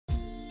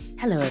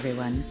Hello,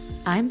 everyone.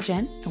 I'm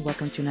Jen, and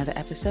welcome to another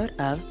episode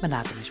of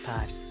Monogamish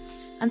Pod.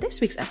 On this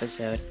week's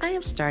episode, I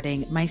am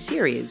starting my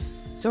series,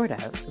 sort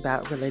of,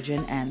 about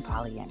religion and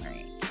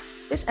polyamory.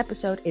 This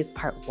episode is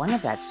part one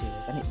of that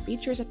series, and it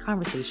features a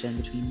conversation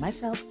between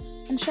myself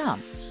and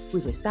Shams, who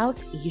is a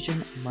South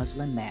Asian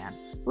Muslim man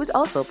who is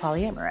also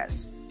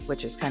polyamorous,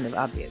 which is kind of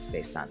obvious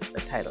based on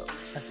the title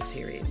of the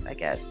series, I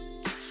guess.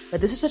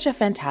 But this is such a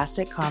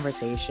fantastic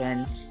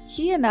conversation.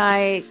 He and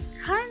I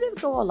kind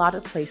of go a lot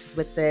of places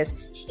with this.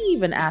 He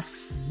even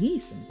asks me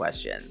some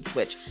questions,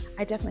 which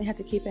I definitely had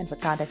to keep in for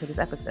context of this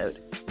episode.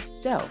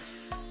 So,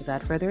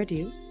 without further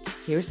ado,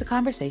 here's the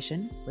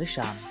conversation with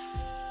Shams.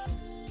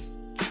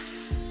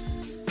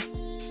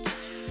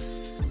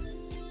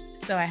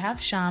 So I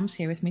have Shams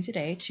here with me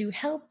today to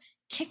help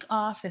kick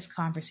off this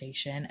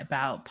conversation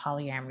about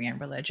polyamory and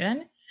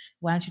religion.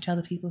 Why don't you tell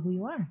the people who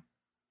you are?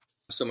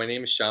 So my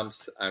name is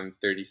Shams, I'm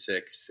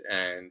 36,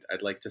 and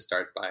I'd like to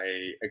start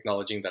by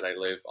acknowledging that I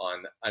live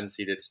on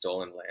unceded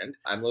stolen land.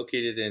 I'm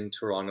located in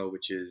Toronto,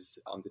 which is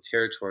on the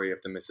territory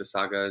of the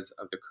Mississaugas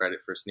of the Credit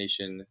First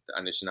Nation, the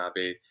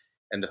Anishinaabe,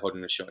 and the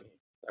Haudenosaunee.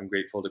 I'm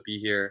grateful to be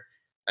here,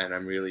 and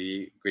I'm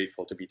really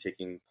grateful to be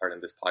taking part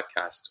in this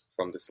podcast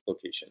from this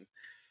location.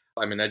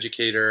 I'm an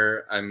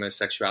educator, I'm a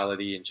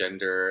sexuality and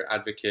gender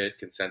advocate,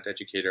 consent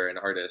educator, and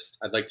artist.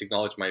 I'd like to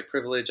acknowledge my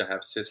privilege. I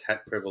have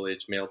cis-het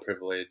privilege, male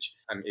privilege.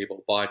 I'm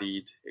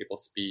able-bodied,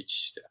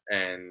 able-speeched,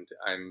 and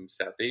I'm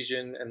South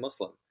Asian and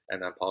Muslim,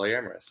 and I'm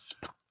polyamorous.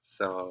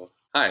 So,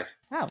 hi.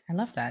 Wow, I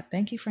love that.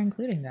 Thank you for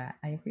including that.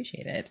 I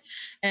appreciate it.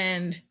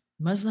 And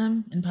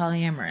Muslim and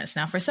polyamorous.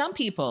 Now, for some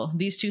people,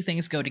 these two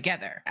things go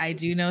together. I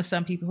do know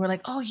some people who are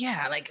like, oh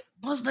yeah, like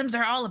Muslims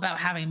are all about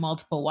having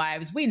multiple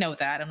wives. We know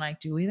that. I'm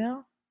like, do we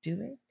though? Do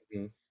we?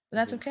 Mm-hmm. But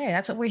that's okay.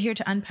 That's what we're here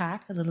to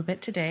unpack a little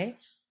bit today.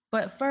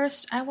 But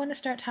first, I want to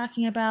start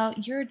talking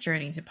about your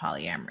journey to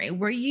polyamory.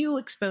 Were you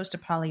exposed to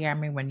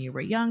polyamory when you were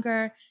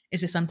younger?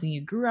 Is it something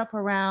you grew up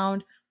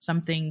around?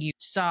 Something you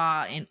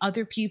saw in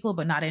other people,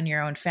 but not in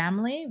your own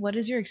family? What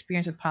is your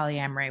experience with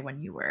polyamory when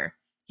you were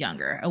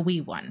younger? A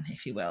wee one,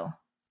 if you will.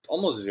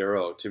 Almost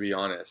zero, to be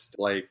honest.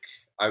 Like,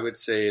 I would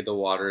say the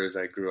waters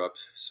I grew up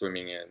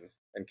swimming in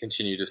and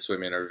continue to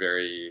swim in are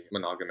very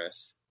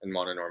monogamous and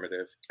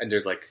mononormative. And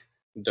there's like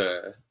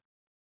the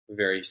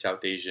very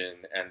South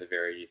Asian and the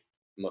very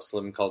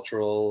Muslim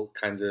cultural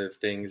kinds of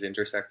things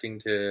intersecting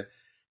to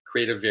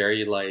create a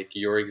very like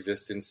your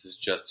existence is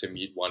just to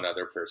meet one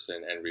other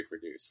person and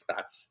reproduce.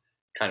 That's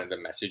kind of the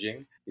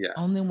messaging. Yeah.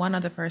 Only one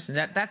other person.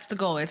 That's the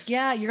goal. It's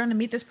you're going to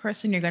meet this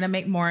person, you're going to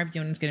make more of you,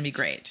 and it's going to be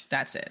great.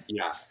 That's it.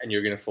 Yeah. And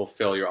you're going to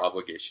fulfill your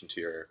obligation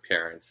to your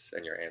parents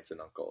and your aunts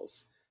and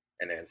uncles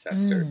and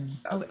ancestors.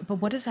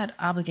 But what does that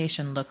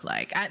obligation look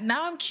like?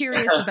 Now I'm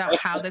curious about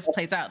how this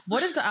plays out.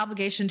 What is the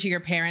obligation to your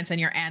parents and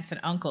your aunts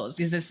and uncles?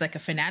 Is this like a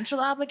financial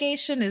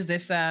obligation? Is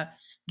this a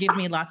give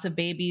me lots of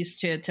babies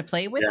to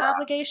play with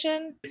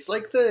obligation? It's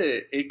like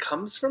it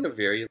comes from a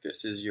very,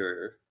 this is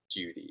your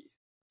duty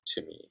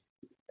to me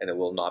and it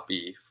will not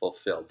be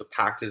fulfilled. The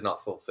pact is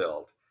not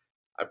fulfilled.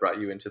 I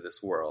brought you into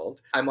this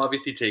world. I'm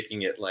obviously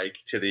taking it like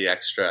to the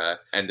extra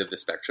end of the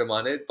spectrum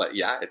on it. But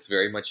yeah, it's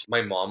very much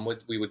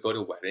we would go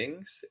to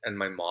weddings and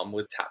my mom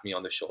would tap me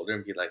on the shoulder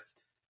and be like,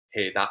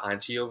 hey, that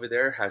auntie over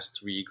there has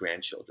 3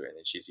 grandchildren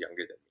and she's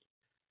younger than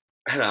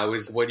me. And I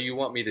was, what do you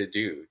want me to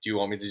do? Do you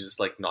want me to just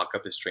like knock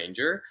up a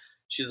stranger?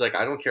 She's like,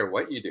 I don't care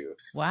what you do.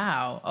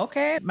 Wow.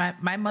 Okay.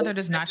 My mother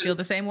does not feel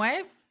the same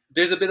way.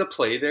 There's a bit of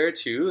play there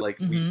too. Like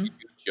we do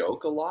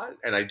joke a lot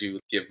and I do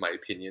give my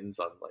opinions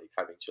on like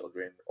having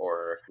children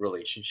or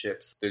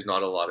relationships. There's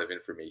not a lot of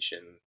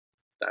information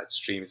that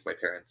streams my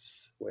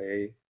parents'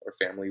 way or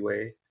family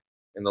way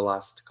in the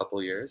last couple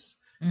of years.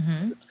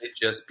 It's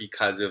just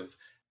because of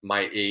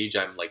my age,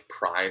 I'm like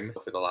prime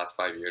for the last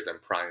 5 years. I'm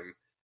prime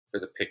for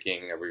the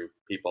picking.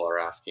 People are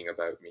asking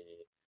about me.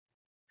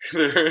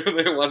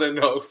 They want to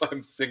know if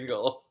I'm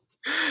single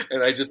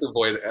and I just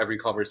avoid every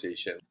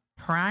conversation.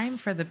 Prime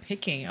for the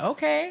picking.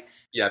 Okay.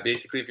 Yeah,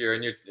 basically if you're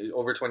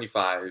over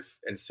 25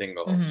 and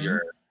single,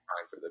 you're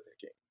prime for the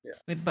picking.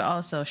 Yeah. But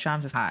also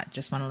Shams is hot.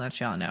 Just want to let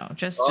y'all know.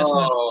 Just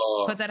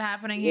want to put that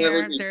happening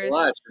here.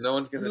 There's no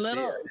one's going to see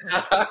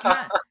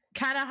it.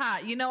 Kind of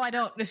hot. You know, I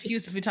don't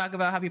refuse if we talk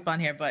about hot people on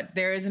here, but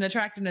there is an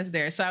attractiveness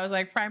there. So I was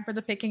like, prime for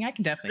the picking. I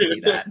can definitely see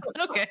that.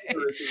 Okay.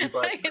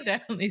 I can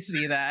definitely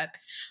see that.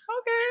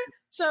 Okay.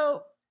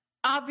 So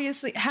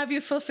obviously, have you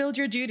fulfilled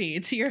your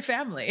duty to your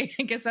family?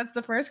 I guess that's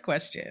the first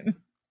question.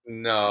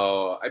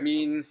 No. I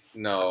mean,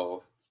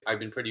 no. I've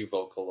been pretty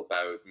vocal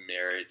about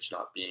marriage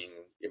not being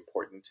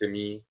important to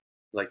me,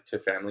 like to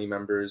family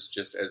members,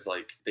 just as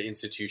like the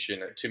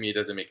institution. To me, it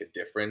doesn't make a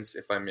difference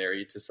if I'm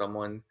married to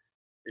someone.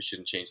 It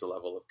shouldn't change the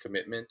level of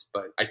commitment.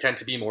 But I tend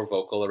to be more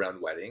vocal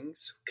around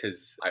weddings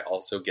because I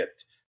also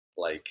get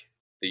like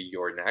the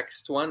your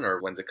next one or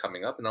when's it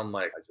coming up? And I'm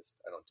like, I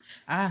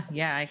don't do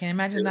yeah, I can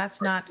imagine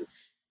that's not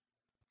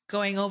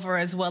going over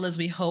as well as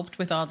we hoped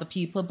with all the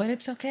people, but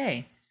it's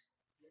okay.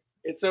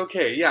 It's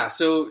okay. Yeah.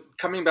 So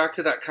coming back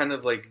to that kind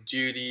of like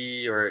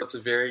duty, or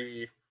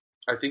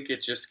I think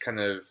it's just kind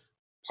of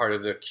part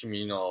of the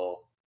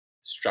communal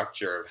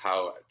structure of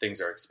how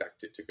things are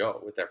expected to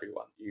go with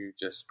everyone. You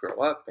just grow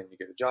up and you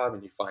get a job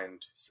and you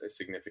find a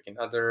significant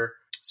other.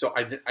 So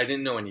I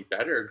didn't know any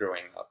better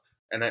growing up.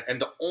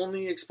 And the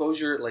only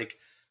exposure, like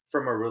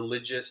from a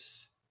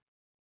religious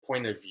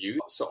point of view,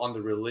 so on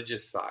the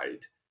religious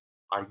side,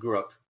 I grew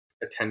up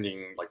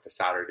attending like the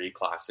Saturday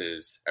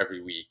classes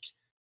every week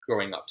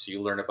growing up. So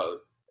you learn about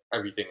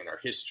everything in our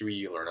history,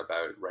 you learn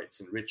about rites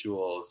and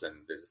rituals, and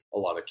there's a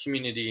lot of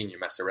community and you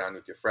mess around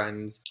with your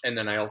friends. And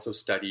then I also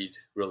studied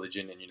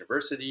religion in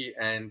university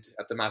and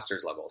at the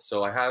master's level.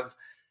 So I have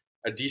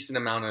a decent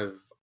amount of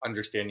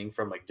understanding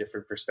from like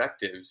different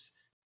perspectives.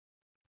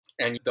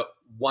 And the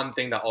one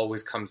thing that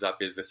always comes up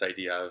is this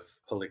idea of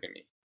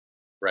polygamy,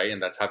 right?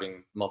 And that's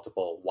having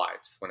multiple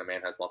wives, when a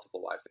man has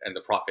multiple wives. And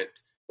the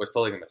prophet was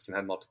polygamous and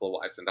had multiple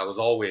wives. And that was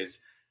always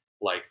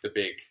like the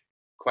big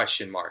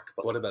question mark.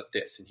 But what about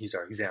this? And he's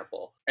our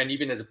example. And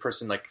even as a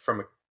person, like from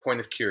a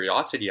point of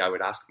curiosity, I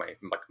would ask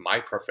my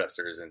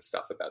professors and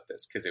stuff about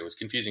this because it was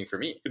confusing for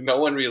me. No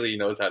one really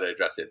knows how to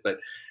address it. But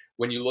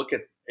when you look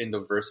at in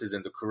the verses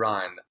in the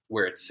Quran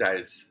where it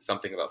says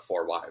something about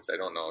 4 wives, I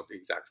don't know the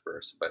exact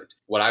verse, but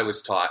what I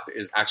was taught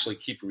is actually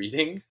keep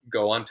reading,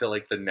 go on to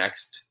like the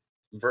next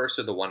verse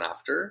or the one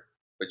after,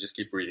 but just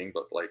keep reading,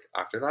 but like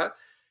after that.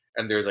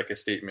 And there's like a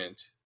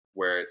statement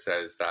where it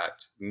says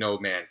that no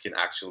man can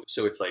actually,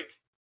 so it's like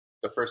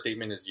the first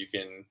statement is you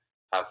can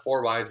have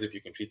 4 wives if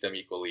you can treat them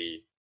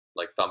equally,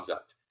 like thumbs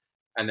up.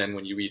 And then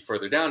when you read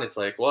further down, it's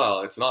like,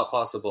 well, it's not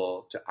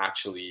possible to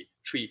actually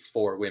treat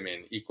 4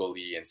 women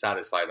equally and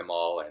satisfy them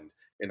all and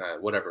in a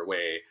whatever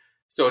way.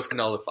 So it's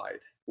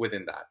nullified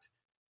within that.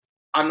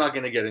 I'm not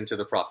going to get into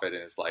the prophet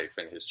and his life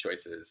and his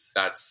choices.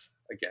 That's,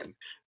 again,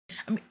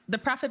 I mean, the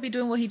prophet be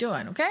doing what he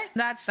doing, okay?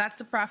 That's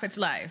the prophet's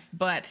life.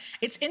 But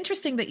it's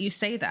interesting that you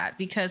say that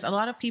because a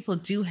lot of people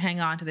do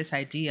hang on to this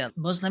idea.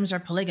 Muslims are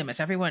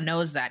polygamous. Everyone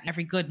knows that.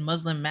 Every good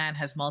Muslim man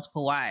has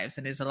multiple wives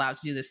and is allowed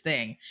to do this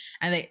thing.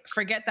 And they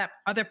forget that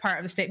other part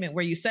of the statement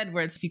where you said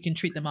where it's you can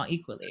treat them all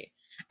equally.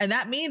 And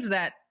that means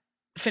that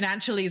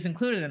financially is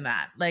included in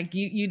that. Like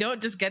you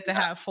don't just get to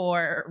have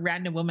 4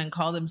 random women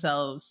call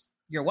themselves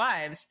your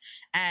wives,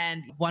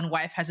 and one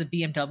wife has a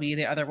BMW,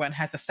 the other one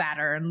has a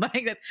Saturn,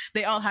 like that.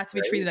 They all have to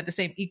be treated at the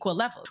same equal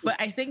level. But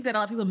I think that a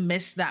lot of people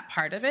miss that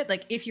part of it.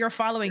 Like if you're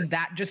following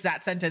that, just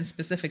that sentence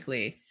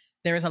specifically,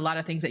 there is a lot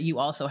of things that you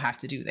also have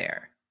to do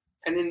there.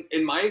 And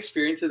in my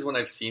experiences, when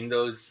I've seen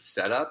those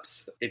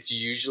setups, it's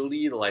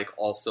usually like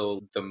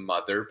also the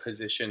mother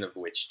position of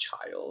which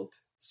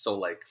child. So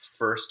like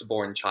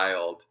firstborn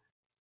child,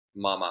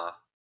 mama,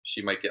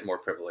 she might get more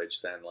privilege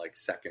than like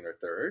second or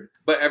third.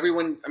 But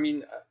everyone, I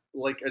mean,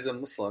 like as a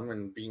Muslim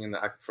and being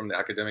from the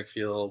academic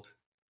field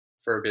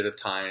for a bit of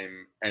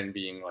time and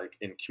being like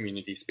in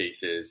community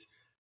spaces,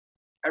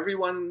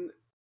 everyone,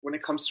 when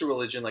it comes to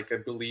religion, like I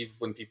believe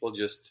when people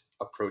just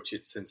approach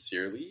it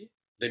sincerely,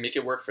 they make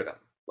it work for them.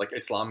 Like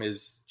Islam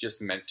is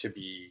just meant to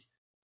be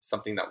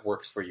something that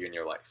works for you in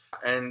your life.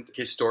 And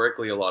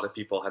historically, a lot of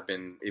people have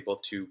been able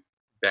to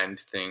bend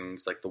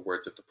things like the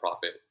words of the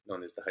prophet,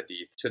 known as the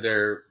hadith, to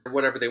their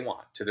whatever they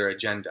want, to their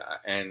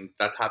agenda. And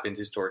that's happened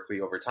historically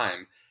over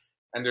time.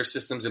 And there's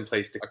systems in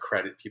place to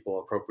accredit people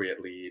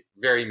appropriately,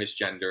 very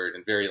misgendered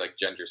and very like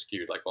gender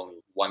skewed, like only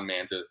one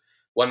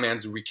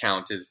man's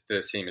recount is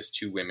the same as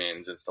 2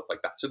 women's and stuff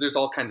like that. So there's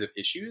all kinds of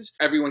issues.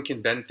 Everyone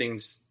can bend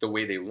things the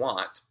way they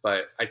want.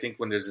 But I think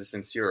when there's a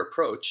sincere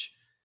approach,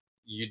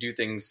 you do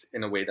things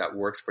in a way that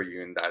works for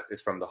you and that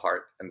is from the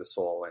heart and the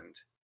soul and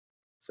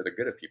for the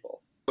good of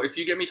people. If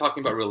you get me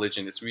talking about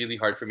religion, it's really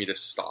hard for me to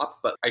stop,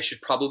 but I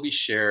should probably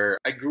share,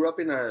 I grew up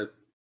in a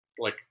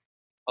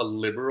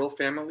liberal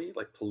family,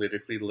 like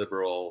politically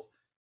liberal,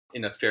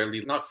 in a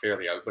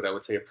but I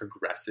would say a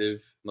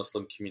progressive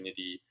Muslim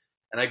community.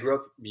 And I grew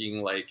up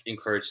being like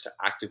encouraged to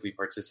actively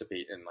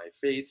participate in my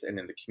faith and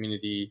in the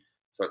community.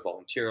 So I'd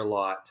volunteer a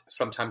lot.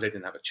 Sometimes I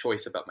didn't have a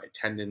choice about my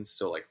attendance.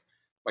 So like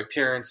my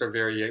parents are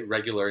very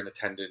regular in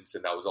attendance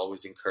and that was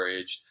always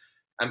encouraged.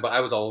 But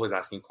I was always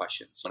asking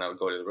questions. When I would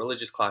go to the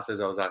religious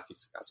classes, I was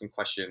asking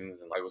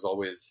questions, and I was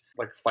always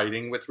like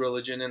fighting with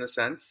religion in a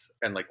sense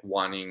and like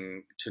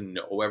wanting to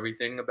know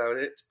everything about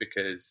it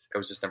because I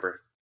was just never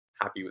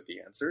happy with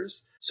the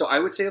answers. So I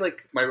would say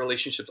like my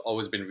relationship's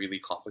always been really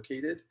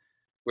complicated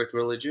with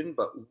religion,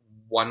 but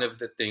one of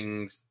the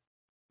things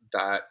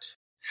that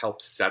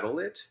helped settle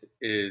it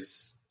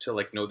is to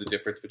like know the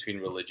difference between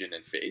religion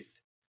and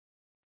faith.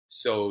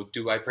 So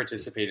do I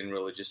participate in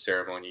religious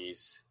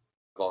ceremonies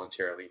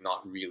voluntarily?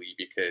 Not really,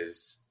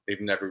 because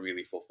they've never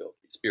really fulfilled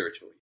me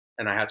spiritually.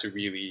 And I had to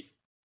really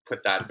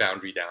put that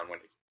boundary down when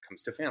it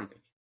comes to family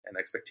and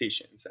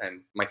expectations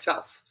and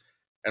myself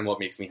and what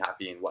makes me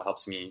happy and what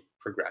helps me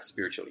progress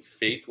spiritually.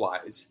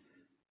 Faith-wise,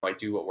 I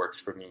do what works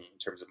for me in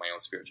terms of my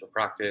own spiritual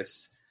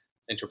practice,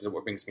 in terms of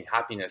what brings me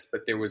happiness.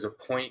 But there was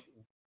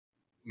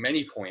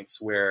many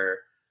points where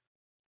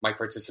my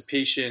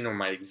participation or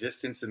my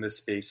existence in this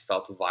space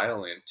felt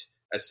violent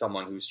as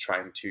someone who's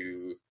trying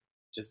to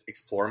just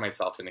explore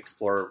myself and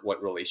explore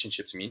what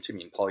relationships mean to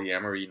me. And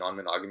polyamory,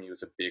 non-monogamy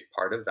was a big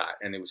part of that.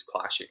 And it was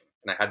clashing.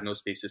 And I had no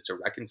spaces to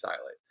reconcile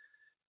it.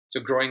 So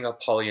growing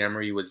up,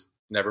 polyamory was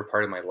never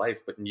part of my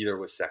life, but neither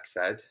was sex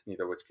ed,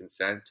 neither was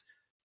consent.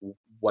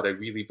 What I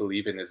really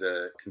believe in as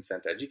a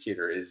consent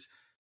educator is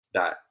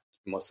that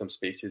Muslim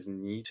spaces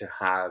need to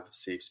have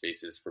safe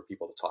spaces for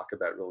people to talk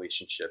about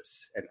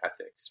relationships and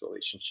ethics,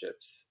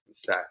 relationships, and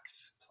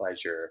sex,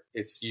 pleasure.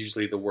 It's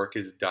usually the work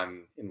is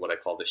done in what I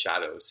call the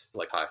shadows,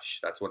 like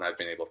hush. That's when I've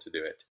been able to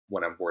do it,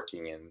 when I'm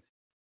working in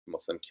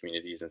Muslim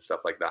communities and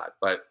stuff like that.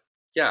 But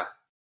yeah,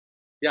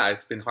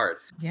 it's been hard.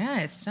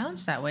 Yeah, it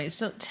sounds that way.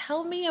 So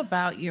tell me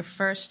about your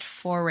first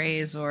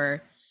forays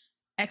or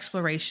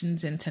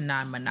explorations into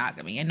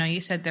non-monogamy. I know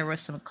you said there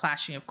was some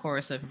clashing, of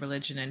course, of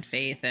religion and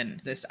faith and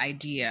this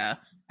idea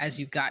as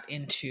you got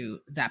into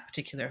that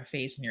particular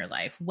phase in your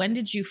life. When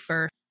did you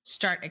first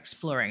start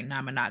exploring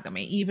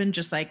non-monogamy, even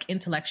just like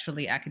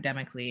intellectually,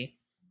 academically,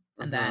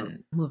 and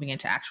then moving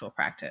into actual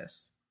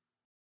practice?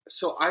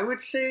 So I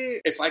would say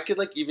if I could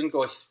like even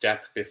go a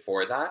step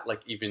before that,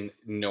 like even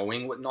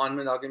knowing what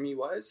non-monogamy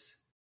was.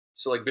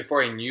 So like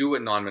before I knew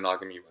what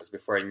non-monogamy was,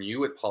 before I knew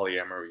what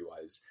polyamory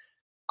was,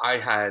 I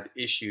had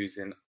issues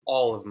in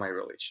all of my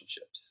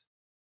relationships.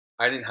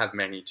 I didn't have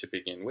many to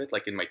begin with,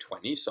 like in my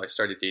 20s. So I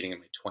started dating in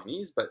my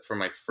 20s. But from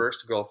my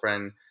first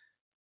girlfriend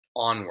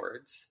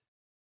onwards,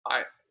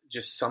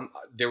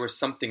 there was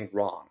something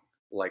wrong,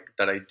 like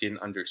that I didn't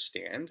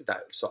understand.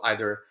 So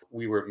either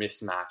we were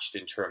mismatched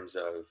in terms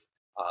of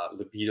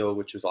libido,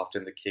 which was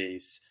often the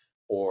case,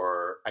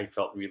 or I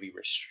felt really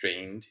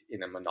restrained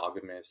in a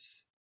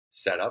monogamous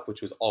setup,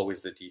 which was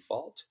always the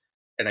default.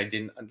 And I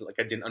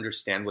didn't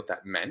understand what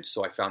that meant.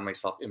 So I found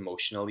myself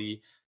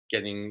emotionally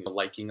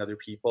liking other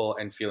people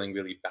and feeling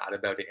really bad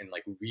about it and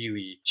like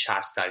really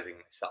chastising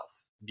myself,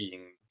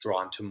 being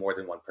drawn to more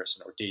than one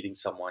person or dating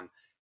someone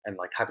and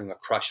like having a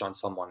crush on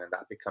someone and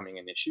that becoming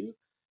an issue. Do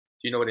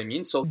you know what I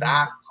mean? So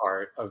that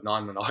part of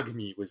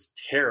non-monogamy was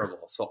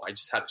terrible. So I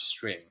just had a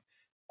string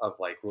of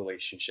like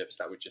relationships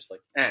that would just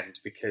like end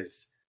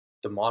because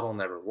the model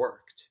never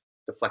worked.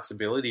 The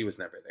flexibility was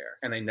never there.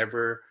 And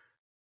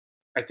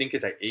I think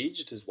as I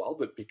aged as well,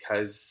 but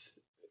because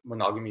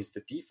monogamy is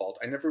the default,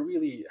 I never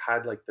really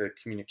had like the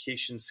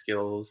communication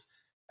skills.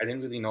 I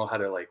didn't really know how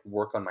to like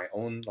work on my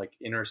own like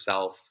inner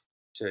self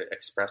to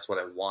express what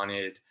I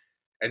wanted.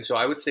 And so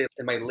I would say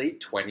in my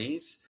late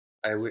 20s,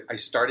 I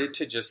started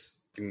to just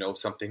know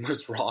something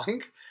was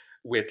wrong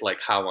with like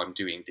how I'm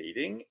doing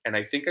dating. And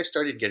I think I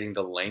started getting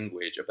the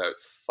language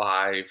about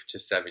 5 to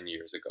 7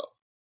 years ago.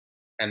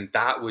 And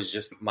that was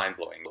just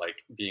mind-blowing,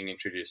 like being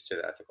introduced to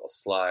the ethical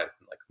slut,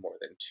 like more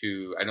than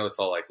 2. I know it's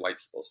all like white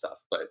people stuff,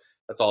 but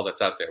that's all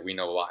that's out there. We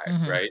know why,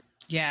 right?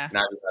 Yeah.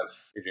 Now we have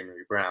Adrienne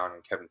Maree Brown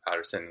and Kevin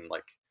Patterson, and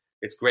like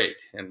it's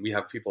great. And we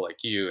have people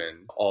like you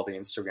and all the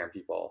Instagram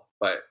people.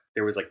 But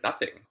there was like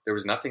nothing. There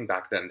was nothing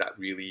back then that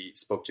really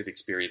spoke to the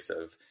experience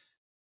of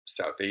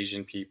South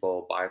Asian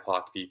people,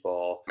 BIPOC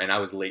people. And I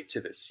was late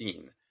to the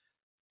scene.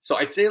 So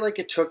I'd say like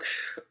it took...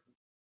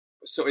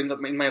 So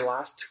in my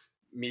last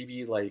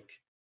maybe like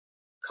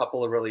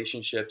couple of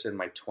relationships in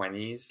my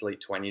 20s,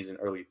 late 20s and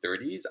early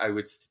 30s, I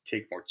would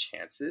take more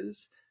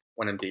chances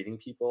when I'm dating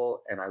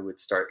people, and I would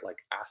start like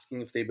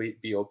asking if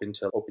they'd be open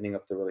to opening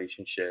up the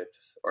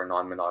relationships or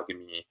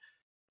non-monogamy.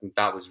 And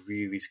that was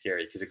really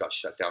scary because it got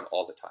shut down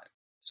all the time.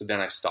 So then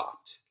I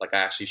stopped. Like I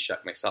actually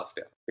shut myself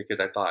down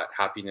because I thought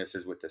happiness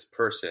is with this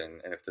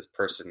person. And if this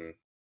person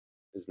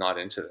is not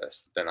into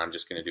this, then I'm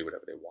just going to do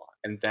whatever they want.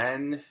 And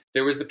then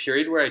there was the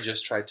period where I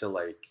just tried to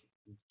like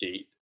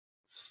date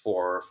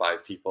 4 or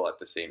 5 people at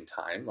the same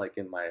time, like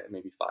in my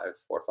maybe 4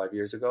 or 5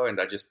 years ago. And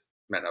that just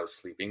meant I was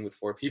sleeping with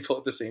 4 people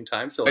at the same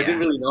time. So I didn't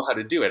really know how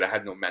to do it. I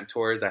had no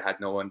mentors. I had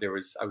no one. I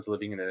was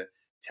living in a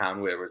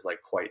town where it was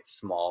like quite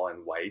small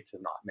and white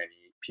and not many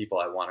people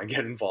I want to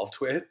get involved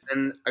with.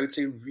 And I would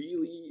say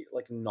really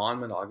like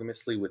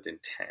non-monogamously with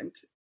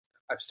intent,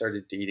 I've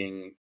started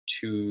dating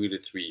 2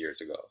 to 3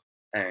 years ago.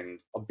 And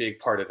a big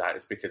part of that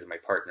is because of my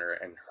partner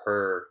and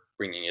her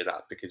bringing it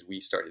up, because we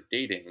started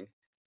dating,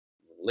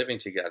 living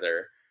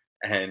together,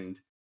 and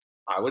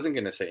I wasn't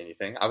going to say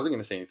anything. I wasn't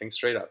going to say anything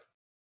straight up.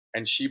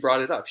 And she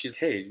brought it up. She's,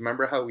 hey,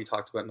 remember how we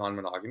talked about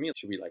non-monogamy?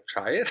 Should we like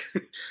try it?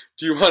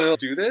 Do you want to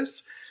do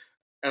this?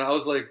 And I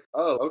was like,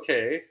 oh,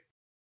 okay.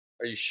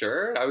 Are you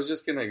sure? I was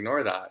just going to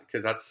ignore that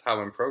because that's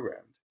how I'm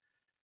programmed.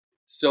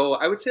 So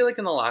I would say like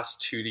in the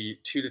last 2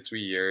 to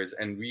 3 years,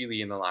 and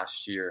really in the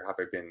last year, have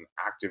I been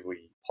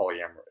actively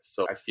polyamorous.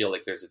 So I feel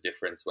like there's a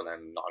difference when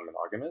I'm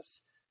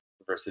non-monogamous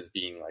versus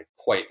being like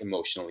quite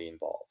emotionally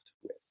involved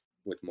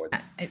with more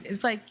than.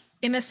 It's like,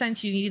 in a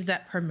sense, you needed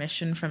that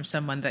permission from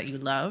someone that you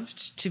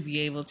loved to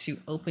be able to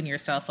open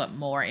yourself up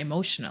more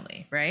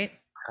emotionally, right?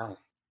 Oh,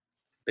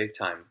 big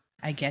time.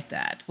 I get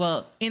that.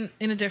 Well, in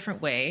a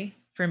different way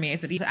for me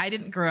is that I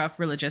didn't grow up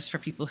religious. For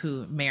people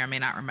who may or may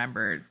not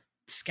remember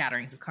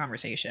scatterings of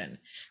conversation,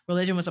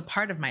 religion was a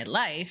part of my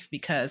life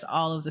because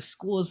all of the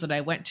schools that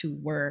I went to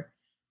were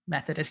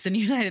Methodist and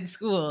United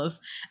schools,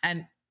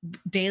 and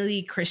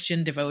daily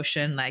Christian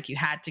devotion, like you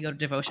had to go to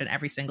devotion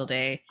every single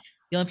day.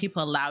 The only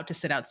people allowed to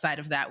sit outside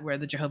of that were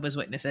the Jehovah's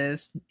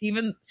Witnesses.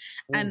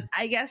 And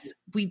I guess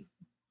we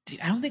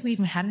I don't think we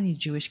even had any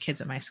Jewish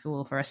kids at my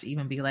school for us to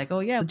even be like, oh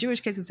yeah,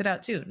 Jewish kids can sit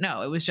out too.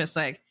 No, it was just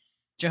like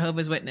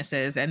Jehovah's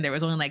Witnesses, and there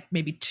was only like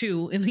maybe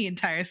 2 in the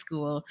entire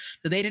school,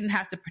 so they didn't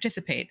have to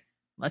participate.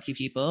 Lucky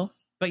people.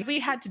 But we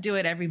had to do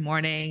it every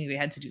morning. We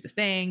had to do the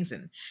things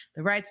and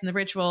the rites and the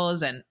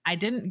rituals. And I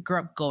didn't grow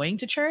up going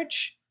to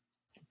church,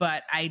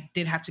 but I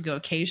did have to go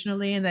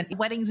occasionally. And then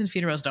weddings and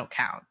funerals don't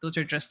count. Those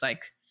are just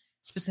like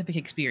specific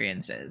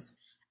experiences.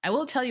 I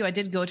will tell you, I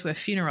did go to a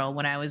funeral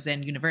when I was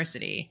in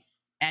university,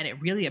 and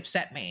it really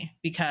upset me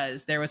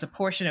because there was a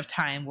portion of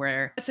time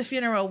where it's a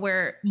funeral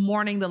where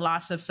mourning the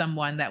loss of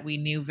someone that we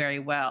knew very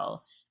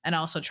well, and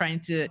also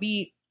trying to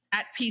be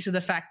at peace with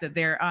the fact that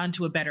they're on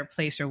to a better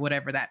place or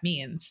whatever that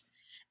means.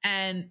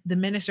 And the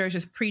minister is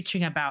just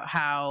preaching about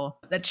how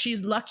that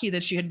she's lucky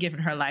that she had given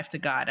her life to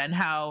God, and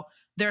how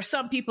there are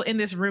some people in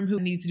this room who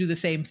need to do the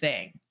same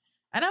thing.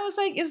 And I was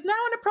like, is now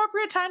an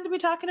appropriate time to be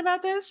talking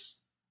about this?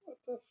 What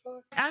the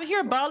fuck? I'm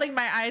here bawling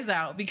my eyes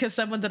out because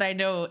someone that I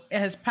know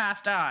has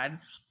passed on.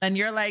 And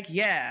you're like,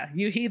 yeah,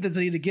 you heathens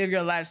need to give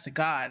your lives to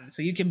God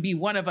so you can be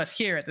one of us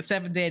here at the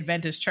Seventh-day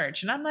Adventist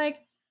Church. And I'm like,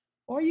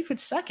 or you could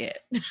suck it.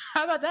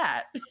 How about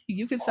that?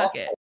 You could suck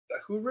it.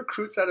 Who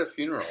recruits at a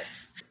funeral?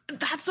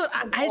 That's what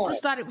I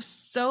just thought. It was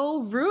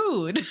so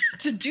rude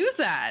to do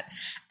that.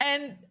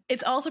 And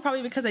it's also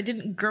probably because I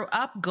didn't grow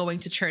up going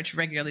to church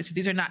regularly. So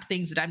these are not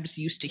things that I'm just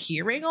used to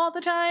hearing all the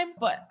time,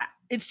 but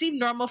it seemed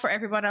normal for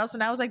everyone else.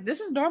 And I was like,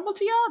 this is normal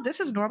to y'all? This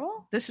is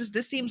normal? This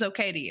seems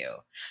okay to you.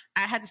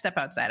 I had to step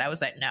outside. I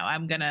was like, no,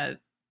 I'm going to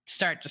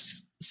start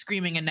just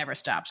screaming and never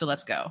stop. So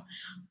let's go.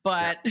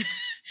 But yeah.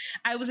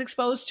 I was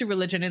exposed to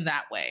religion in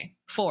that way,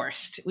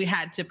 forced. We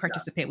had to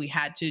participate. Yeah. We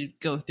had to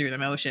go through the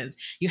motions.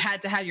 You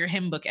had to have your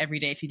hymn book every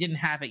day. If you didn't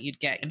have it, you'd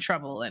get in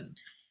trouble and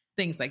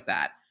things like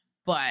that.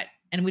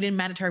 And we did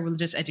mandatory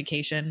religious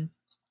education,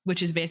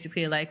 which is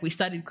basically like we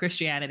studied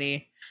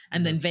Christianity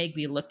and then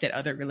vaguely looked at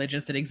other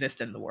religions that exist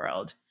in the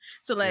world.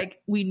 So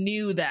we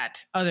knew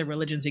that other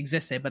religions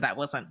existed, but that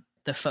wasn't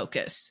the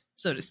focus,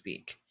 so to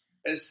speak.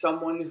 As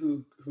someone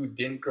who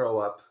didn't grow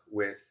up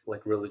with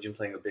like religion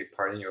playing a big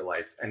part in your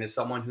life, and as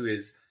someone who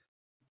is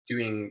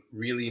doing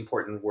really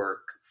important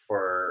work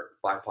for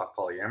BIPOC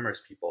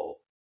polyamorous people,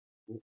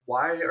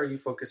 why are you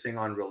focusing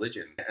on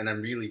religion? And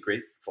I'm really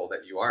grateful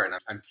that you are, and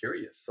I'm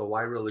curious. So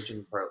why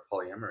religion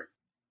polyamory?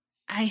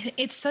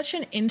 It's such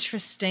an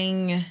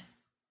interesting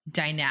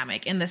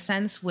dynamic in the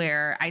sense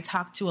where I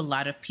talk to a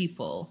lot of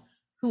people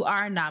who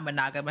are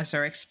non-monogamous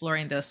or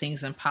exploring those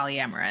things in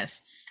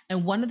polyamorous.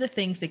 And one of the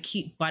things they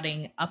keep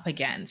butting up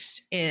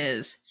against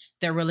is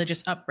their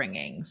religious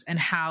upbringings and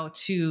how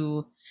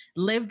to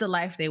live the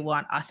life they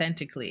want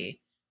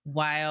authentically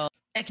while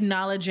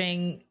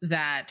acknowledging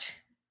that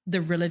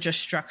the religious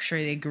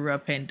structure they grew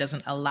up in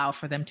doesn't allow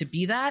for them to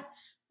be that,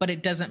 but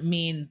it doesn't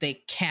mean they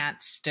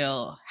can't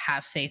still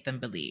have faith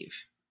and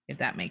believe, if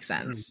that makes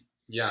sense.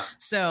 Yeah.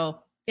 So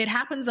it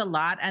happens a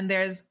lot. And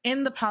there's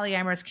in the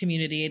polyamorous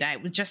community, and I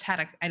just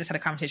had a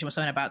conversation with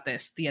someone about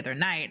this the other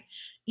night,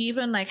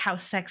 even like how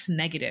sex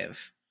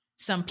negative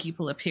some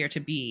people appear to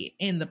be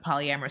in the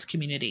polyamorous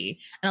community.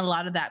 And a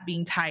lot of that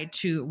being tied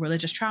to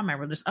religious trauma,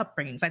 religious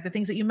upbringings, like the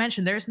things that you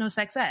mentioned. There is no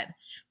sex ed.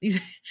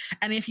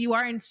 And if you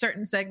are in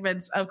certain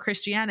segments of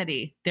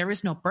Christianity, there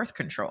is no birth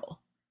control.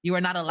 You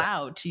are not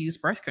allowed to use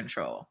birth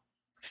control.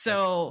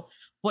 So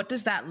what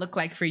does that look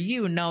like for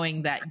you,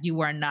 knowing that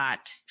you are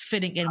not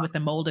fitting in with the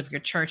mold of your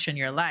church and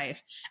your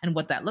life and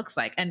what that looks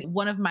like? And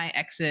one of my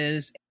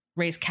exes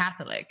raised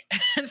Catholic.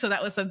 And so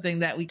that was something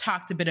that we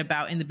talked a bit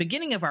about in the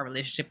beginning of our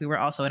relationship. We were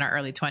also in our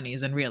early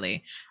 20s, and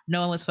really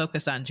no one was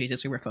focused on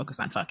Jesus. We were focused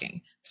on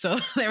fucking. So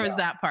there was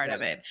that part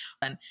of it.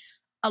 And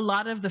a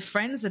lot of the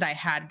friends that I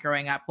had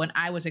growing up when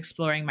I was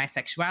exploring my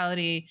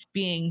sexuality,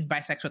 being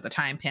bisexual at the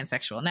time,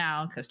 pansexual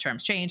now, because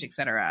terms change,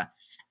 etc.,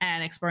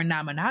 and exploring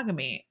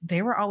non-monogamy,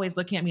 they were always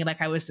looking at me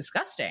like I was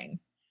disgusting.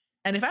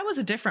 And if I was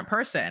a different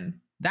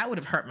person, that would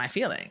have hurt my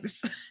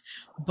feelings.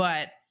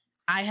 But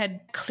I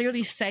had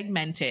clearly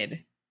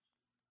segmented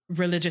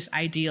religious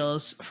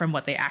ideals from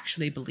what they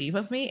actually believe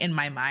of me in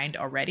my mind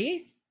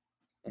already.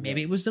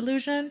 Maybe it was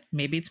delusion.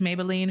 Maybe it's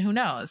Maybelline. Who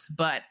knows?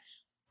 But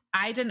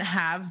I didn't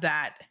have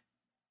that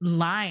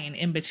line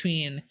in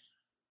between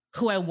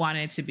who I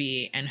wanted to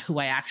be and who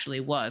I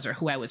actually was, or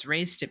who I was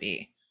raised to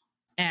be.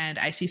 And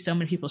I see so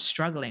many people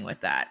struggling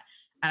with that.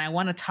 And I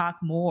want to talk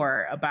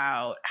more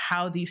about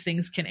how these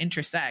things can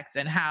intersect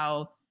and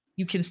how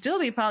you can still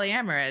be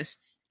polyamorous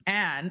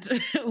and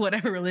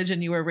whatever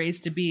religion you were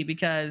raised to be,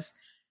 because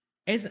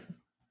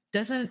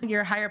doesn't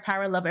your higher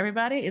power love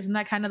everybody? Isn't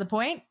that kind of the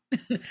point?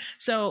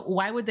 So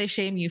why would they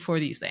shame you for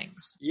these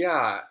things?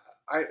 Yeah,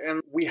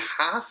 and we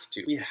have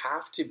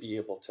to be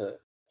able to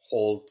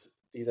hold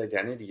these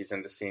identities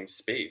in the same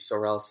space,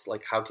 or else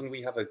like how can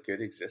we have a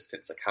good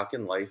existence? Like how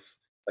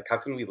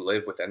can we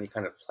live with any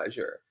kind of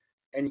pleasure?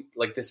 And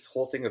like this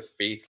whole thing of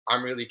faith,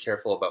 I'm really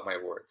careful about my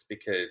words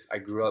because I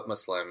grew up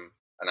Muslim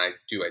and I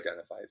do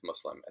identify as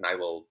Muslim, and I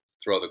will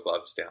throw the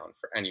gloves down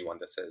for anyone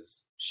that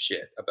says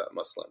shit about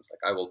Muslims.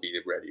 Like I will be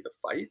ready to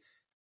fight.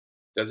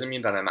 Doesn't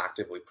mean that I'm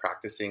actively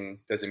practicing,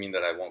 doesn't mean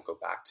that I won't go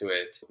back to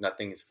it.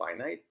 Nothing is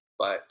finite,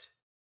 but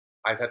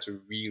I've had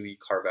to really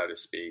carve out a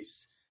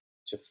space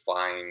to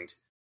find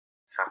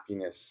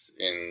happiness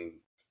in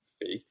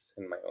faith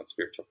in my own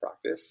spiritual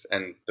practice.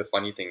 And the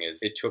funny thing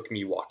is, it took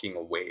me walking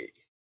away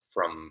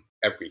from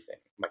everything,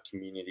 my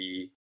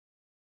community,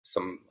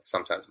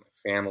 sometimes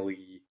my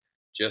family,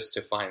 just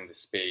to find the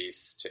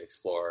space to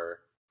explore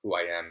who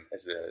I am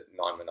as a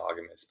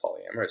non-monogamous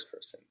polyamorous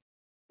person,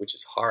 which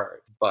is hard.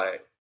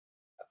 But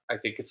I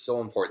think it's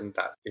so important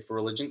that if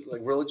religion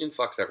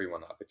fucks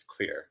everyone up, it's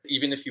clear.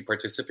 Even if you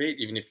participate,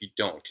 even if you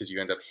don't, because you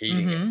end up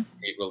hating it,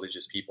 hate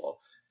religious people.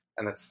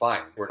 And that's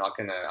fine.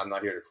 I'm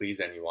not here to please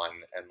anyone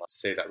and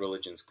say that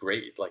religion's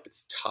great. Like,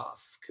 it's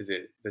tough because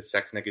the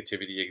sex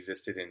negativity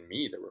existed in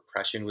me. The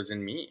repression was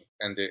in me.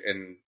 And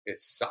it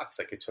sucks.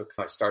 Like,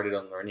 I started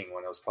unlearning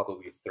when I was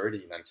probably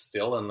 30, and I'm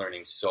still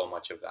unlearning so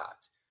much of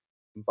that.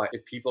 But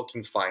if people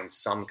can find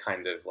some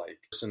kind of like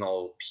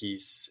personal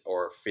peace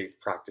or faith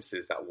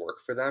practices that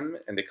work for them,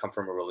 and they come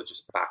from a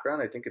religious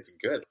background, I think it's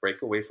good.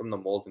 Break away from the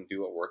mold and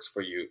do what works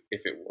for you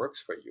if it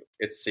works for you.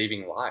 It's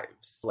saving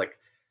lives. Like,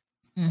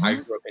 I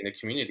grew up in a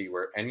community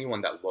where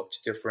anyone that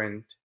looked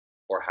different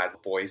or had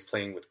boys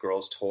playing with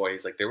girls'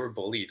 toys, like, they were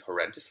bullied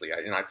horrendously.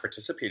 And I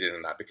participated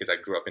in that because I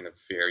grew up in a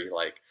very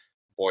like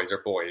boys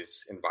are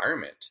boys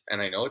environment.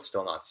 And I know it's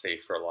still not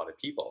safe for a lot of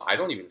people. I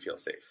don't even feel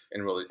safe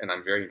and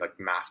I'm very like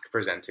mask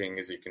presenting,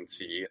 as you can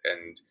see.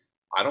 And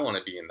I don't want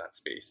to be in that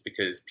space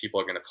because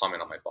people are going to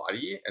comment on my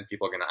body and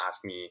people are going to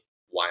ask me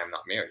why I'm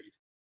not married.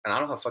 And I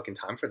don't have fucking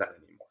time for that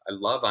anymore. I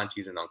love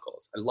aunties and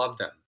uncles. I love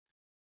them.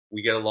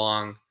 We get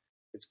along.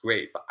 It's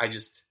great, but I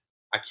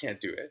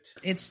can't do it.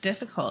 It's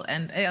difficult.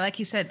 And like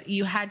you said,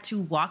 you had to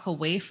walk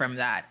away from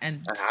that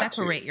and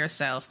separate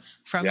yourself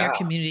from your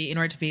community in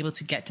order to be able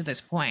to get to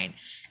this point.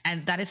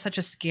 And that is such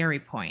a scary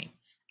point.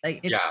 Like,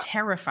 it's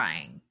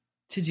terrifying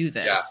to do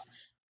this.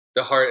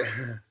 Yeah.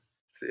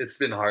 It's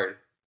been hard.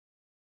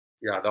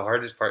 Yeah, the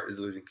hardest part is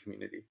losing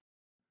community.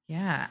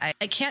 Yeah,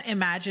 I can't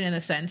imagine, in a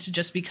sense,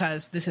 just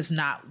because this is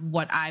not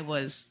what I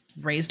was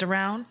raised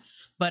around.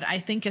 But I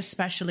think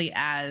especially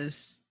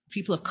as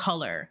people of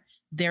color,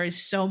 there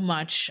is so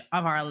much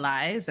of our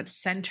lives that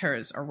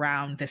centers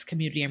around this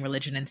community and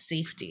religion and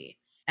safety.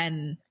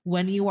 And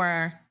when you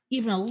are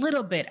even a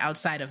little bit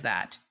outside of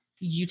that,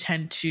 you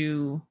tend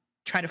to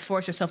try to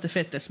force yourself to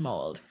fit this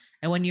mold.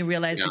 And when you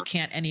realize you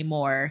can't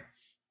anymore,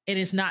 it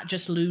is not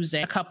just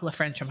losing a couple of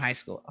friends from high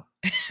school.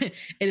 It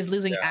is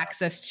losing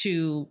access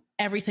to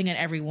everything and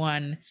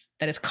everyone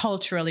that is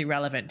culturally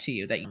relevant to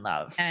you, that you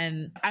love.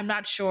 And I'm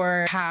not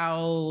sure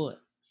how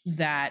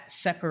that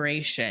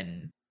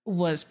separation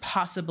was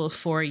possible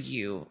for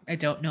you. I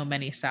don't know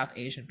many South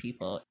Asian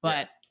people,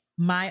 but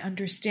my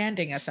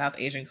understanding of South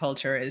Asian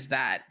culture is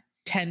that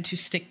tend to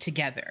stick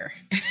together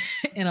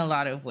in a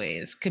lot of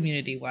ways,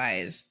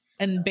 community-wise,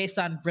 and based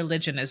on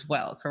religion as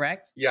well,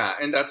 correct? Yeah,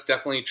 and that's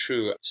definitely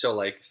true. So,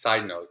 like,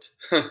 side note,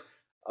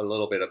 a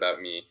little bit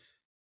about me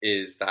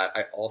is that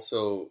I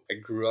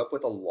grew up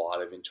with a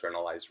lot of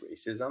internalized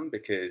racism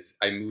because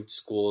I moved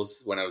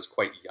schools when I was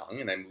quite young,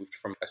 and I moved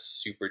from a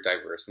super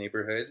diverse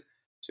neighborhood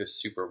to a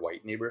super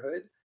white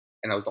neighborhood,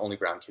 and I was the only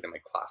brown kid in my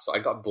class. So I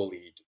got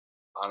bullied,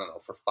 I don't know,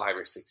 for 5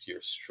 or 6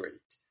 years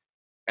straight.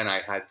 And I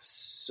had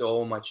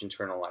so much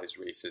internalized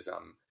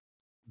racism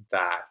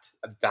that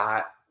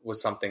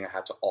was something I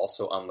had to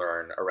also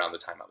unlearn around the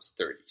time I was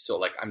 30. So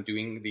like, I'm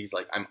doing these,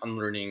 like, I'm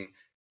unlearning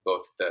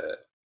both the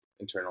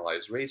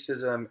internalized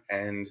racism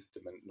and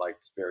the like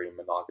very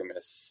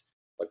monogamous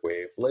like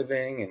way of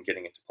living and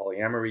getting into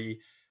polyamory.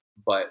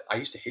 But I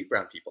used to hate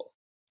brown people.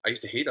 I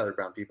used to hate other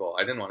brown people.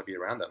 I didn't want to be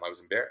around them. I was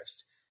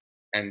embarrassed.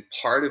 And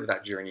part of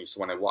that journey,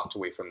 so when I walked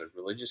away from the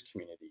religious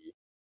community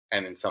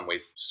and in some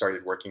ways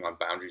started working on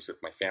boundaries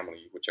with my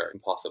family, which are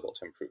impossible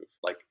to improve,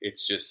 like,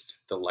 it's just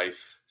the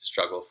life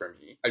struggle for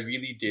me. I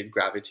really did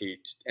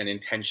gravitate and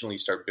intentionally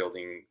start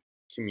building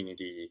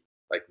community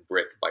like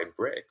brick by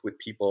brick with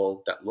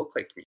people that look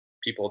like me,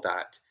 people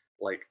that,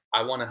 like,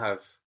 I want to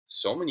have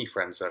so many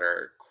friends that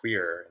are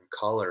queer and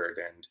colored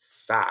and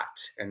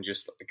fat and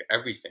just like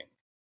everything.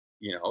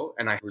 You know,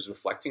 and I was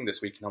reflecting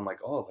this week and I'm like,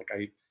 oh,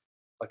 I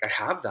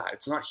have that.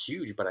 It's not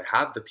huge, but I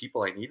have the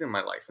people I need in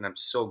my life. And I'm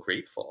so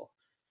grateful.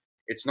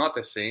 It's not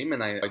the same.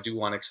 And I do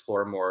want to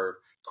explore more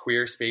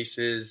queer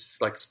spaces,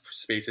 like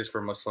spaces for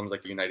Muslims,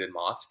 like United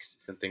Mosques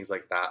and things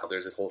like that.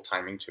 There's a whole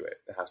timing to it.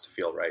 It has to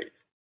feel right.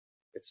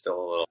 It's still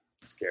a little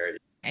scary.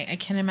 I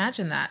can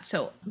imagine that.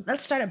 So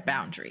let's start at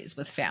boundaries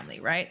with family,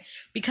 right?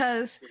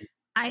 Because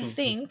I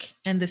think,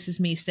 and this is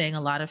me saying a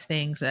lot of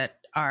things that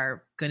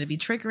are going to be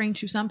triggering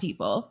to some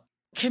people,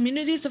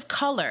 communities of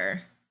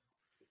color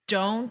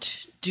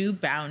don't do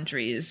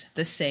boundaries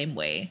the same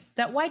way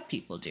that white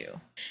people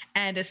do.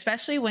 And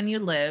especially when you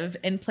live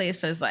in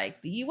places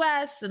like the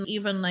US and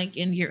even like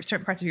in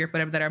certain parts of Europe,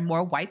 whatever, that are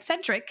more white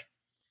centric,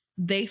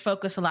 they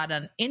focus a lot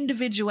on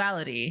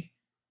individuality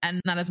and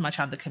not as much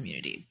on the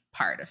community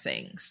part of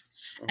things.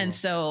 And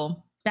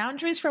so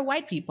boundaries for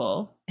white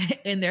people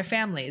in their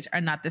families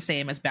are not the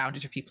same as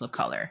boundaries for people of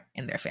color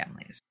in their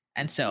families.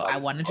 And so I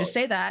wanted to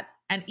say that.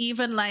 And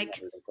even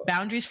like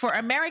boundaries for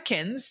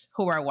Americans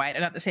who are white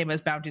are not the same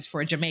as boundaries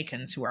for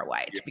Jamaicans who are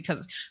white,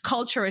 because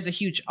culture is a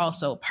huge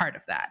also part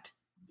of that.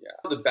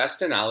 Yeah. The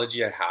best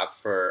analogy I have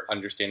for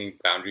understanding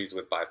boundaries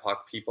with BIPOC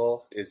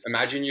people is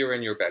imagine you're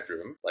in your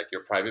bedroom, like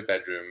your private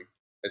bedroom,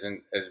 as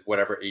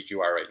whatever age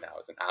you are right now,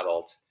 as an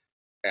adult,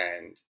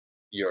 and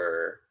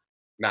you're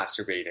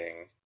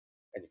masturbating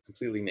and you're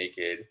completely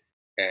naked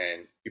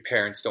and your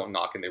parents don't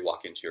knock and they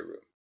walk into your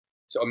room.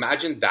 So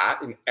imagine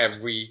that in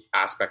every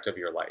aspect of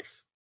your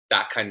life.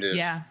 That kind of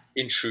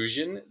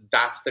intrusion,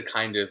 that's the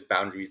kind of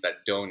boundaries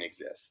that don't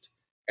exist.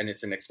 And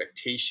it's an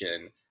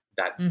expectation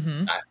that,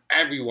 that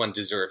everyone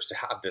deserves to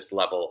have this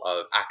level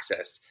of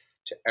access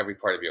to every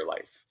part of your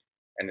life.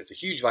 And it's a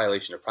huge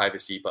violation of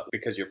privacy, but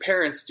because your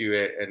parents do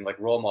it and like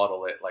role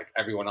model it, like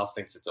everyone else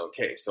thinks it's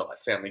okay. So like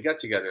family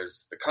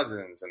get-togethers, the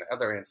cousins and the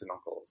other aunts and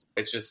uncles,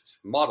 it's just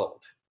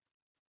modeled.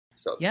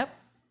 So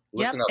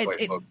listen up,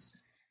 white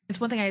folks. It's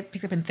one thing I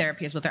picked up in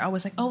therapy as well. They're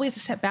always like, oh, we have to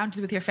set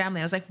boundaries with your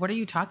family. I was like, what are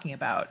you talking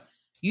about?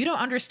 You don't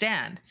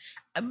understand.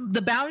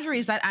 The boundary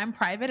is that I'm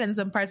private and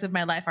some parts of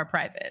my life are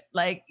private.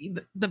 Like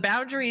the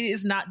boundary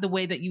is not the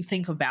way that you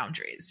think of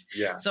boundaries.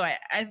 Yeah. So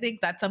I think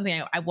that's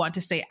something I want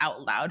to say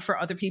out loud for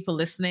other people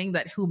listening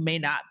that who may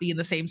not be in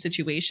the same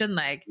situation.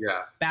 Like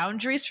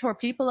boundaries for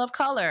people of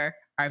color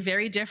are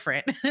very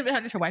different than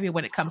boundaries for white people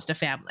when it comes to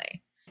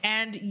family.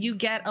 And you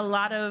get a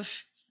lot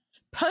of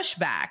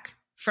pushback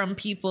from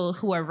people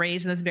who are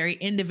raised in this very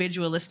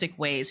individualistic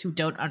ways who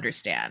don't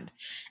understand.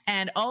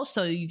 And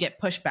also you get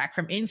pushback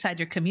from inside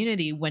your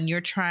community when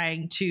you're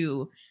trying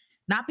to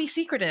not be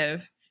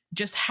secretive,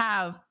 just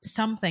have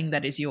something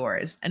that is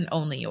yours and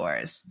only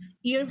yours,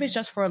 even if it's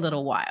just for a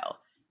little while.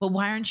 But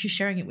why aren't you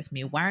sharing it with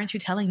me? Why aren't you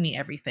telling me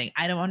everything?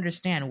 I don't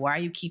understand. Why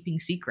are you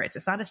keeping secrets?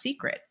 It's not a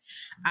secret.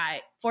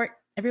 For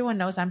everyone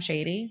knows I'm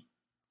shady.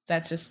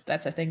 That's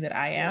a thing that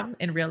I am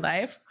in real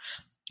life.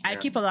 I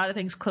keep a lot of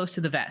things close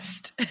to the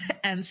vest.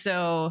 And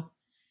so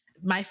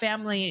my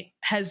family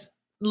has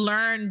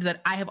learned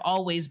that I have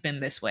always been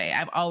this way.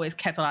 I've always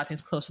kept a lot of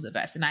things close to the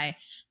vest. And I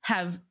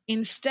have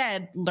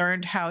instead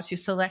learned how to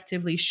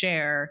selectively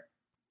share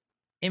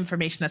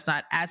information that's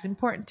not as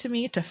important to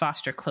me to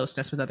foster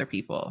closeness with other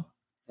people.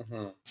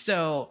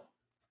 So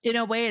in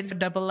a way, it's a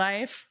double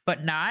life,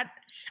 but not.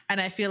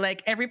 And I feel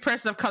like every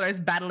person of color is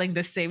battling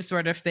the same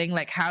sort of thing.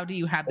 Like, how do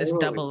you have this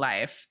double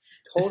life?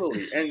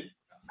 Totally. And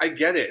I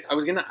get it. I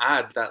was going to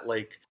add that,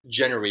 like,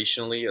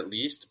 generationally at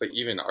least, but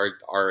even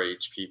our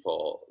age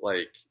people,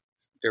 like,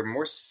 they're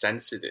more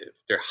sensitive.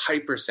 They're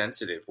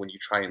hypersensitive when you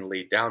try and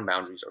lay down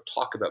boundaries or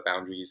talk about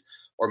boundaries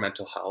or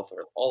mental health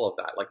or all of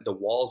that. Like, the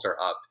walls are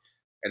up.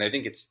 And I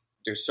think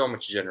there's so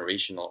much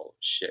generational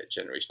shit,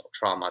 generational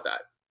trauma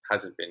that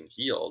hasn't been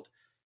healed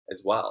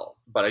as well.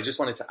 But I just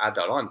wanted to add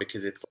that on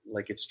because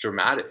it's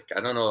dramatic.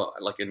 I don't know,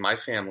 like in my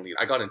family,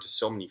 I got into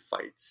so many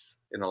fights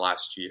in the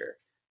last year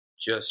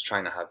just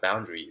trying to have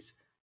boundaries.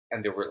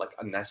 And there were like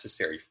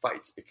unnecessary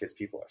fights because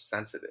people are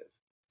sensitive.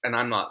 And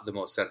I'm not the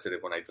most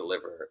sensitive when I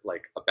deliver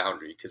like a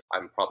boundary because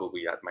I'm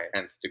probably at my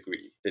nth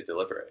degree to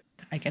deliver it.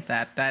 I get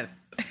that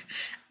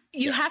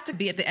you have to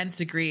be at the nth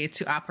degree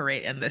to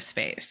operate in this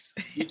space.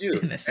 You do.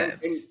 In a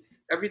sense. And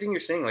everything you're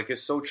saying like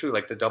is so true,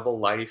 like the double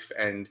life.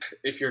 And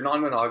if you're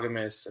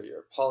non-monogamous or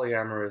you're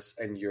polyamorous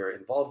and you're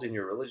involved in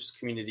your religious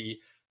community,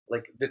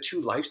 like the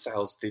two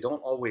lifestyles, they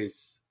don't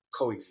always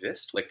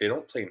coexist. Like they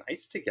don't play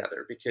nice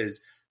together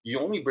because you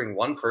only bring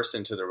one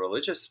person to the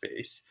religious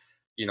space.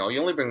 You know,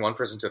 you only bring one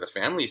person to the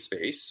family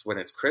space when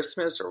it's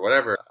Christmas or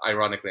whatever.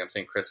 Ironically, I'm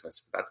saying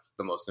Christmas. That's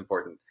the most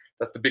important.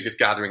 That's the biggest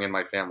gathering in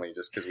my family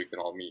just because we can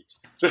all meet.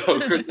 So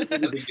Christmas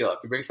is a big deal. If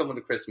you bring someone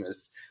to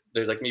Christmas,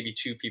 there's like maybe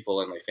two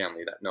people in my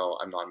family that know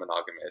I'm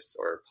non-monogamous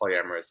or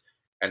polyamorous,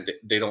 and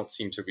they don't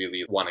seem to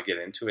really want to get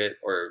into it,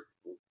 or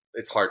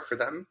it's hard for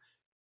them.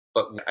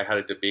 But I had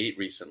a debate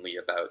recently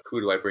about who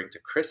do I bring to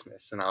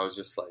Christmas? And I was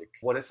just like,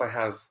 what if I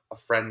have a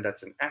friend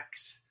that's an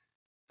ex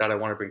that I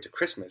want to bring to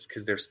Christmas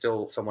because they're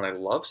still someone I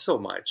love so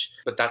much?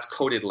 But that's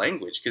coded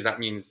language because that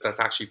means that's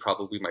actually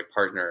probably my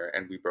partner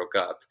and we broke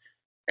up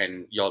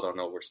and y'all don't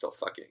know we're still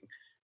fucking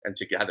and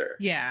together.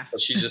 Yeah. But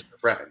she's just a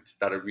friend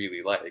that I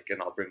really like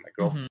and I'll bring my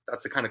girlfriend.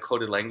 That's the kind of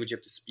coded language you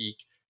have to speak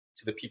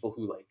to the people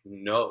who like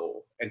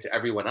know, and to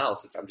everyone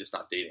else, I'm just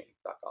not dating.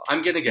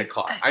 I'm going to get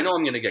caught. I know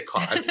I'm going to get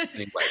caught.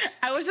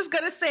 I was just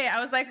going to say,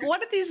 I was like,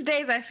 one of these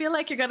days, I feel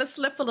like you're going to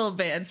slip a little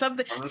bit and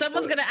someone's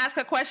going to ask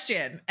a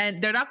question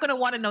and they're not going to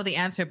want to know the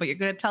answer, but you're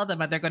going to tell them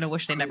and they're going to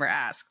wish they never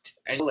asked.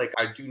 And like,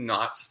 I do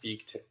not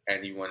speak to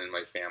anyone in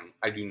my family.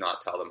 I do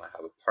not tell them I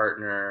have a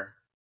partner.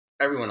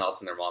 Everyone else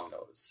and their mom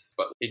knows,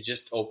 but it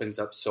just opens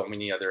up so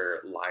many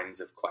other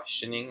lines of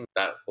questioning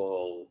that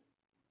will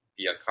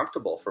be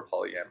uncomfortable for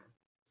polyamory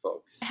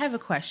folks. I have a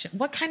question.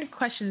 What kind of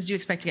questions do you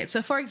expect to get?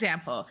 So for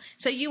example,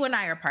 say you and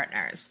I are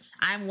partners.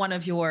 I'm one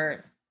of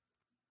your,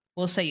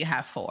 we'll say you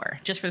have 4,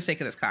 just for the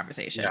sake of this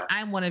conversation. Yeah.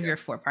 I'm one of your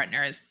 4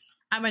 partners.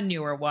 I'm a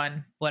newer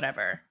one,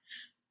 whatever.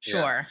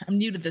 Sure. I'm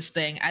new to this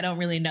thing. I don't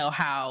really know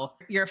how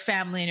your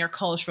family and your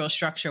cultural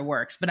structure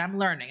works, but I'm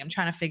learning. I'm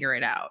trying to figure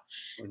it out.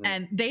 Mm-hmm.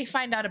 And they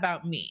find out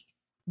about me.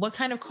 What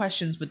kind of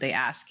questions would they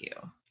ask you?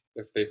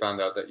 If they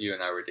found out that you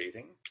and I were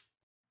dating?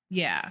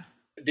 Yeah.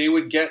 They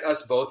would get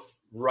us both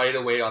right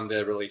away on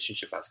the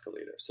relationship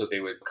escalator. So they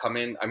would come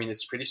in. I mean,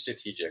 it's pretty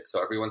strategic.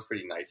 So everyone's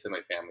pretty nice in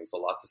my family. So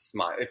lots of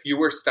smile. If you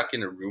were stuck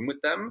in a room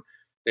with them,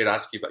 they'd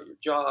ask you about your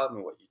job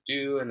and what you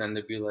do. And then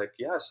they'd be like,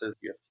 yeah, so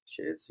you have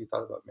kids, you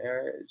thought about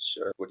marriage,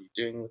 or what are you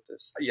doing with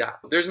this? Yeah,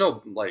 there's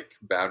no like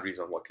boundaries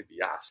on what could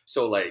be asked.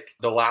 So like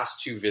the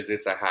last 2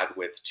 visits I had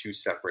with 2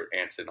 separate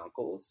aunts and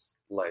uncles,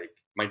 like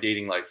my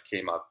dating life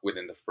came up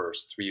within the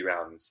first 3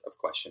 rounds of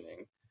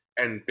questioning.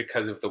 And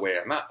because of the way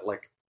I'm at,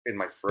 like in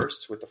my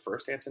first, with the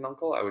first aunt and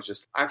uncle, I was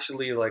just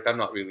actually like, I'm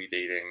not really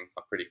dating.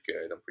 I'm pretty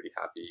good. I'm pretty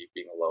happy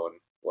being alone,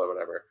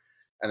 whatever.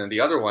 And then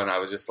the other one, I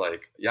was just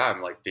like, yeah, I'm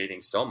like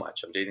dating so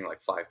much. I'm dating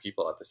like 5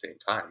 people at the same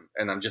time.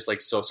 And I'm just like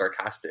so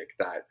sarcastic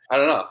that, I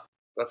don't know.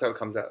 That's how it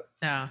comes out.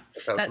 No.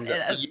 That's how it comes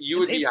out. You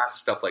would be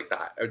asked stuff like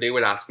that. Or they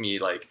would ask me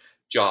like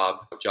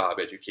job,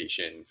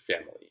 education,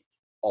 family,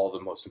 all the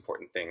most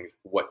important things.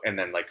 And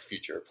then like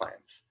future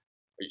plans.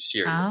 Are you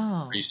serious?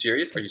 Oh. Are you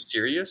serious? Are you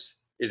serious?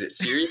 Is it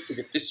serious?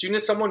 Because as soon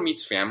as someone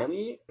meets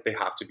family, they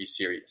have to be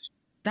serious.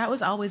 That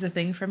was always a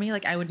thing for me.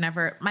 Like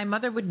my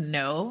mother would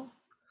know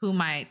who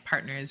my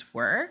partners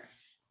were,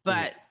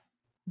 but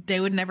they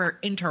would never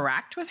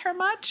interact with her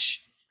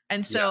much.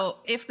 And so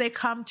if they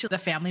come to the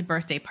family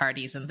birthday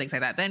parties and things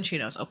like that, then she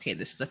knows, okay,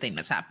 this is a thing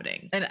that's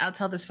happening. And I'll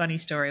tell this funny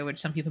story, which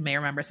some people may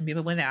remember, some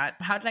people will not.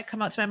 How did I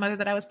come out to my mother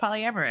that I was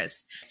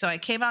polyamorous? So I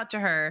came out to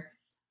her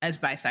as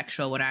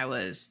bisexual when I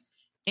was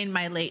in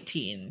my late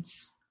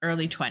teens,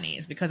 early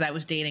 20s, because I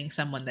was dating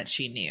someone that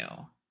she knew.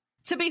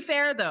 To be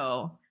fair,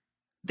 though,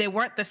 they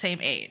weren't the same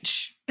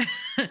age.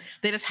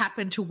 They just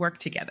happened to work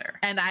together.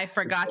 And I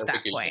forgot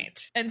that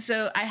point. And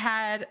so I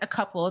had a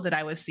couple that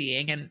I was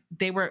seeing, and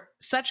they were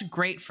such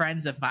great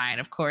friends of mine.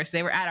 Of course,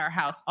 they were at our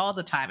house all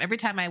the time. Every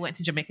time I went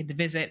to Jamaica to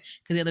visit,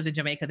 because they lived in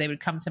Jamaica, they would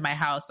come to my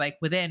house like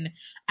within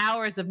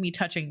hours of me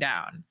touching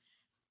down.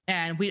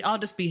 And we'd all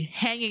just be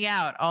hanging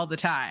out all the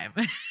time.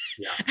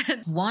 Yeah.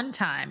 And one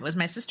time, it was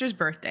my sister's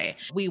birthday.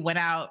 We went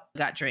out,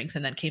 got drinks,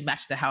 and then came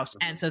back to the house.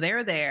 And so they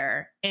were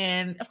there.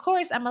 And of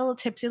course, I'm a little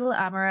tipsy, a little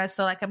amorous.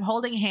 So like I'm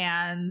holding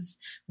hands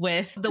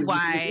with the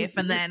wife.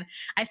 And then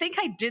I think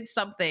I did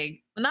something,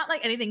 not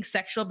like anything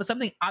sexual, but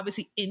something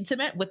obviously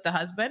intimate with the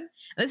husband.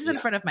 And this is in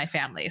front of my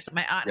family. So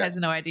my aunt has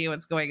no idea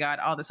what's going on.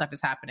 All this stuff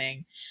is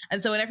happening.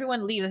 And so when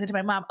everyone leaves, I said to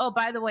my mom, oh,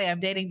 by the way,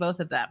 I'm dating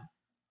both of them.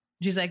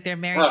 She's like, they're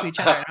married to each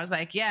other. And I was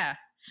like, yeah,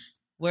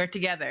 we're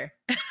together.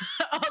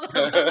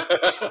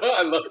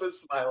 I love the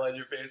smile on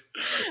your face.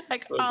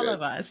 Like so all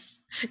of us.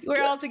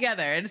 We're all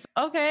together. And it's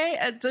okay.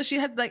 And so she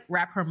had to like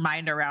wrap her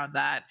mind around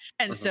that.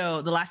 And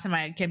so the last time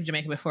I came to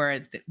Jamaica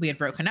before we had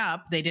broken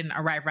up, they didn't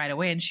arrive right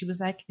away. And she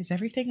was like, is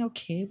everything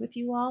okay with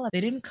you all?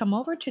 They didn't come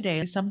over today.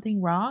 Is something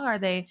wrong?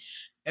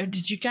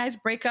 Did you guys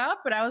break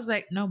up? And I was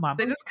like, no, Mom,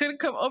 they just couldn't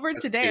come over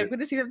today. I'm going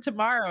to see them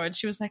tomorrow. And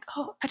she was like,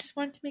 oh, I just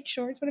want to make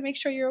sure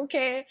you're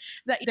okay,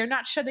 that they're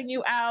not shutting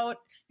you out.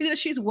 You know,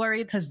 she's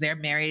worried because they're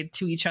married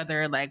to each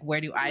other. Like,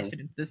 where do I fit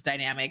into this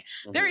dynamic?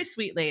 Very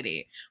sweet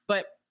lady.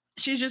 But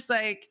she's just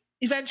like,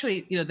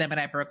 eventually, you know, them and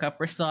I broke up.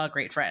 We're still all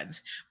great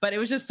friends. But it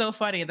was just so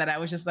funny that I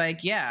was just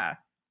like, yeah,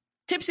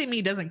 Tipsy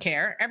me doesn't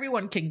care.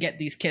 Everyone can get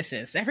these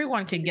kisses.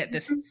 Everyone can get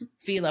this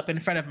feel up in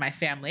front of my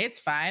family. It's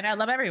fine. I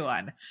love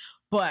everyone.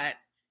 But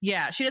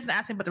yeah, she doesn't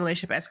ask me about the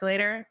relationship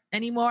escalator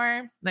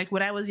anymore. Like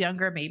when I was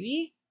younger,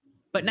 maybe.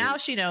 But now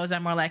she knows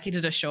I'm more likely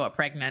to just show up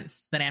pregnant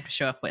than I have to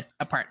show up with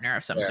a partner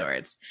of some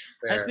sorts.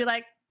 I just be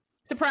like,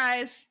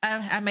 surprise,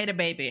 I made a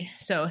baby.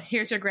 So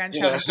here's your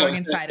grandchild growing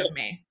inside of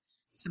me.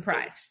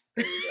 Surprise.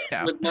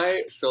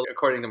 So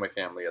according to my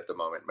family at the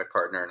moment, my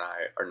partner and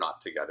I are not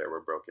together.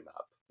 We're broken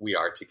up. We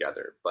are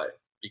together. But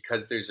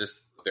because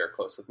they're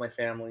close with my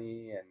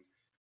family and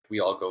we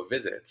all go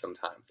visit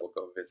sometimes. We'll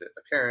go visit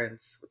my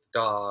parents with the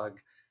dog.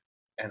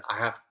 And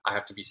I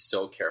have to be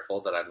so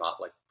careful that I'm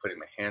not like putting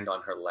my hand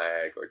on her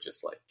leg or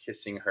just like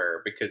kissing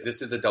her, because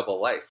this is the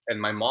double life.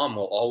 And my mom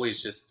will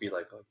always just be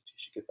like, oh, you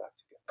should get back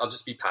together. I'll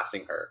just be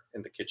passing her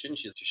in the kitchen.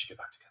 She's like, you should get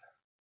back together.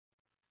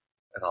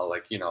 And I'll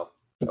like,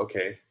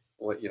 okay,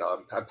 well,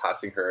 I'm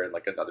passing her in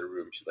like another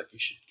room. She's like, you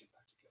should get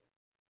back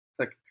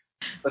together.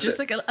 Like, just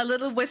like a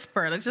little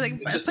whisper. It's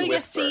just putting a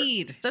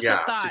seed. That's a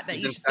thought that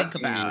you should think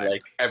about.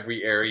 Like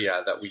every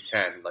area that we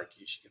can, like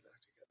you should get back together.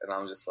 And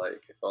I'm just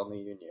like, if only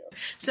you knew.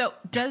 So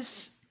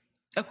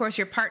of course,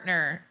 your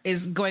partner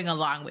is going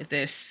along with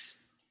this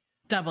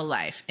double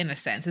life in a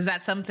sense. Is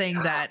that something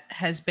that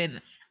has been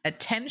a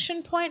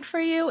tension point for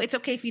you? It's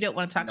okay if you don't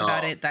want to talk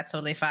about it. That's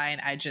totally fine.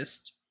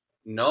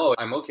 No,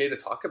 I'm okay to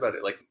talk about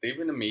it. Like they've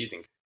been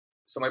amazing.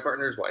 So my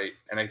partner is white,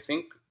 and I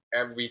think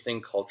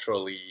everything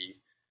culturally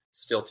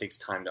still takes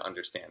time to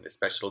understand,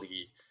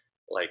 especially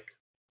like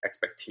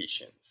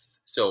expectations.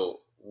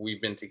 So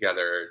we've been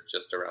together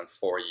just around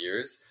 4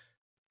 years.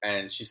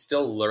 and she's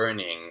still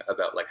learning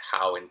about like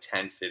how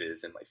intense it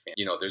is in my family.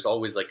 You know, there's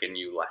always like a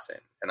new lesson,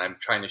 and I'm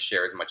trying to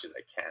share as much as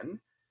I can.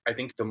 I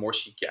think the more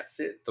she gets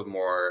it, the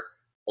more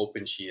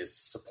open she is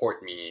to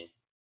support me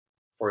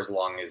for as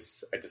long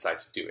as I decide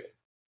to do it.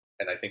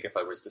 And I think if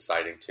I was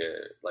deciding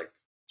to like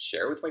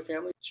share with my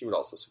family, she would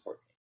also support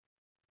me.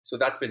 So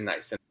that's been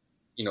nice. And,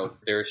 you know,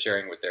 they're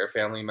sharing with their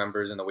family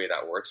members in a way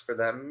that works for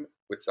them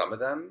with some of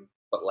them,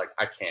 but like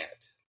I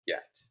can't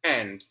yet.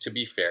 And to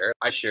be fair,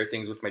 I share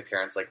things with my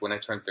parents. Like when I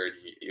turned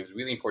 30, it was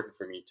really important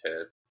for me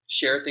to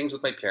share things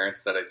with my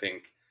parents that I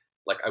think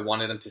like I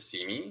wanted them to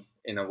see me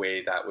in a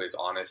way that was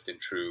honest and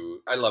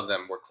true. I love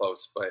them. We're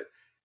close, but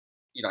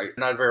you know,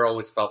 I never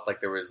always felt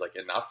like there was like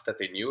enough that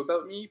they knew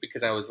about me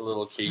because I was a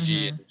little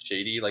cagey and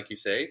shady, like you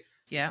say.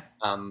 Yeah.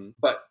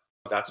 But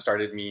that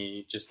started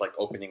me just like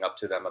opening up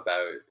to them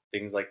about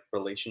things like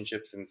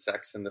relationships and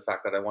sex and the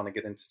fact that I want to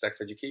get into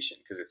sex education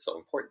because it's so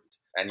important.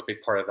 And a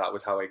big part of that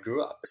was how I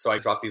grew up. So I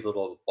drop these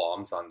little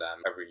bombs on them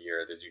every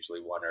year. There's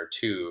usually one or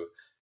two.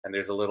 And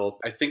there's a little,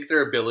 I think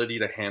their ability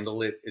to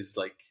handle it is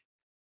like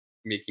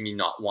making me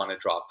not want to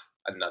drop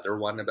another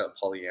one about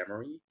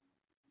polyamory.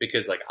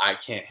 Because like I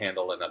can't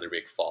handle another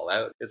big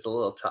fallout. It's a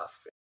little tough.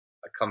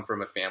 I come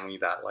from a family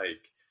that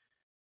like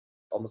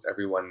almost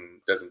everyone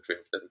doesn't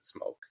drink, doesn't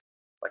smoke,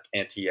 like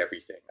anti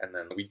everything. And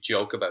then we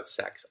joke about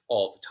sex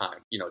all the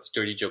time. You know, it's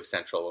dirty joke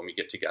central when we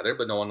get together,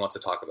 but no one wants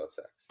to talk about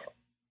sex. So.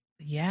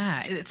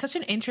 Yeah, it's such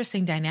an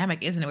interesting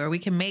dynamic, isn't it? Where we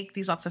can make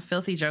these lots of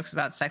filthy jokes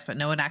about sex, but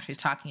no one actually is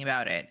talking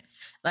about it.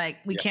 Like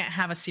we can't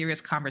have a serious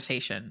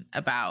conversation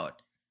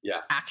about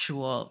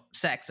actual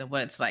sex and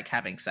what it's like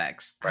having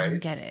sex. Right. I don't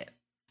get it.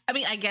 I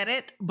mean, I get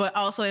it, but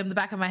also in the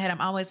back of my head, I'm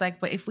always like,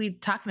 but if we're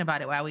talking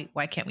about it,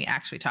 why can't we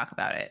actually talk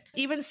about it?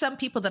 Even some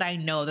people that I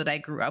know that I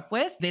grew up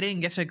with, they didn't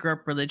get to grow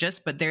up religious,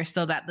 but there's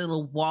still that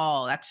little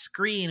wall, that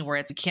screen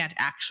where we can't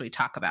actually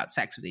talk about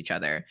sex with each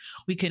other.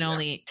 We can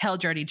only tell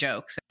dirty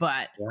jokes,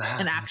 but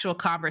an actual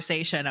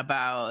conversation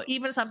about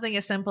even something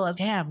as simple as,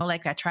 damn,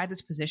 like I tried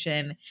this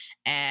position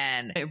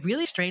and it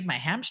really strained my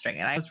hamstring.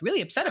 And I was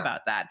really upset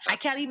about that. I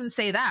can't even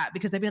say that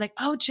because they'd be like,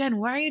 oh, Jen,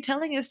 why are you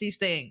telling us these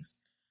things?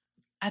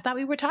 I thought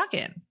we were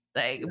talking.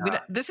 Like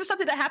this is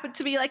something that happened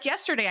to me like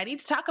yesterday. I need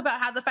to talk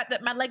about how the fact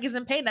that my leg is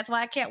in pain. That's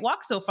why I can't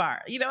walk so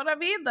far. You know what I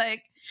mean?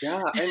 Like,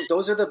 yeah. And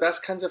those are the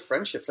best kinds of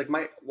friendships. Like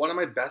one of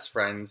my best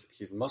friends,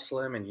 he's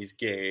Muslim and he's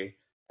gay.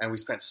 And we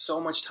spent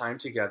so much time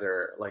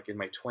together, like in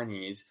my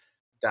 20s,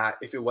 that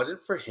if it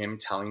wasn't for him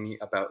telling me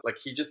about, like,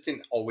 he just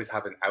didn't always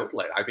have an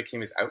outlet. I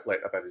became his outlet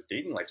about his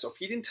dating life. So if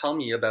he didn't tell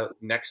me about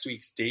next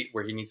week's date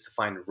where he needs to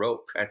find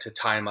rope and to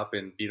tie him up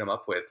and beat him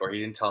up with, or he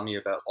didn't tell me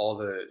about all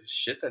the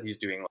shit that he's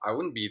doing, I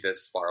wouldn't be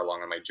this far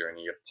along on my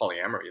journey of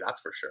polyamory,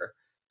 that's for sure.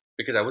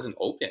 Because I wasn't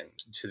open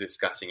to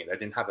discussing it. I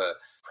didn't have a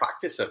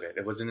practice of it.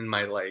 It wasn't in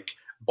my, like,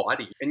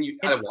 body. And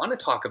I want to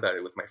talk about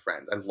it with my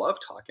friends. I love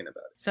talking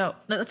about it. So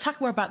let's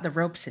talk more about the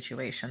rope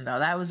situation, though.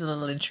 That was a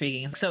little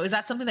intriguing. So is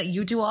that something that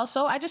you do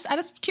also? I just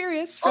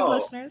curious for the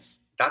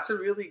listeners. That's a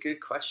really good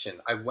question.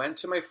 I went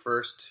to my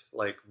first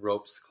like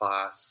ropes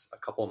class a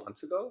couple of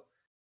months ago,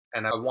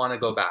 and I want to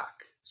go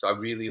back. So I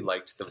really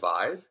liked the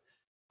vibe.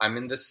 I'm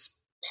in this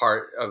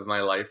part of my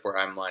life where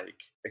I'm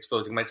like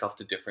exposing myself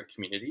to different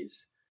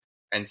communities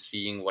and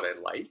seeing what I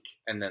like.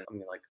 And then I'm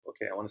like,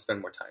 okay, I want to spend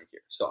more time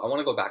here. So I want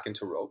to go back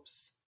into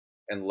ropes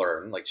and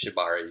learn like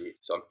shibari.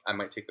 So I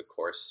might take a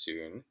course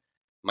soon.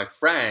 My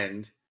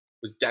friend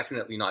was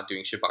definitely not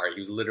doing shibari.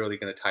 He was literally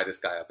going to tie this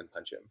guy up and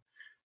punch him.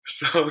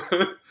 So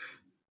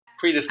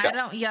pre-discussed. I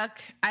don't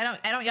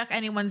yuck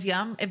anyone's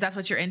yum. If that's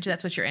what you're into,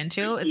 that's what you're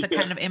into. It's a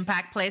kind of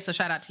impact play. So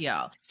shout out to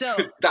y'all. So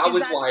that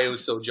was why it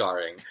was so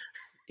jarring.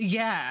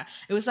 Yeah.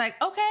 It was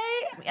like, okay.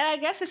 And I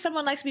guess if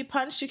someone likes to be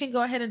punched, you can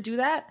go ahead and do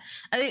that.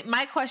 I think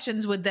my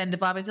questions would then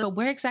develop into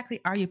where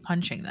exactly are you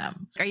punching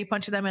them? Are you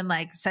punching them in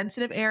like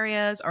sensitive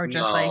areas or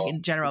just like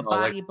in general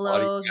body like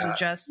blows? Body, or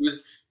just he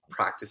was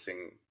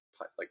practicing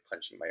like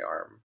punching my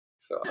arm.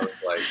 So I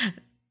was like,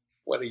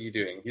 what are you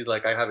doing? He's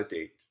like, I have a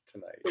date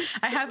tonight.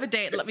 I have a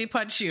date. Let me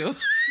punch you.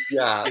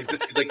 Yeah.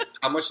 He's like,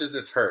 how much does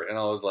this hurt? And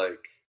I was like,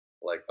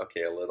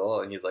 okay, a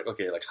little. And he's like,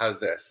 okay, like, how's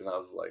this? And I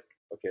was like,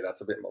 okay,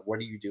 that's a bit more. What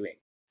are you doing?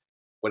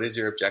 What is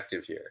your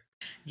objective here?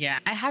 Yeah,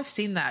 I have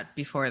seen that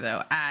before,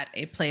 though, at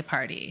a play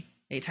party.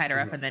 They tied her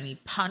up and then he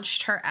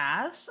punched her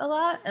ass a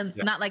lot. And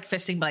not like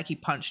fisting, but like he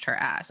punched her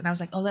ass. And I was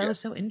like, oh, that was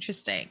so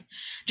interesting.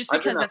 Just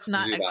because that's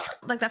not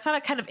that's not a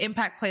kind of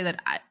impact play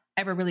that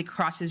ever really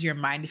crosses your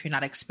mind if you're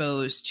not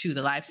exposed to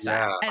the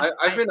lifestyle. Yeah,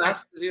 I've been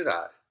asked to do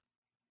that.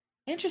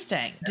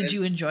 Interesting. Did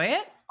you enjoy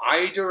it?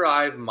 I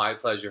derive my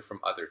pleasure from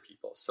other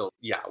people. So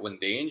yeah, when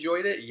they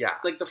enjoyed it, yeah.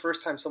 Like the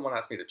first time someone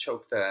asked me to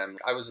choke them,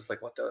 I was just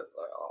like, what the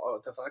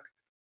fuck?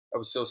 I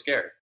was so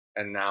scared.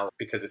 And now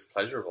because it's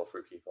pleasurable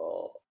for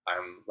people,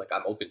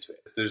 I'm open to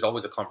it. There's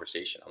always a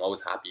conversation. I'm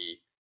always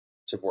happy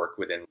to work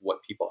within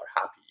what people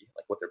are happy,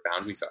 like what their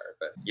boundaries are.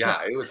 But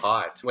yeah, it was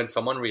hot. When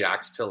someone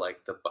reacts to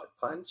like the butt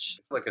punch,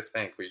 it's like a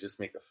spank where you just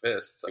make a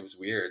fist. It was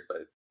weird,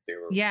 but they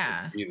were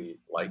really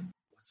like,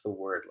 what's the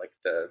word? Like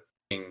the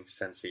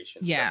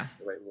sensation. Yeah.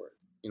 The right word.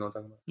 You know what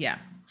I'm talking about? Yeah.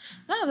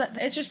 No,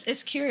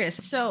 it's curious.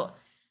 So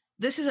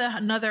this is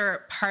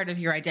another part of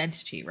your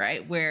identity,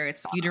 right? Where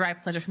it's you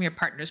derive pleasure from your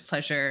partner's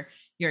pleasure.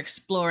 You're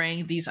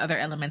exploring these other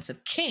elements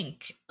of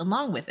kink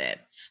along with it.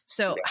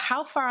 So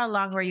how far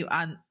along were you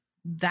on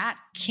that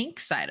kink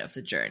side of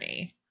the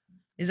journey?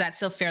 Is that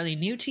still fairly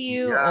new to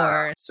you? Yeah.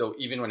 Or So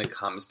even when it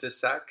comes to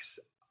sex,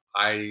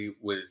 I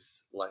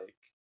was like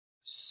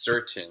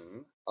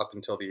certain up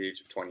until the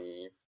age of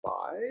 25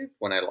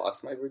 when I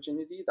lost my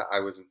virginity that I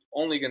was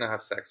only going to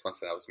have sex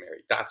once I was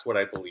married. That's what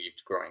I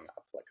believed growing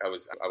up. Like I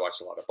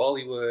watched a lot of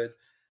Bollywood.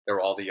 There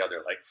were all the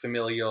other like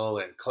familial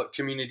and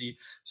community.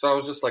 So I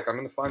was just like, I'm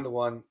going to find the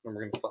one and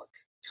we're going to fuck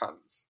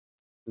tons.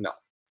 No,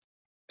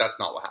 that's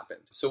not what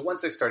happened. So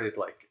once I started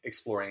like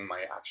exploring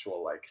my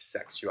actual like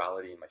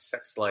sexuality and my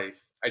sex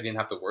life, I didn't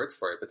have the words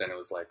for it, but then it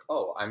was like,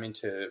 oh, I'm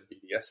into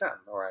BDSM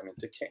or I'm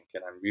into kink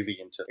and I'm really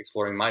into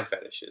exploring my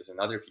fetishes and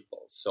other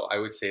people's. So I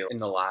would say in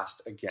the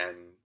last, again,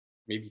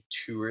 maybe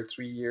 2 or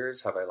 3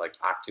 years have I like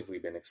actively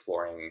been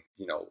exploring,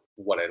 you know,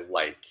 what I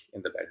like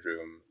in the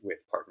bedroom with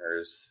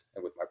partners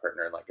and with my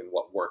partner, like, and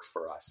what works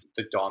for us.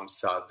 The Dom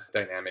sub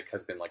dynamic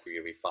has been like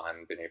really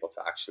fun, been able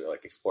to actually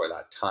like explore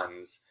that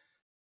tons.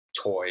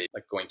 Toy,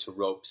 like going to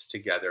ropes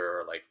together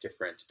or like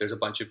different, there's a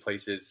bunch of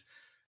places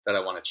that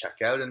I want to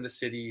check out in the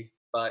city,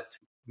 but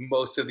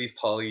most of these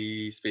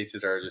poly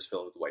spaces are just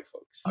filled with white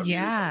folks.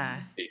 Yeah.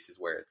 Really spaces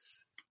where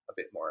it's a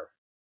bit more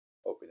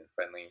open and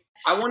friendly.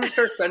 I want to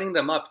start setting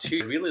them up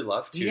too. I really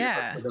love to.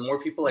 Yeah. But the more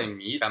people I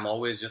meet, I'm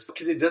always just,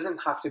 because it doesn't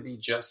have to be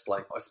just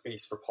like a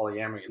space for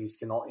polyamory. These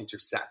can all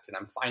intersect. And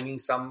I'm finding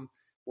some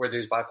where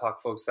there's BIPOC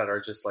folks that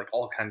are just like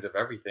all kinds of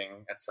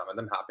everything. And some of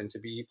them happen to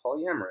be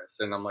polyamorous.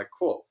 And I'm like,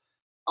 cool.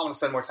 I want to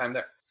spend more time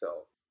there.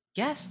 So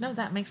yes, no,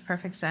 that makes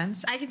perfect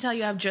sense. I can tell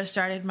you I've just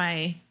started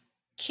my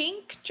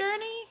kink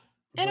journey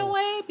in a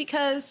way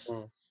because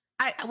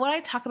when I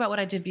talk about what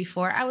I did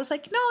before, I was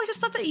like, no, it's just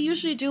stuff that you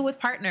usually do with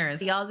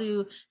partners. Y'all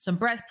do some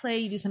breath play,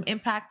 you do some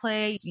impact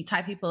play, you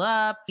tie people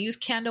up, use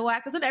candle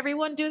wax. Doesn't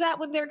everyone do that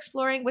when they're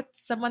exploring with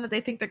someone that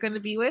they think they're going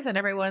to be with? And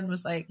everyone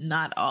was like,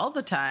 not all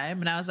the time.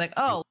 And I was like,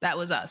 oh, that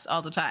was us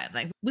all the time.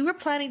 Like we were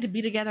planning to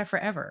be together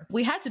forever.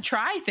 We had to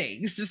try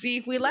things to see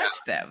if we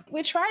liked them.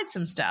 We tried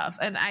some stuff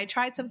and I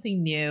tried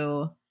something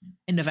new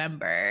in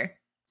November,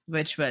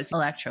 which was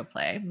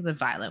electroplay with a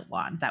violent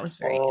wand. That was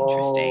very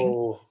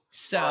interesting.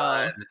 So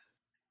fun.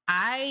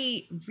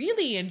 I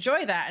really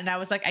enjoy that. And I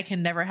was like, I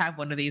can never have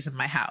one of these in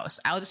my house.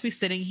 I'll just be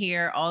sitting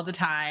here all the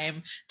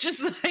time,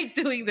 just like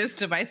doing this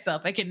to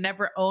myself. I can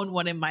never own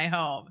one in my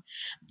home.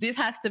 This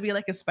has to be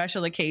like a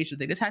special occasion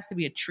thing. This has to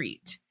be a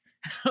treat.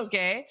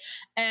 Okay.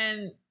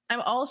 And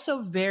I'm also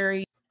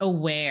very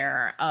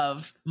aware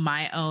of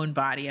my own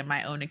body and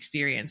my own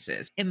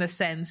experiences in the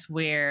sense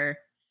where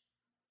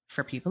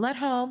for people at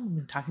home,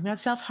 I'm talking about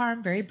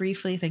self-harm very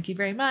briefly. Thank you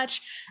very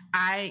much.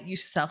 I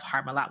used to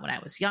self-harm a lot when I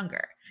was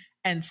younger.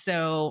 And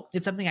so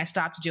it's something I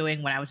stopped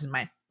doing when I was in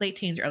my late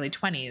teens, early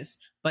 20s,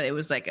 but it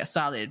was like a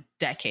solid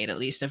decade at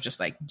least of just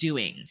like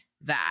doing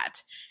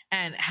that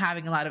and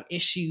having a lot of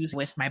issues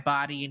with my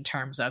body in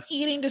terms of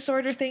eating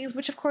disorder things,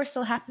 which of course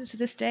still happens to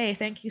this day.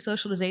 Thank you,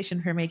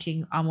 socialization, for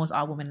making almost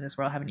all women in this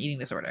world have an eating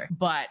disorder.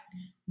 But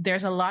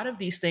there's a lot of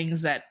these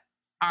things that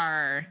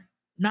are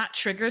not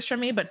triggers for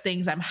me, but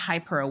things I'm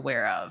hyper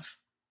aware of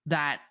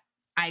that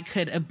I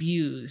could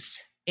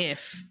abuse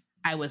if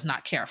I was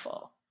not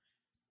careful.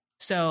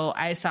 So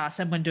I saw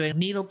someone doing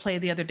needle play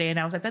the other day and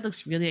I was like, that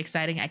looks really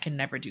exciting. I can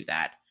never do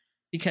that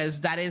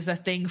because that is a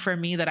thing for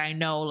me that I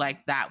know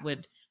like that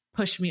would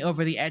push me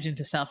over the edge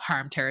into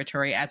self-harm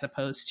territory as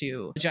opposed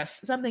to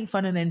just something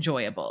fun and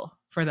enjoyable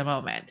for the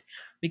moment.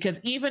 Because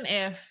even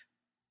if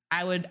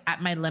I would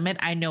at my limit,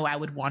 I know I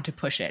would want to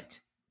push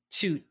it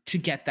to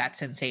get that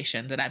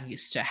sensation that I'm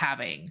used to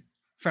having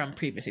from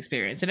previous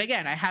experience. And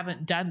again, I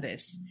haven't done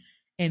this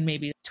in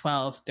maybe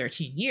 12,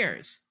 13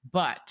 years,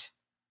 but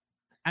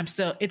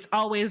it's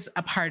always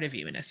a part of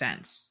you in a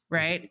sense,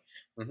 right?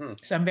 Mm-hmm.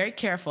 So I'm very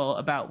careful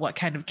about what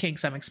kind of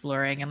kinks I'm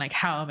exploring and like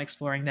how I'm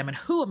exploring them and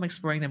who I'm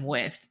exploring them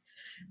with.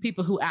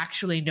 People who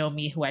actually know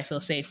me, who I feel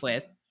safe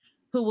with,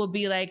 who will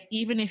be like,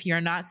 even if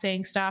you're not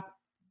saying stop,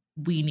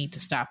 we need to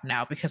stop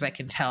now because I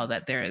can tell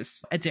that there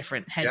is a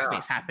different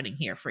headspace happening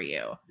here for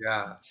you.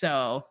 Yeah.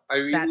 So I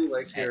really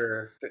like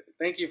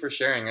thank you for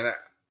sharing. And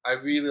I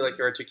really like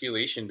your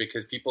articulation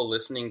because people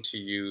listening to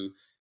you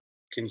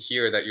can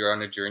hear that you're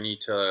on a journey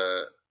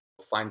to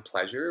find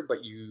pleasure,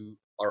 but you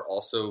are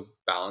also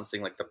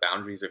balancing like the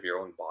boundaries of your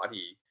own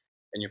body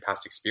and your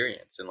past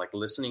experience and like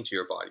listening to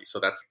your body.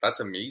 So that's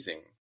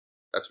amazing.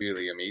 That's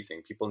really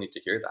amazing. People need to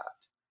hear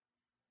that.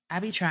 I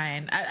be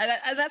trying.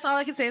 I that's all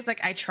I can say is like,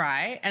 I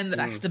try, and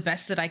that's the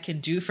best that I can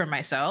do for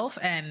myself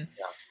and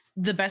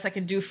the best I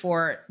can do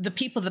for the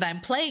people that I'm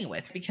playing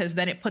with, because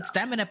then it puts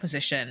them in a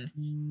position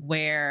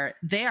where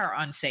they are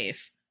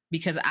unsafe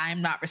because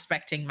I'm not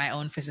respecting my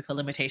own physical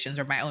limitations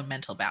or my own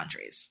mental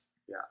boundaries.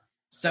 Yeah.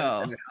 So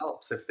and it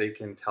helps if they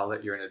can tell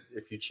that you're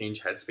if you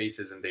change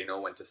headspaces and they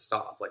know when to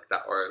stop like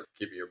that, or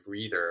give you a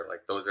breather.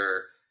 Like those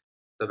are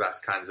the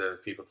best kinds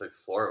of people to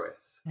explore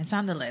with. It's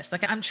on the list.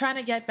 Like, I'm trying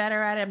to get better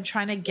at it. I'm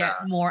trying to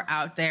get more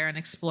out there and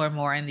explore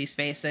more in these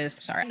spaces.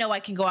 Sorry, I know I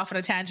can go off on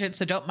a tangent,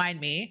 so don't mind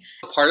me.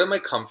 Part of my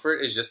comfort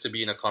is just to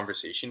be in a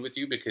conversation with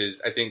you,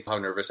 because I think how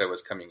nervous I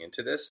was coming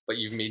into this, but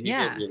you've made me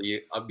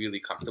feel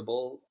really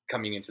comfortable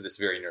coming into this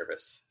very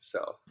nervous.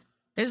 So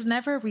there's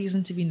never a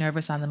reason to be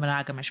nervous on the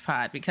Monogamish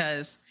Pod,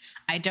 because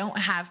I don't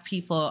have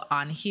people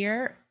on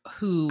here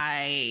who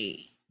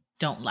I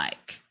don't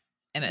like.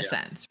 In a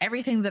sense,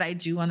 everything that I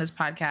do on this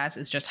podcast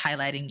is just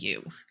highlighting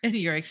you and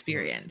your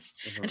experience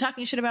and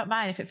talking shit about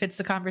mine if it fits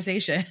the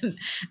conversation,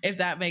 if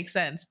that makes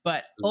sense.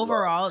 But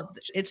overall,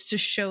 it's to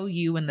show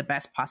you in the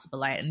best possible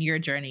light and your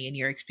journey and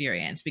your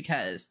experience,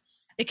 because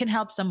it can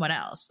help someone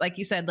else. Like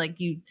you said, like,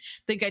 you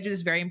think I do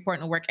this very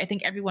important work. I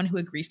think everyone who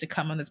agrees to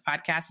come on this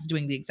podcast is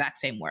doing the exact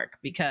same work,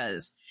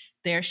 because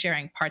they're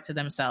sharing parts of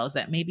themselves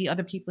that maybe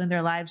other people in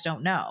their lives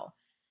don't know.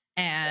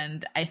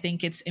 And I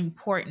think it's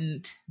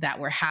important that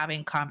we're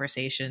having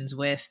conversations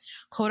with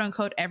quote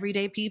unquote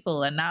everyday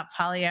people and not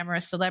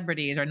polyamorous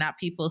celebrities, or not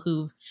people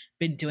who've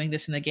been doing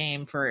this in the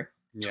game for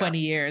 20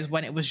 years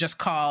when it was just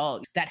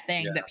called that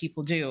thing that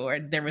people do, or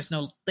there was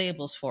no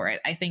labels for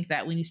it. I think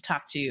that we need to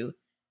talk to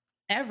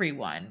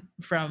everyone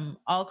from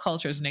all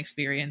cultures and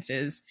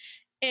experiences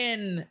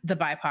in the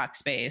BIPOC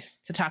space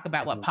to talk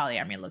about what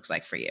polyamory looks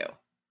like for you.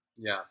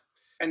 Yeah.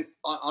 And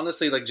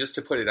honestly, like, just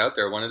to put it out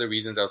there, one of the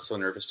reasons I was so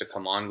nervous to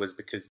come on was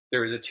because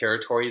there is a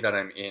territory that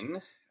I'm in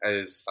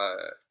as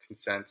a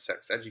consent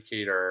sex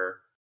educator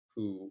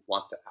who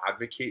wants to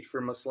advocate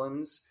for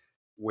Muslims,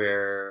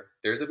 where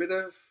there's a bit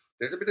of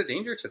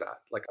danger to that.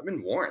 Like, I've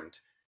been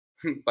warned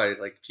by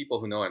like people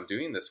who know I'm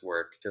doing this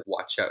work to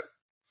watch out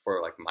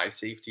for like my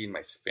safety and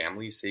my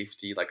family's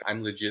safety. Like,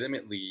 I'm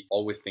legitimately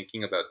always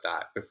thinking about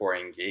that before I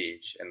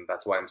engage, and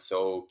that's why I'm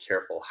so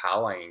careful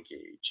how I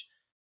engage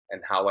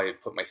and how I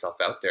put myself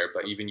out there.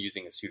 But even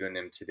using a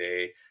pseudonym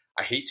today,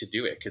 I hate to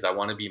do it because I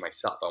want to be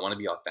myself. I want to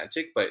be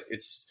authentic, but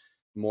it's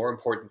more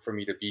important for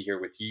me to be here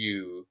with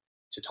you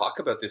to talk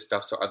about this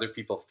stuff so other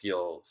people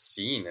feel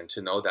seen and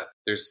to know that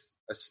there's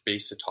a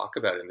space to talk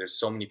about it. And there's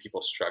so many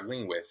people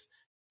struggling with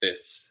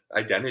this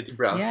identity,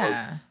 brown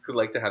folk who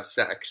like to have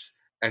sex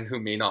and who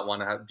may not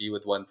want to be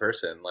with one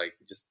person. Like,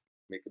 just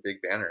make a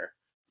big banner.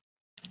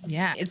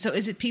 Yeah. And so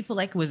is it people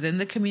like within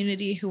the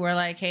community who are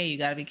like, hey, you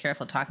got to be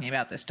careful talking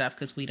about this stuff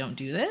because we don't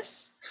do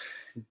this?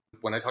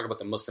 When I talk about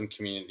the Muslim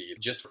community,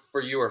 just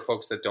for you or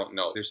folks that don't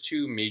know, there's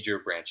two major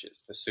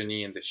branches, the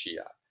Sunni and the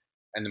Shia.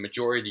 And the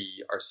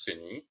majority are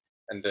Sunni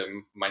and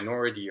the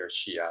minority are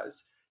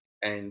Shias.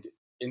 And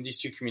in these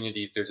two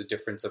communities, there's a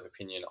difference of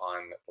opinion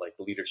on like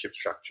leadership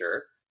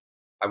structure.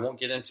 I won't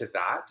get into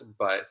that,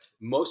 but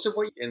most of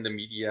what in the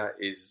media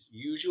is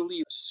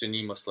usually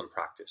Sunni Muslim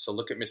practice. So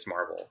look at Miss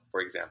Marvel, for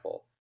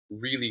example.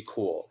 Really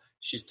cool.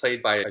 She's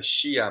played by a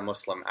Shia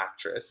Muslim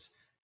actress,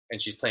 and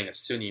she's playing a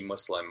Sunni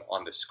Muslim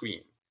on the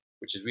screen,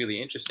 which is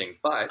really interesting.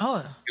 But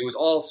it was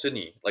all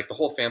Sunni. Like, the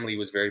whole family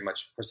was very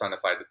much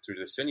personified through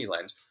the Sunni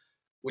lens,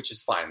 which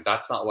is fine.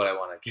 That's not what I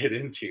want to get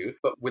into.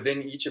 But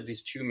within each of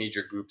these two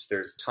major groups,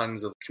 there's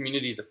tons of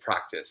communities of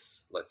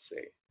practice, let's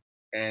say.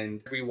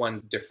 And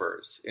everyone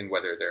differs in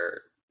whether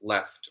they're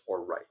left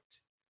or right.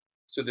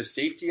 So the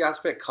safety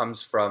aspect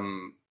comes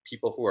from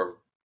people who are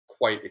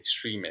quite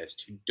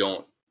extremist,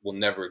 who will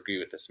never agree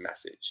with this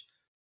message.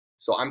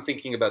 So I'm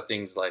thinking about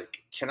things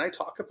like, can I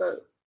talk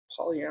about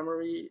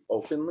polyamory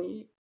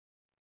openly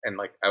and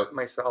like out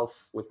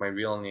myself with my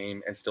real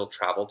name and still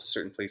travel to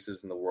certain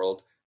places in the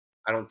world?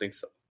 I don't think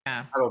so.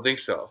 Yeah. I don't think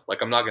so.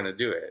 Like, I'm not going to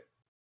do it.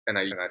 And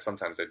I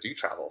sometimes I do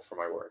travel for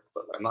my work,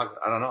 but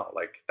I don't know.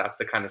 Like, that's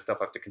the kind of stuff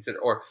I have to consider.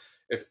 Or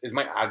is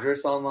my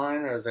address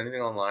online, or is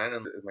anything online?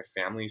 And is my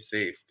family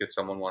safe if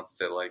someone wants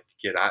to like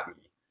get at me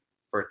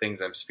for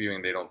things I'm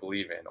spewing they don't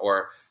believe in?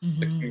 Or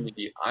the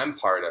community I'm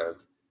part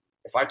of,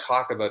 if I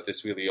talk about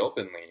this really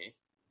openly,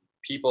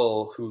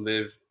 people who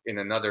live in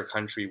another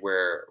country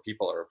where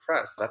people are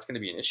oppressed, that's going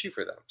to be an issue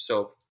for them.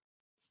 So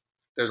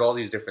there's all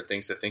these different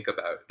things to think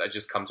about. That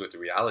just comes with the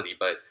reality.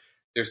 But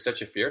there's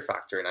such a fear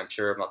factor, and I'm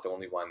sure I'm not the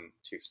only one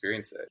to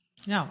experience it.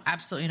 No,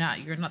 absolutely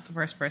not. You're not the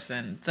first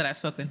person that I've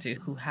spoken to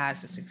who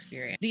has this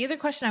experience. The other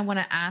question I want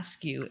to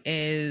ask you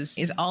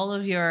is all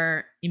of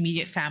your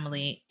immediate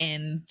family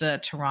in the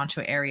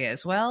Toronto area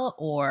as well,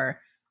 or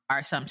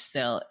are some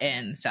still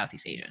in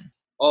Southeast Asian?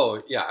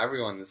 Oh, yeah,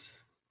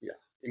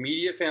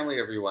 immediate family,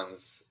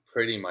 everyone's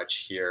pretty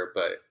much here,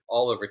 but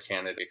all over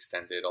Canada,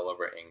 extended all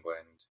over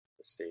England,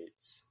 the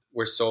States.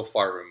 We're so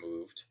far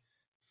removed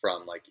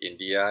from like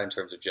India in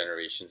terms of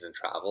generations and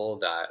travel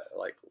that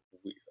like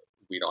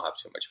we don't have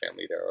too much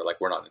family there, or like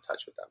we're not in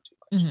touch with them too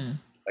much.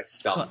 Like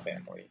some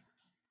family.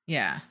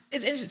 Yeah.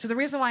 It's interesting. So the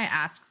reason why I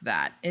asked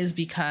that is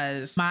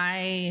because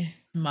my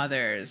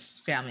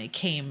mother's family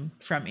came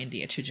from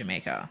India to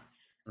Jamaica.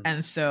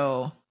 And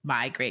so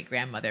my great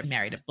grandmother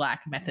married a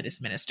Black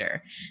Methodist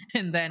minister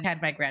and then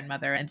had my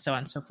grandmother and so on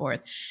and so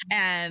forth.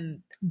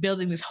 And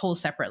building this whole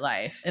separate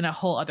life in a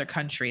whole other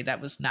country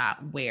that was not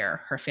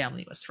where her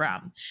family was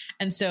from.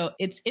 And so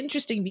it's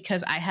interesting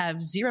because I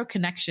have zero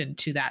connection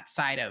to that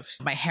side of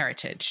my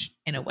heritage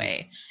in a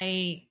way.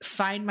 I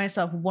find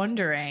myself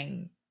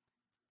wondering,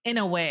 in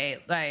a way,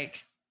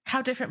 like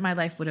how different my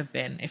life would have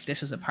been if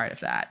this was a part of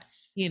that.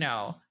 You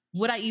know,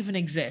 would I even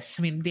exist?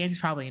 I mean, the answer is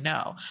probably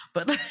no.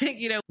 But, like,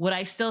 you know, would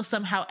I still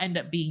somehow end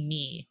up being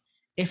me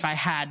if I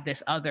had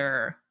this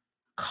other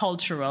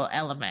cultural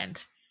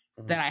element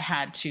that I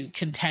had to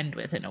contend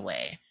with in a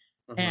way?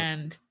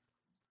 And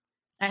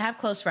I have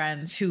close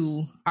friends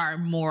who are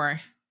more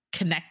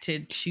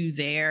connected to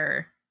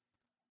their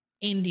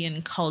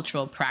Indian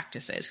cultural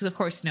practices. Because, of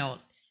course, you know,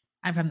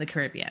 I'm from the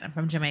Caribbean. I'm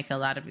from Jamaica. A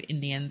lot of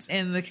Indians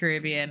in the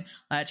Caribbean,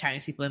 a lot of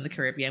Chinese people in the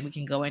Caribbean. We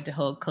can go into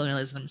whole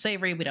colonialism and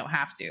slavery. We don't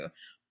have to.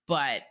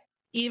 But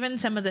even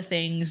some of the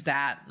things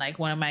that, like,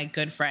 one of my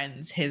good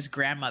friends, his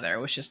grandmother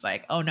was just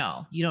like, oh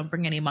no, you don't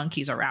bring any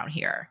monkeys around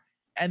here.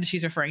 And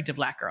she's referring to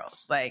Black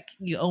girls. Like,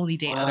 you only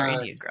date other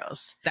Indian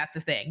girls. That's the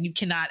thing. You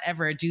cannot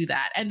ever do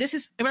that. And this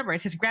is, remember,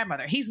 it's his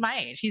grandmother. He's my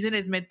age. He's in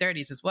his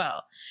mid-30s as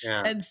well.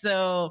 Yeah. And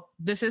so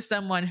this is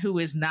someone who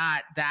is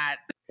not that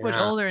much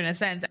older in a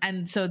sense.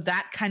 And so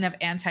that kind of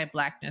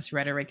anti-Blackness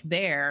rhetoric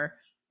there,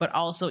 but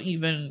also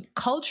even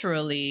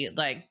culturally,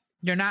 like,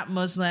 they're not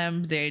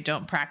Muslim. They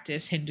don't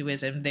practice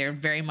Hinduism. They're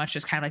very much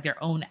just kind of like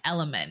their own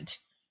element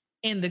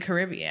in the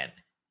Caribbean.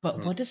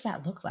 But what does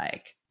that look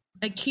like?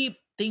 I keep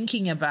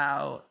thinking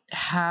about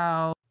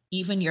how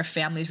even your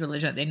family's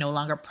religion that they no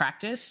longer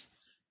practice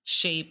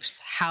shapes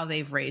how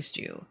they've raised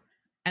you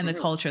and the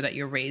culture that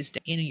you're raised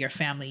in your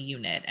family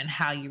unit and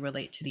how you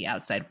relate to the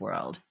outside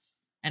world,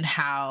 and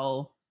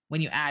how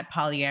when you add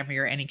polyamory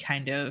or any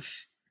kind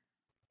of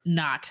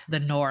not the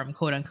norm,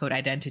 quote unquote,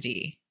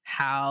 identity,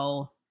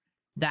 how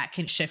that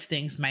can shift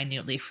things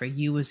minutely for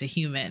you as a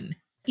human,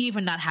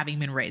 even not having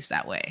been raised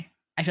that way.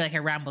 I feel like I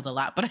rambled a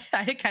lot, but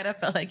I kind of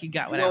felt like you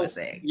got what I was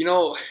saying. You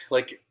know,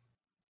 like,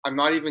 I'm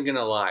not even going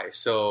to lie.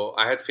 So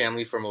I had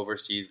family from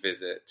overseas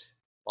visit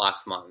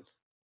last month,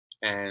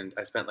 and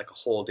I spent like a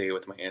whole day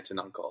with my aunt and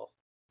uncle.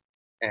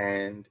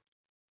 And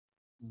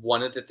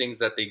one of the things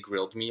that they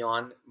grilled me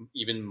on,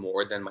 even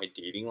more than my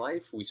dating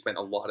life, we spent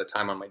a lot of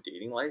time on my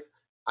dating life.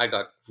 I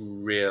got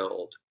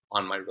grilled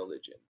on my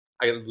religion.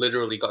 I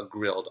literally got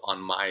grilled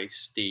on my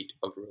state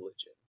of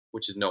religion,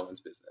 which is no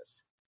one's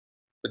business.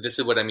 But this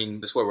is what I mean.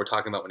 This is what we're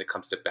talking about when it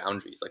comes to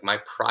boundaries. Like, my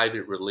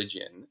private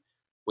religion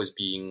was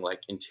being, like,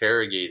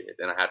 interrogated,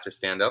 and I had to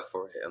stand up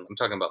for it. And I'm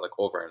talking about, like,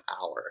 over an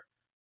hour,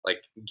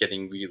 like,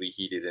 getting really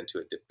heated into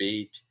a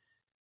debate.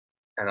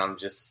 And I'm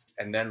just,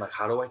 and then, like,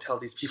 how do I tell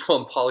these people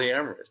I'm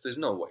polyamorous? There's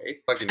no way.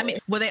 I mean,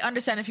 will they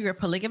understand if you were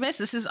polygamous?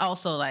 This is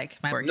also, like,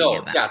 my working No,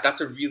 in that. Yeah,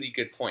 that's a really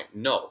good point.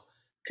 No.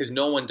 Because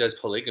no one does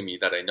polygamy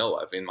that I know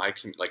of in my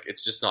community. Like,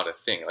 it's just not a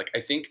thing. Like,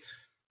 I think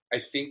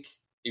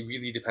it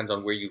really depends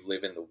on where you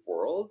live in the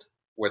world,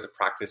 where the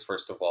practice,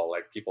 first of all,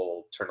 like, people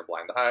will turn a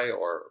blind eye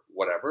or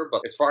whatever.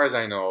 But as far as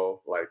I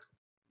know, like,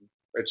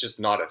 it's just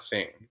not a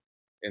thing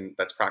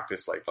that's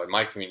practiced, like, in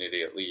my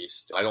community at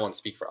least. I don't want to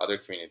speak for other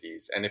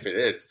communities. And if it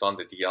is, it's on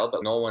the DL,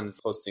 but no one's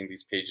posting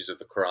these pages of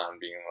the Quran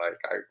being like,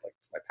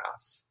 it's my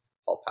pass.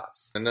 I'll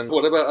pass. And then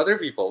what about other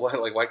people?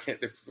 Why can't,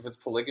 if it's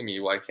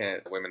polygamy, why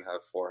can't women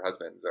have 4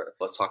 husbands? Or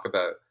let's talk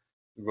about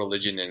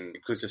religion and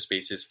inclusive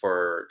spaces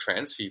for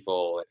trans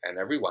people and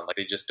everyone. Like,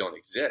 they just don't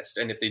exist.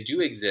 And if they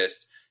do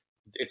exist,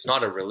 it's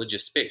not a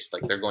religious space.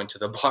 Like, they're going to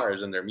the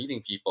bars and they're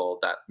meeting people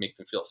that make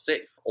them feel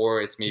safe.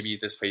 Or it's maybe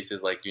this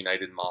places like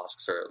United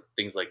Mosques or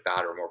things like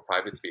that, or more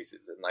private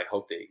spaces. And I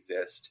hope they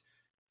exist.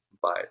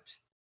 But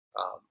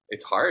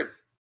it's hard.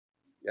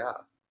 Yeah.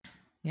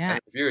 Yeah.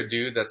 And if you're a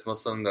dude that's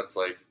Muslim, that's,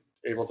 like,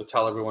 able to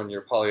tell everyone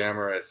you're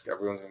polyamorous,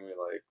 everyone's going to be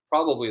like,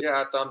 probably,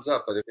 yeah, thumbs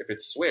up. But if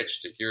it's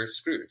switched, you're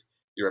screwed.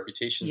 Your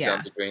reputation's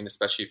down the drain,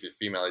 especially if you're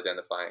female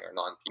identifying or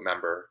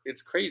non-member.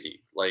 It's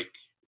crazy. Like,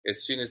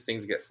 as soon as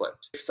things get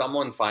flipped. If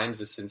someone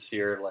finds a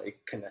sincere, like,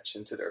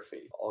 connection to their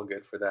faith, all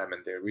good for them,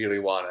 and they really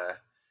want to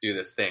do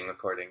this thing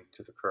according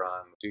to the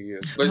Quran, do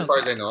you? But as far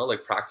as I know,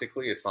 like,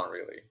 practically, it's not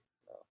really.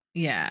 No.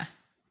 Yeah,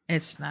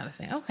 it's not a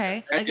thing.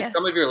 Okay. And I guess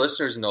some of your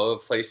listeners know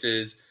of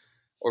places,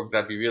 or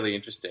that'd be really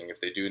interesting if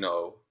they do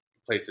know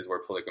places where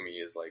polygamy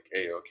is, like,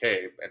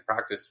 A-okay and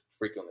practiced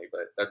frequently,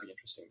 but that'd be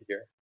interesting to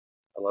hear.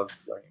 I love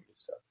learning new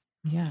stuff.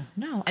 Yeah,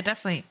 no, I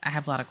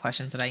have a lot of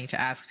questions that I need to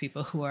ask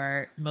people who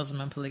are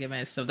Muslim and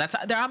polygamous. So there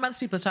are lots of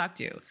people to talk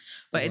to,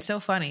 but it's so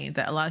funny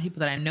that a lot of people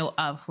that I know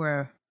of who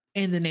are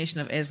in the Nation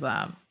of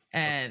Islam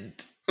and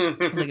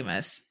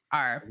polygamous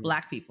are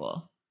Black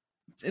people.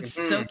 It's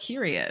so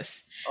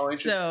curious. Oh,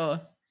 interesting.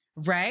 So,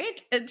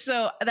 right? And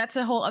so that's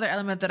a whole other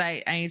element that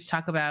I need to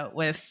talk about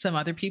with some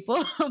other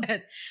people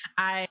that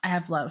I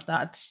have a lot of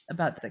thoughts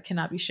about that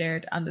cannot be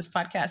shared on this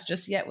podcast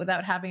just yet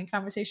without having a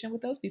conversation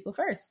with those people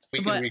first.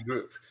 We can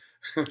regroup.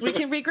 We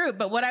can regroup.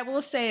 But what I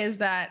will say is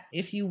that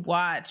if you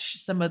watch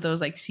some of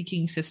those, like,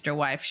 Seeking Sister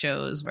Wife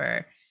shows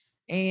where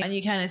And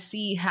you kind of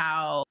see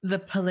how the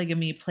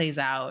polygamy plays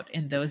out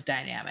in those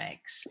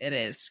dynamics. It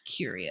is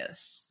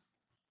curious.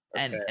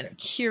 Okay. And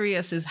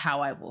curious is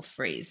how I will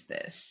phrase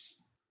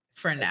this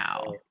for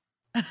now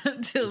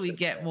until we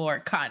get more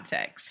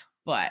context.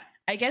 But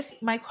I guess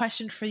my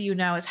question for you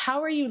now is,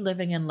 how are you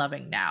living and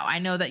loving now? I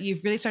know that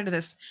you've really started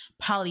this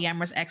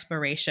polyamorous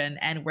exploration,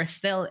 and we're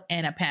still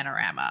in a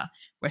panorama.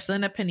 We're still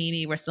in a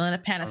Panini. We're still in a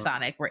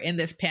Panasonic. We're in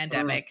this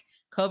pandemic.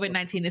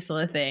 COVID-19 is still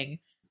a thing.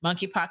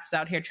 Monkeypox is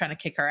out here trying to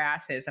kick our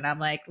asses. And I'm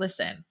like,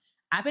 listen,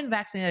 I've been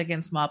vaccinated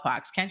against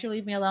smallpox. Can't you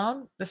leave me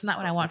alone? That's not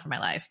what I want for my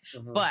life.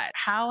 But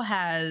how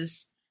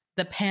has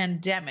the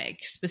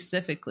pandemic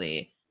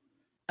specifically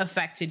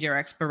affected your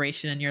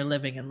exploration and your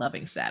living and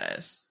loving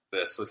status?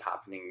 This was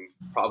happening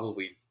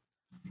probably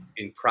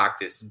in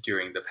practice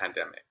during the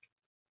pandemic.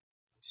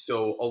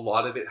 So a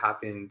lot of it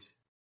happened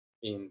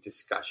in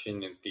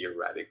discussion and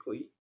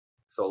theoretically.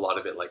 So a lot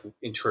of it like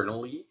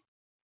internally,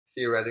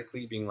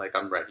 theoretically being like,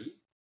 I'm ready,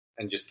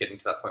 and just getting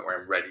to that point where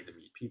I'm ready to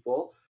meet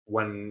people.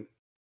 When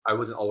I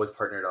wasn't always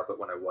partnered up, but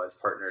when I was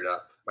partnered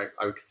up,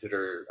 I would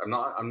consider,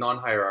 I'm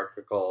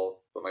non-hierarchical,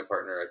 but my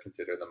partner, I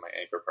consider them my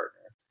anchor partner.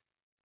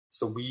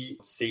 So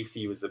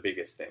safety was the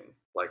biggest thing.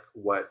 Like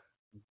what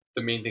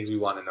the main things we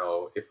want to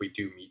know if we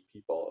do meet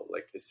people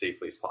like as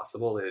safely as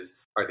possible is,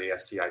 are they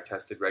STI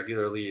tested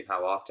regularly, and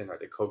how often? Are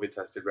they COVID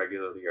tested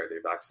regularly? Are they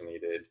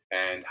vaccinated?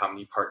 And how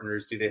many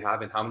partners do they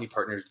have, and how many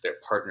partners do their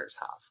partners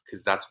have?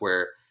 Because that's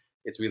where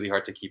it's really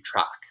hard to keep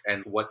track.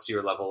 And what's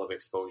your level of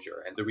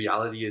exposure? And the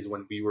reality is,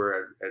 when we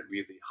were at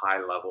really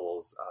high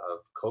levels of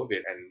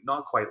COVID and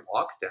not quite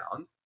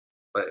lockdown,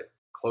 but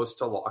close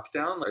to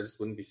lockdown, I just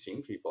wouldn't be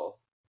seeing people.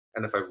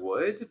 And if I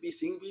would be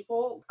seeing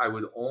people, I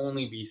would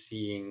only be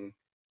seeing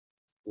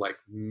like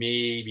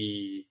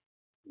maybe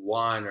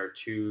 1 or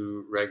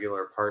 2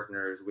 regular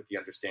partners, with the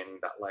understanding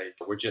that like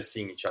we're just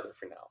seeing each other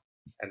for now.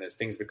 And as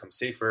things become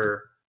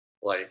safer,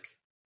 like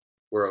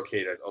we're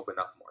okay to open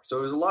up more. So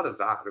it was a lot of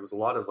that. It was a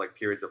lot of like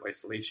periods of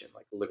isolation,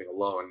 like living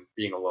alone,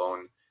 being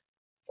alone,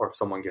 or if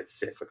someone gets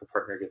sick, like a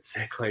partner gets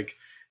sick, like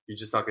you're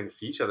just not going to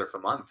see each other for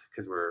a month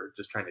because we're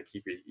just trying to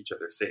keep each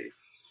other safe.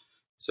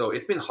 So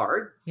it's been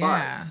hard,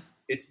 but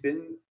it's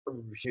been a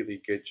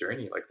really good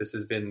journey. Like this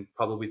has been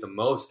probably the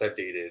most I've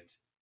dated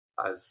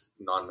as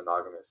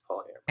non-monogamous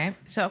polyamorous. Okay.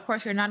 So of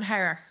course you're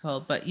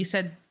non-hierarchical, but you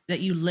said that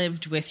you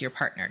lived with your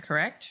partner,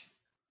 correct?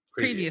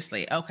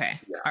 Previously. Okay.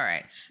 Yeah. All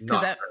right.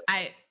 Because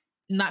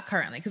not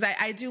currently, because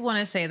I do want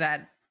to say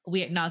that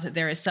we acknowledge that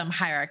there is some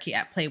hierarchy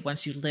at play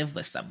once you live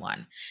with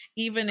someone.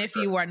 Even if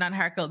you are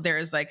non-hierarchical, there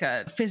is like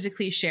a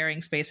physically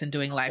sharing space and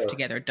doing life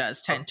together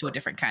does tend to a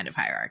different kind of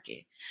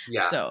hierarchy.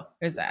 Yeah. So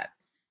there's that.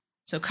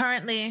 So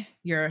currently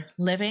you're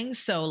living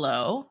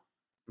solo.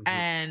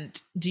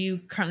 And do you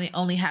currently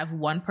only have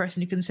one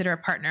person you consider a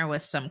partner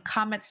with some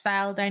Comet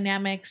style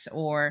dynamics?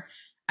 Or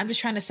I'm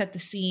just trying to set the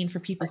scene for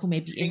people who may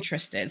be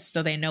interested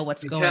so they know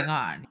what's going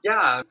on.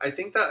 Yeah, I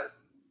think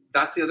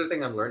that's the other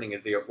thing I'm learning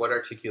is what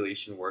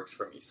articulation works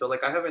for me. So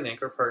like I have an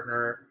anchor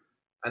partner,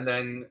 and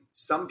then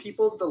some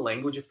people, the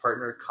language of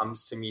partner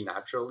comes to me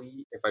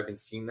naturally if I've been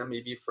seeing them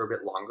maybe for a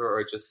bit longer,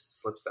 or it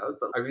just slips out.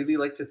 But I really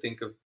like to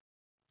think of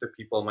the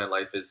people in my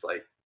life as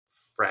like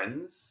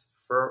friends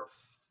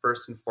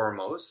first and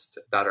foremost,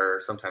 that are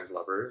sometimes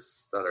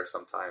lovers, that are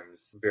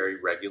sometimes very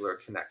regular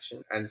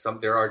connection. And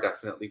there are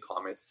definitely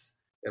comets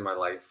in my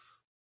life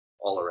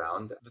all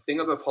around. The thing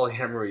about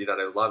polyamory that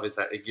I love is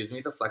that it gives me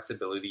the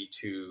flexibility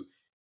to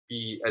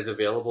be as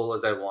available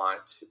as I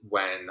want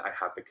when I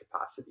have the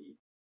capacity,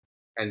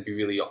 and be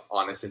really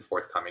honest and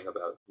forthcoming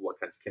about what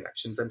kinds of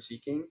connections I'm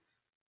seeking,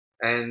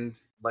 and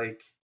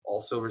like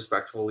also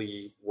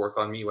respectfully work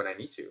on me when I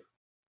need to.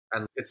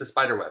 And it's a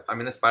spider web.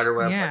 I'm in a spider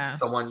web. Yeah.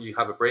 Like you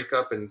have a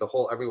breakup and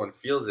everyone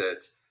feels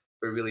it,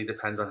 but it really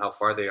depends on how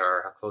far they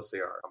are, how close they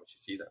are, how much you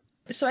see them.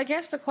 So I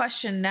guess the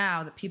question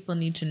now that people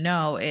need to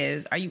know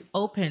is, are you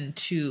open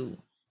to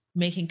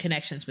making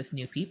connections with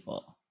new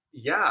people?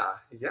 Yeah,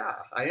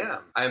 I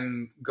am.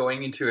 I'm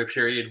going into a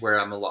period where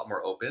I'm a lot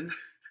more open,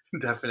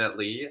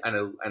 definitely,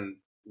 and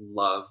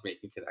love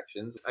making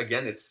connections.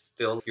 Again, it's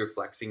still, you're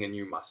flexing a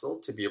new muscle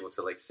to be able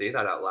to like say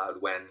that out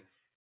loud when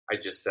I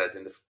just said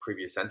in the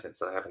previous sentence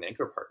that I have an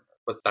anchor partner.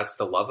 But that's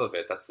the love of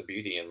it. That's the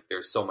beauty. And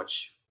there's so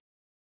much,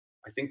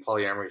 I think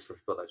polyamory is for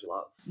people that you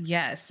love.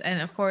 Yes.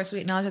 And of course,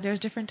 we acknowledge that there's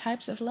different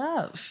types of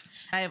love.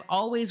 I have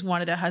always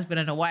wanted a husband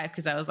and a wife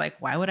because I was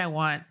like, why would I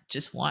want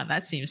just one?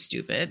 That seems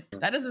stupid.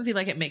 That doesn't seem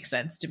like it makes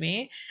sense to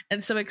me.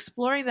 And so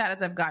exploring that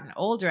as I've gotten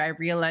older, I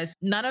realized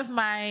none of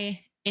my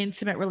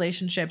intimate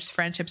relationships,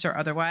 friendships or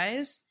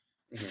otherwise,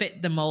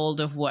 fit the mold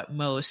of what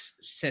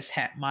most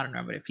cis-het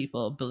mononormative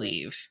people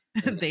believe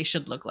they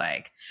should look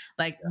like.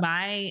 Like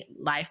my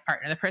life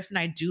partner, the person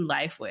I do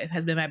life with,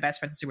 has been my best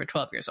friend since we were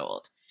 12 years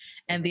old.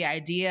 And the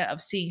idea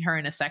of seeing her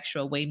in a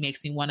sexual way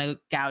makes me want to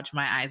gouge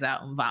my eyes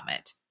out and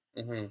vomit.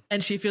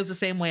 And she feels the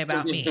same way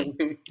about me.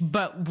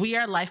 But we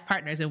are life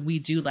partners and we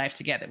do life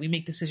together. We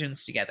make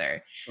decisions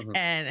together.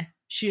 And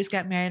she just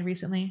got married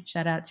recently.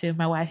 Shout out to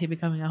my wife,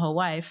 becoming a whole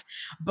wife.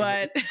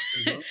 But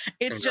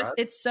it's just,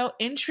 it's so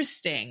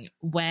interesting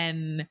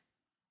when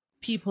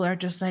people are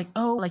just like,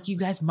 oh, like you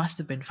guys must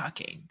have been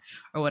fucking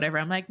or whatever.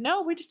 I'm like,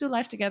 no, we just do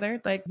life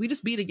together. Like we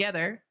just be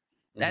together.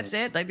 That's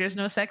it. Like there's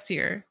no sex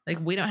here. Like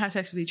we don't have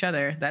sex with each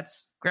other.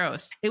 That's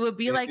gross. It would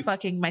be like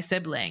fucking my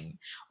sibling,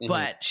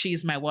 but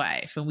she's my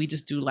wife and we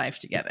just do life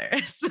together.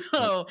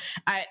 So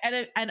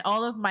and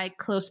all of my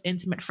close,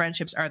 intimate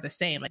friendships are the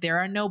same. Like there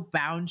are no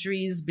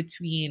boundaries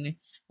between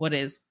what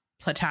is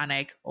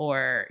platonic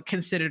or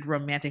considered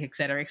romantic, et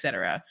cetera, et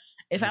cetera.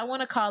 If I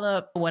want to call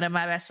up one of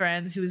my best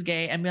friends who's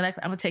gay and be like,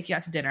 I'm gonna take you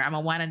out to dinner, I'm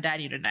gonna wine and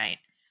dine you tonight.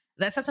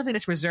 That's not something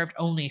that's reserved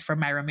only for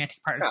my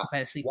romantic partner who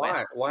I sleep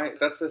with. Why?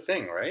 That's the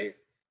thing, right?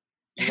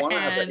 You want to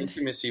have that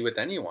intimacy with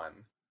anyone.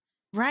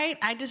 Right.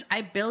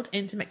 I build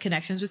intimate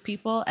connections with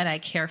people and I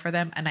care for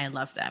them and I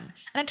love them.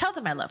 And I tell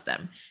them I love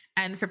them.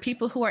 And for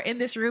people who are in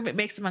this room, it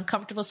makes them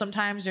uncomfortable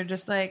sometimes. They're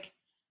just like,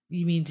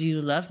 you mean, do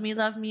you love me?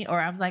 Love me? Or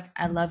I'm like,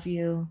 I love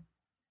you.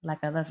 Like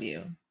I love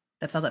you.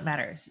 That's all that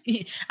matters.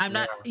 I'm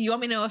not, you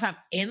want me to know if I'm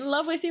in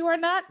love with you or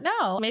not?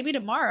 No, maybe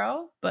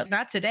tomorrow, but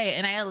not today.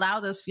 And I allow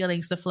those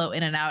feelings to flow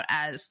in and out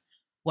as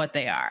what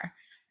they are.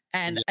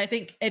 And I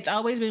think it's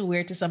always been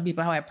weird to some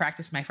people how I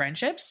practice my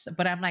friendships,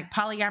 but I'm like,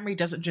 polyamory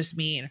doesn't just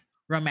mean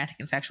romantic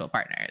and sexual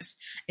partners.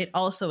 It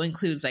also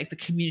includes like the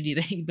community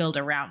that you build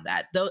around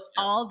that. Though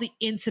all the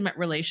intimate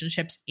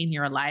relationships in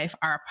your life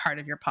are a part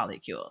of your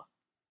polycule.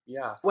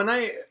 Yeah. When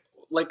I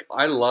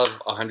love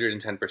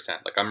 110%.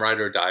 Like I'm ride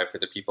or die for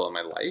the people in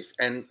my life.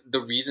 And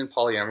the reason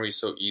polyamory is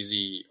so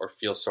easy or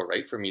feels so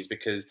right for me is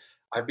because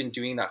I've been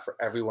doing that for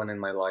everyone in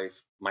my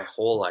life, my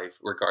whole life,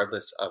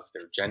 regardless of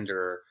their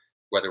gender,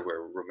 whether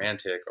we're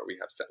romantic or we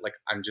have sex. Like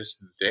I'm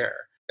just there.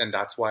 And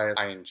that's why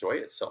I enjoy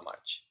it so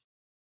much.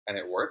 And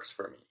it works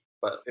for me.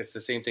 But it's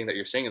the same thing that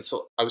you're saying. And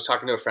so I was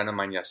talking to a friend of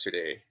mine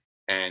yesterday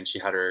and she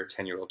had her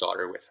 10-year-old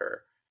daughter with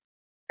her.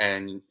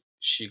 And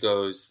she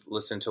goes,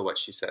 listen to what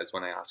she says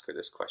when I ask her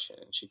this question.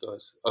 And she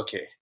goes,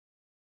 okay,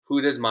 who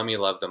does mommy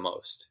love the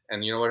most?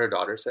 And you know what her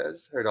daughter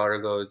says? Her daughter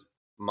goes,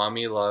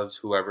 mommy loves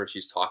whoever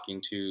she's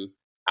talking to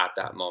at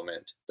that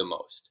moment the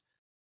most.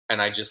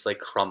 And I just like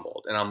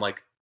crumbled. And I'm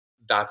like,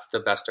 that's the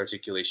best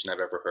articulation I've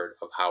ever heard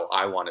of how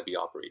I want to be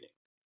operating.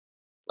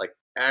 Like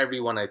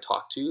everyone I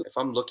talk to, if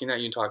I'm looking at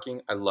you and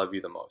talking, I love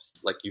you the most.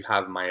 Like you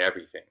have my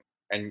everything.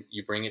 And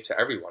you bring it to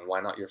everyone.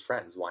 Why not your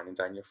friends? Wine and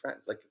dine your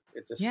friends. Like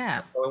it just,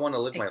 I want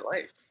to live my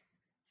life.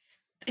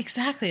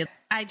 Exactly.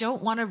 I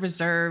don't want to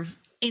reserve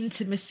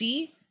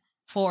intimacy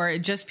for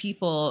just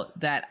people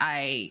that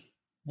I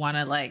want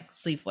to like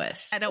sleep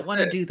with. I don't want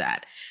to do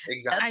that.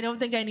 Exactly. I don't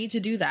think I need to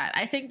do that.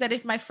 I think that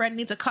if my friend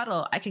needs a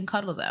cuddle, I can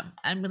cuddle them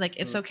and be like,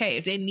 it's okay.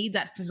 If they need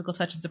that physical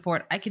touch and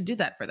support, I can do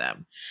that for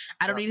them.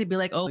 I don't need to be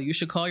like, oh, you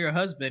should call your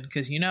husband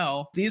because, you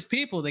know, these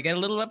people, they get a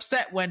little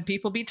upset when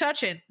people be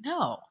touching.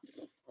 No.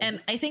 And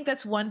I think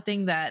that's one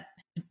thing that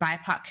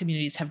BIPOC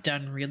communities have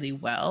done really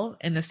well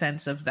in the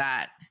sense of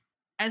that,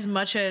 as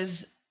much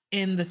as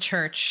in the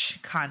church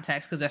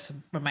context, because that's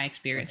from my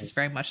experience, it's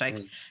very much like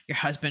your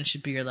husband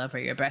should be your lover,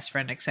 your best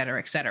friend, et cetera,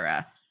 et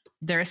cetera.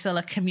 There is still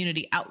a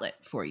community outlet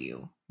for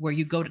you where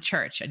you go to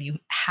church and you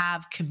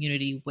have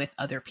community with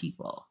other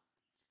people.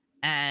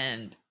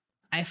 And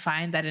I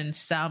find that in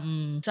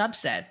some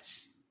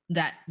subsets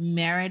that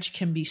marriage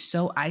can be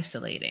so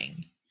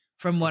isolating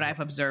from what I've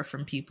observed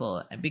from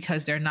people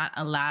because they're not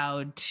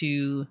allowed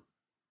to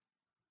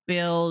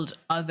build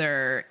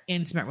other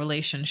intimate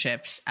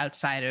relationships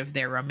outside of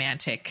their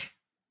romantic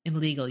and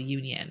legal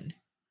union.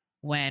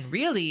 When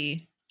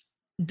really,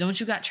 don't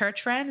you got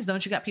church friends?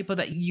 Don't you got people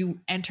that you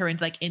enter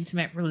into like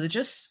intimate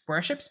religious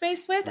worship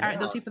space with? Aren't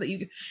those people that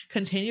you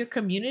continue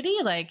community?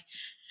 Like,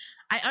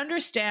 I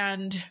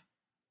understand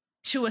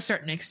to a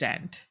certain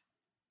extent,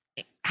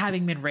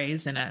 having been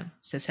raised in a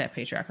cishet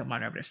patriarchal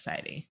mononormative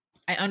society,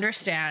 I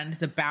understand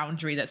the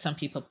boundary that some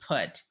people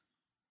put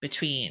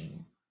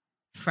between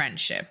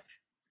friendship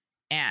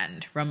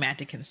and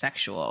romantic and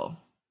sexual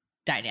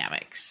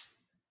dynamics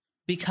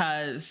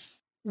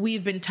because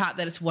we've been taught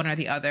that it's one or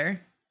the other.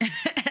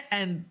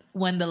 And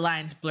when the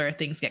lines blur,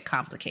 things get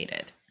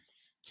complicated.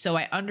 So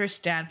I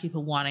understand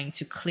people wanting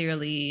to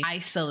clearly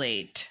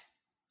isolate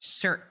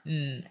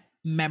certain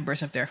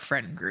members of their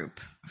friend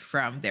group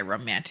from their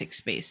romantic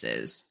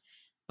spaces.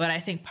 But I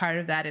think part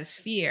of that is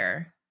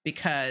fear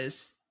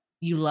because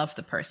you love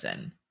the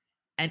person.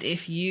 And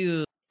if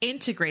you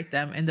integrate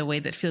them in the way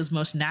that feels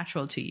most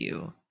natural to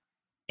you,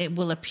 it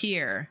will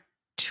appear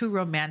too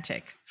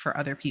romantic for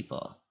other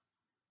people.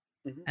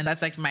 And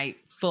that's like my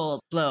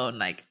full blown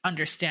like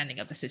understanding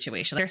of the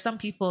situation. There's some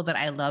people that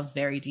I love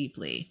very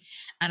deeply,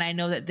 and I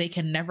know that they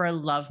can never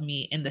love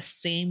me in the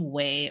same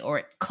way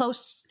or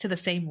close to the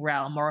same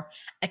realm or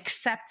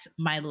accept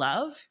my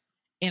love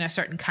in a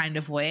certain kind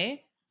of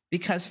way,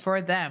 because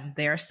for them,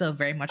 they are still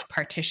very much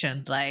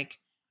partitioned. Like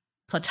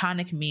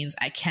platonic means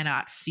I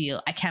cannot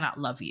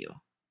love you.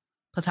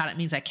 Platonic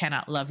means I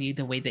cannot love you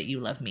the way that you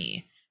love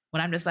me.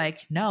 When I'm just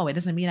like, no, it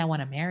doesn't mean I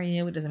want to marry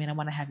you. It doesn't mean I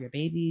want to have your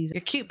babies.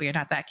 You're cute, but you're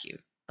not that cute.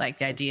 Like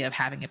the idea of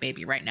having a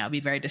baby right now would be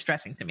very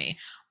distressing to me.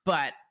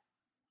 But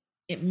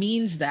it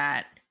means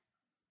that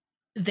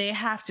they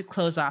have to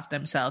close off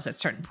themselves at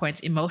certain points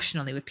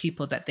emotionally with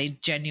people that they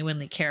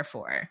genuinely care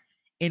for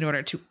in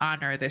order to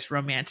honor this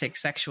romantic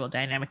sexual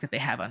dynamic that they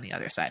have on the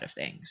other side of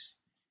things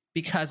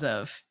because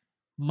of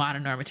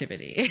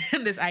mononormativity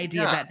and this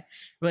idea that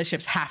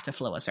relationships have to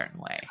flow a certain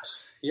way.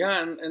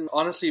 Yeah, and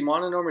honestly,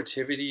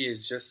 mononormativity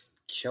is just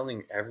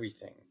killing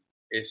everything.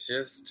 It's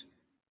just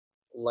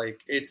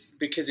like, it's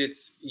because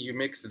it's, you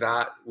mix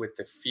that with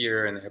the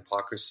fear and the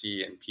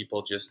hypocrisy and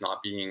people just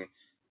not being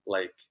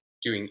like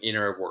doing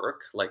inner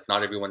work. Like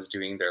not everyone's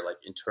doing their like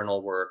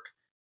internal work,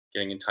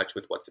 getting in touch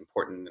with what's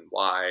important and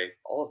why,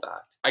 all of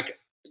that. Like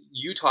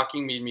you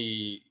talking made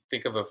me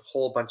think of a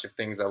whole bunch of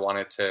things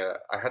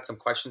I had some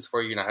questions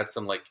for you and I had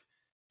some like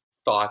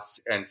thoughts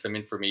and some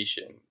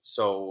information.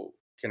 So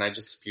can I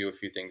just spew a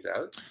few things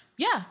out?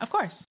 Yeah, of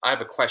course. I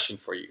have a question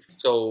for you.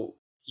 So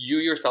you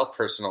yourself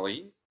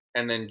personally,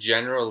 and then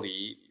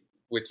generally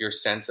with your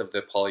sense of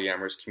the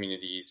polyamorous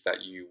communities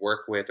that you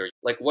work with, or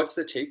like, what's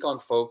the take on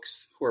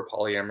folks who are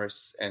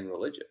polyamorous and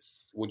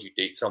religious? Would you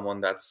date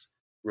someone that's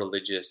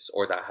religious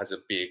or that has a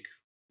big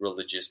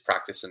religious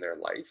practice in their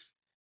life?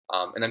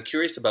 And I'm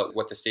curious about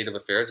what the state of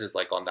affairs is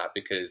like on that,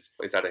 because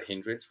is that a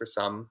hindrance for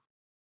some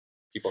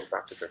people who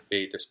practice their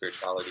faith, their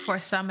spirituality? For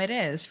some it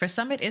is. For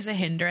some it is a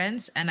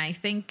hindrance. And I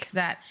think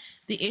that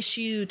the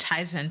issue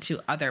ties into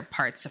other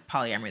parts of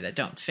polyamory that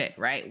don't fit,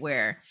 right?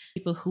 Where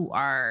people who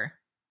are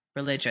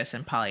religious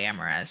and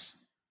polyamorous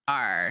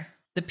are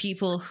the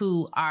people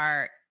who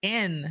are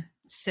in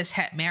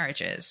cishet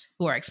marriages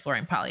who are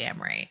exploring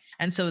polyamory.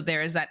 And so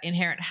there is that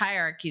inherent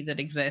hierarchy that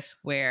exists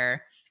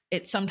where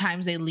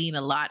sometimes they lean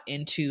a lot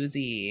into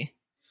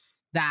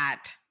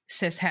that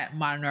cishet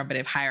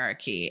mononormative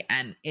hierarchy,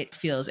 and it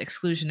feels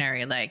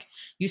exclusionary. Like,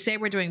 you say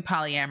we're doing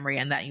polyamory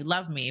and that you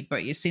love me,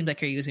 but you seem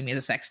like you're using me as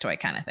a sex toy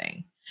kind of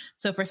thing.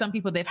 So for some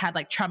people, they've had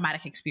like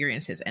traumatic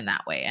experiences in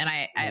that way. And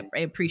I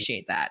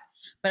appreciate that.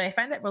 But I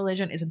find that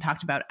religion isn't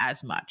talked about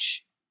as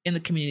much in the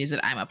communities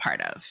that I'm a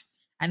part of.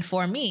 And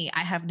for me,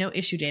 I have no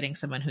issue dating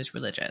someone who's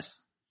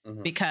religious,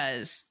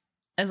 because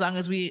as long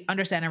as we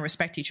understand and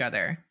respect each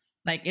other,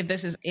 like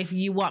if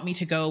you want me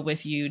to go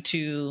with you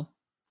to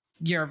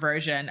your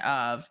version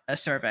of a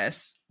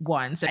service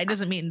once, it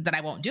doesn't mean that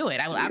I won't do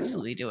it. I will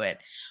absolutely do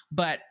it.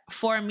 But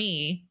for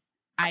me,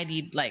 I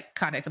need like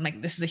context. I'm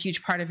like, this is a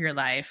huge part of your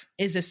life.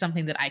 Is this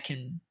something that I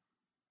can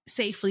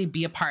safely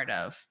be a part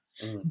of?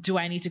 Do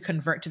I need to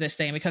convert to this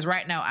thing? Because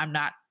right now I'm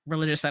not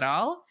religious at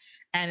all.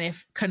 And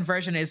if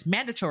conversion is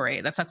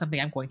mandatory, that's not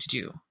something I'm going to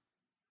do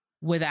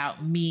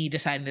without me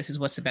deciding this is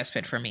what's the best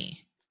fit for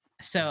me.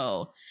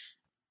 So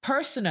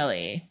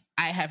personally,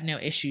 I have no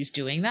issues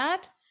doing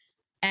that.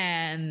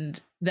 And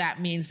that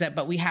means that,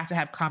 but we have to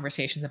have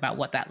conversations about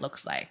what that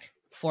looks like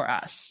for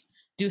us.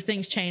 Do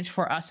things change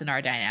for us in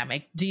our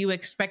dynamic? Do you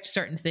expect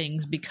certain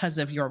things because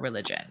of your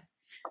religion?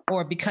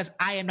 Or because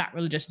I am not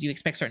religious, do you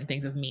expect certain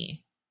things of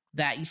me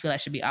that you feel I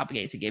should be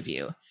obligated to give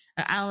you?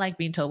 I don't like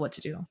being told what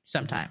to do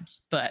sometimes,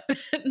 but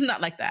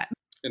not like that.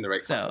 In the right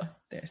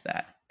context. So there's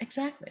that.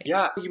 Exactly.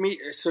 Yeah. You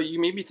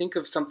made me think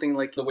of something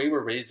like the way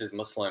we're raised as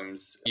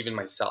Muslims, even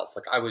myself.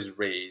 Like I was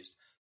raised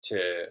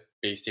to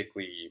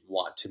basically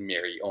want to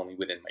marry only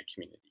within my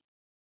community,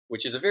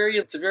 which is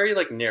it's a very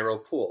like narrow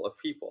pool of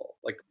people.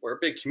 Like we're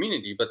a big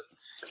community, but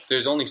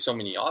there's only so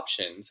many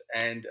options.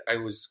 And I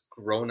was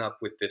grown up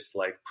with this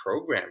like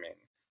programming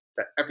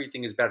that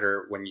everything is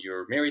better when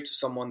you're married to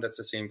someone that's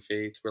the same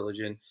faith,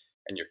 religion,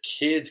 and your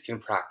kids can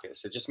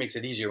practice. It just makes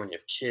it easier when you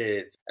have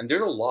kids. And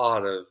there's a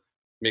lot of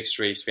mixed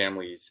race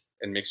families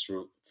and mixed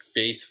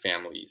faith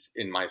families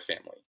in my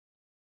family.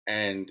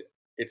 And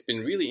it's been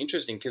really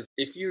interesting because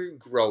if you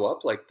grow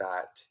up like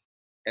that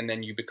and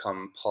then you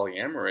become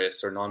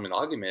polyamorous or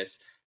non-monogamous,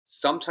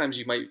 sometimes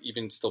you might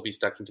even still be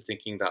stuck into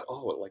thinking that,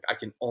 oh, like I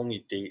can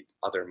only date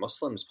other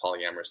Muslims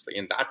polyamorously.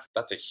 And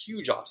that's a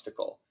huge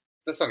obstacle.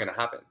 That's not going to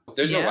happen.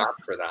 There's no app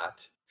for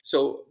that.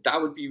 So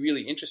that would be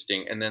really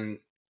interesting. And then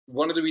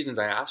one of the reasons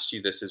I asked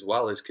you this as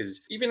well is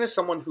because even as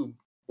someone who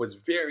was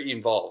very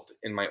involved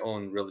in my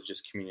own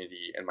religious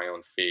community and my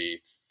own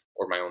faith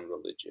or my own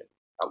religion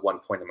at one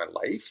point in my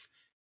life,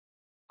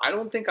 I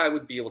don't think I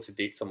would be able to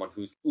date someone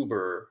who's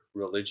uber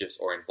religious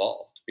or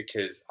involved,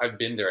 because I've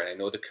been there and I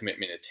know the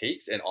commitment it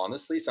takes. And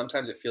honestly,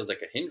 sometimes it feels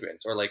like a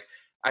hindrance, or like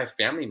I have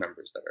family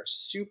members that are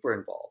super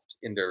involved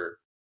in their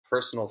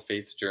personal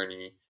faith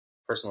journey,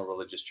 personal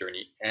religious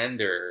journey, and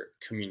their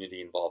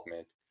community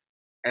involvement.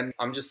 And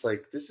I'm just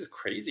like, this is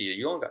crazy.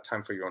 You don't got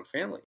time for your own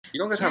family. You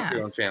don't got time for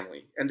your own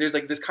family. And there's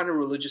like this kind of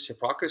religious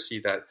hypocrisy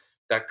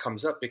that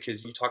comes up,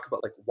 because you talk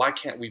about like, why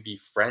can't we be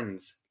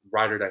friends,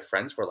 ride or die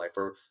friends for life?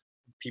 Or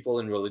people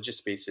in religious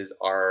spaces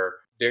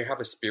they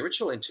have a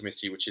spiritual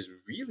intimacy, which is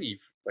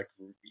really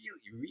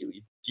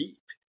really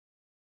deep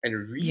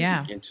and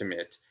really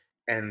intimate.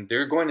 And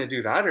they're going to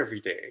do that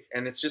every day.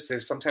 And it's just,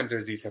 sometimes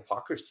there's these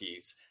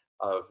hypocrisies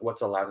of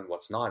what's allowed and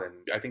what's not. And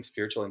I think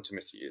spiritual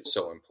intimacy is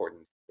so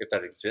important if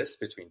that exists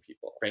between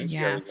people. Right?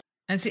 Yeah.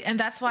 And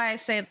that's why I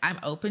say I'm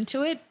open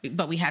to it,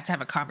 but we have to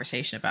have a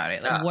conversation about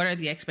it. Like, what are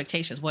the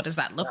expectations? What does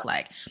that look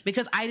like?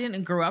 Because I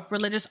didn't grow up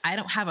religious. I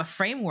don't have a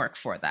framework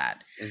for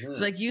that.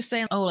 So like you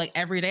saying, oh, like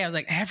every day, I was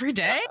like, every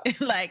day?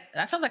 Like,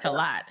 that sounds like a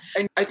lot.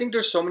 And I think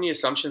there's so many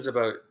assumptions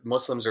about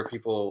Muslims or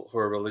people who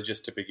are religious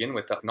to begin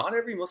with that not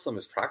every Muslim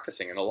is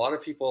practicing. And a lot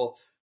of people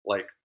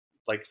like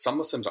some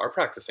Muslims are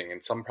practicing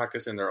and some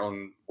practice in their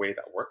own way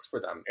that works for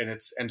them.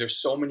 And there's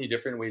so many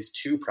different ways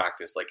to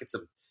practice. Like, it's a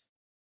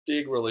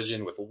big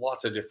religion with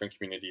lots of different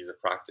communities of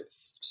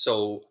practice.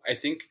 So I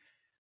think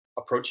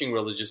approaching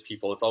religious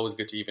people, it's always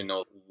good to even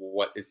know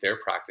what is their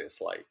practice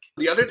like.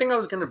 The other thing I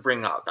was going to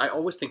bring up, I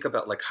always think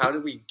about like, how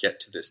do we get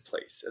to this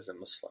place as a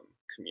Muslim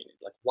community?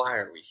 Like, why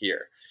are we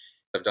here?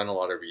 I've done a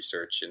lot of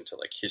research into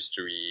like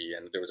history,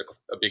 and there was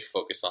a big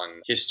focus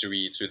on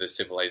history through the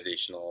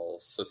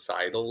civilizational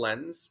societal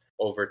lens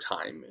over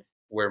time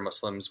where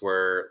Muslims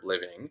were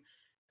living.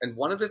 And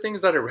one of the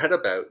things that I read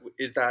about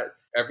is that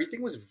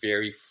everything was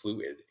very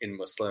fluid in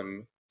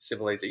Muslim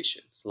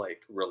civilizations,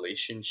 like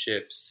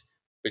relationships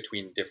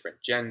between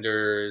different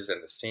genders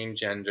and the same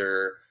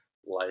gender.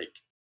 Like,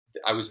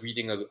 I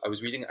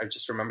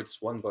just remember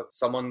this one book.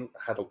 Someone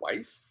had a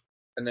wife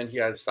and then he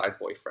had a side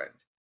boyfriend.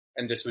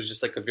 And this was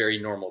just like a very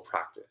normal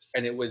practice.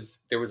 And there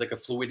was like a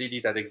fluidity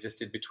that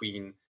existed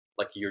between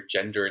like your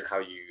gender and how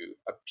you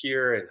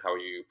appear and how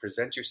you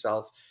present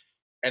yourself.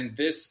 And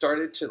this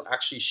started to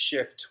actually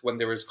shift when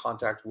there was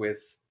contact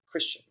with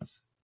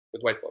Christians,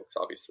 with white folks,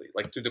 obviously,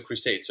 like through the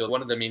Crusades. So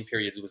one of the main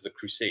periods was the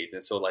Crusades.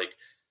 And so like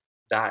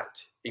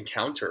that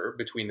encounter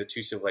between the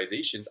two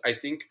civilizations, I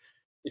think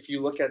if you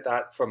look at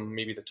that from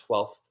maybe the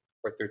 12th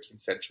or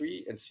 13th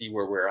century and see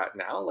where we're at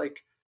now,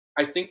 like,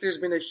 I think there's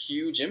been a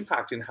huge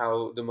impact in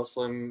how the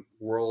Muslim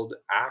world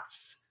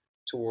acts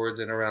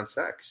towards and around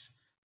sex.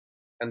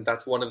 And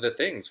that's one of the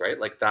things, right?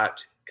 Like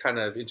that kind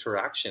of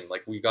interaction,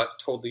 like we got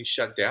totally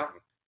shut down.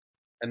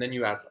 And then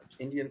you add like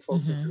Indian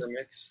folks into the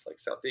mix, like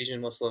South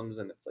Asian Muslims,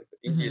 and it's like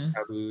the Indian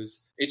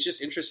taboos. It's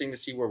just interesting to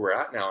see where we're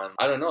at now. And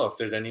I don't know if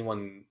there's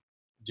anyone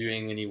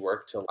doing any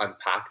work to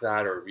unpack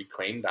that or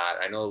reclaim that.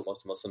 I know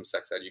most Muslim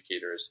sex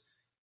educators,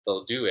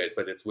 they'll do it,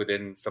 but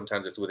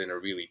sometimes it's within a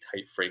really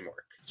tight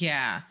framework.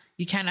 Yeah.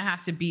 You kind of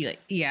have to be like,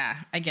 yeah,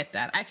 I get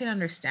that. I can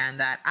understand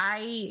that.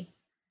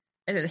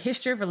 The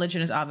history of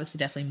religion is obviously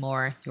definitely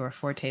more your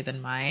forte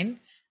than mine.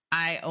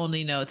 I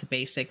only know the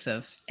basics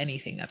of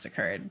anything that's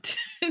occurred,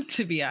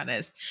 to be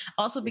honest.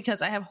 Also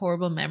because I have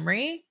horrible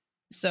memory.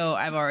 So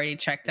I've already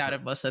checked out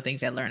of most of the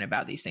things I learned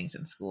about these things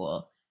in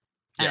school.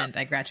 Yeah. And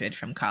I graduated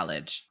from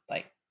college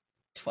like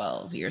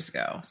 12 years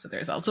ago. So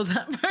there's also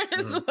that part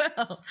as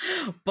well.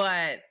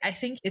 But I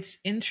think it's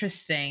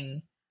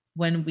interesting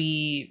when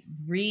we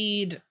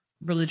read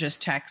religious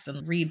texts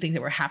and read things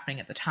that were happening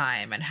at the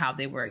time and how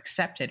they were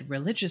accepted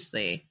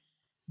religiously.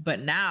 But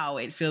now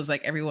it feels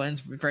like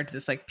everyone's reverted to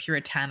this like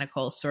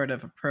puritanical sort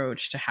of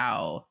approach to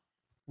how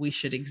we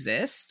should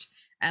exist.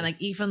 And like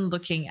even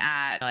looking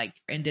at like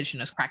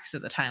indigenous practices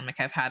at the time, like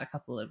I've had a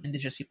couple of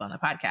indigenous people on the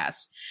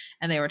podcast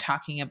and they were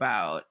talking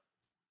about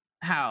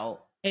how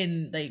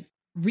in like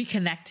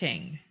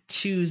reconnecting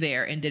to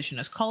their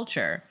indigenous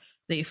culture,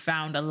 they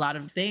found a lot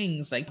of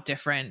things like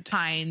different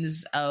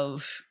kinds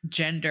of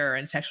gender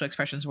and sexual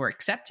expressions were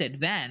accepted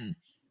then,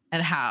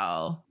 and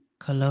how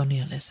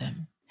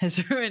colonialism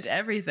has ruined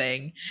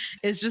everything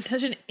is just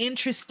such an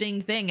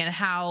interesting thing, and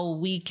how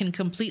we can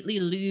completely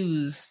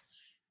lose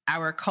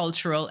our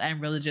cultural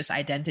and religious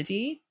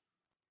identity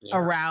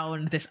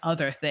around this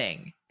other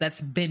thing that's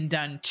been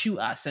done to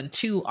us and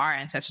to our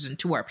ancestors and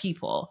to our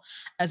people,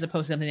 as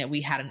opposed to something that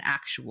we had an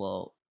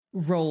actual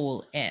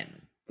role in.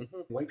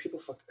 White people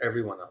fucked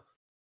everyone up.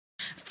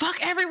 Fuck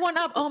everyone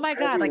up. Oh my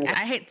God. Like,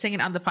 I hate saying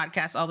it on the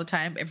podcast all the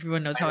time.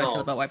 Everyone knows how I feel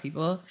about white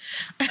people.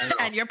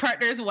 And your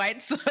partner is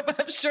white, so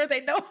I'm sure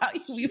they know how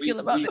you feel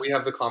about it. We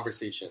have the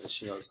conversations.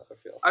 She knows how I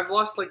feel. I've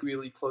lost like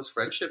really close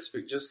friendships,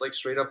 but just like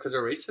straight up because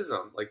of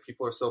racism. Like,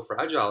 people are so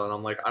fragile, and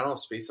I'm like, I don't have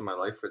space in my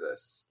life for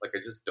this. Like, I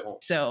just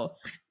don't. So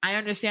I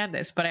understand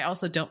this, but I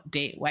also don't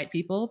date white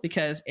people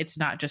because it's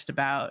not just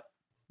about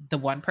the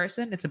one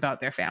person. It's about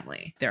their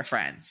family, their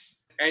friends.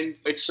 And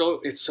it's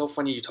so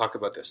funny you talk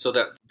about this. So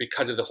that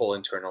because of the whole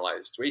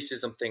internalized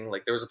racism thing,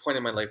 like there was a point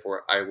in my life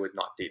where I would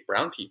not date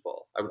brown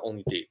people. I would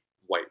only date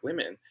white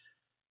women.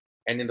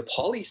 And in the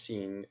poly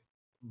scene,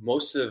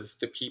 most of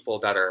the people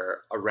that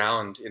are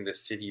around in the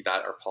city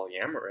that are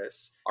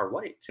polyamorous are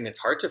white. And it's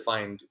hard to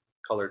find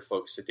colored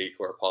folks to date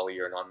who are poly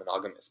or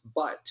non-monogamous.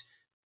 But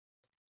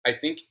I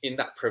think in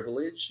that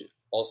privilege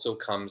also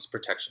comes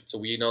protection. So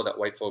we know that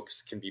white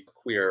folks can be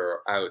queer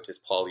or out as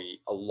poly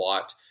a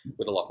lot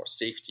with a lot more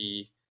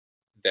safety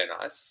than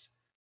us.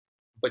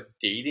 But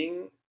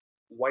dating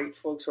white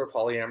folks who are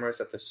polyamorous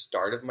at the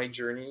start of my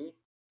journey,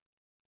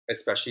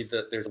 especially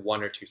there's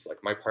one or two, so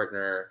like my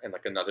partner and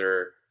like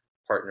another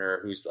partner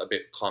who's a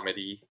bit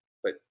comedy,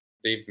 but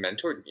they've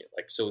mentored me.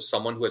 Like, so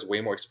someone who has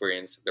way more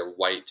experience, they're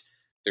white,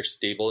 they're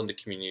stable in the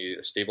community,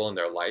 they're stable in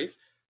their life.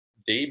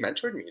 They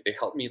mentored me. They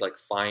helped me like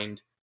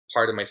find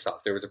part of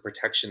myself. There was a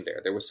protection there.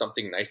 There was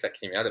something nice that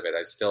came out of it.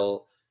 I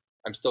still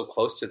I'm still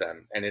close to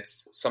them. And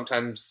it's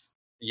sometimes,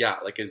 yeah,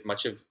 like as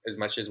much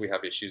as we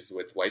have issues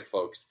with white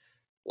folks,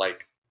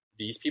 like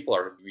these people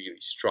are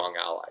really strong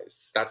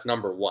allies. That's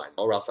number one,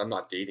 or else I'm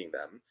not dating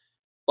them.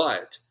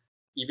 But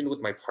even with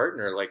my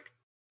partner, like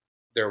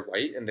they're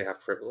white and they have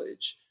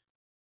privilege,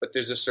 but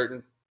there's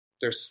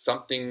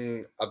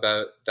something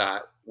about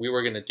that we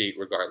were going to date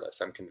regardless.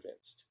 I'm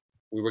convinced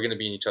we were going to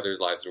be in each other's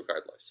lives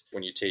regardless.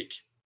 When you take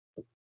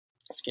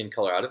skin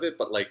color out of it,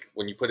 but like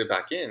when you put it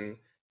back in,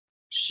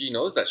 she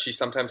knows that she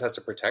sometimes has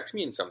to protect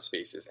me in some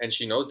spaces, and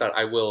she knows that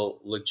I will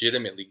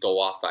legitimately go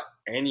off at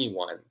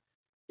anyone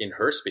in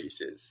her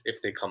spaces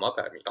if they come up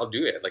at me. I'll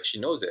do it. Like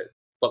she knows it.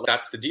 But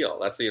that's the deal.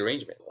 That's the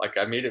arrangement. Like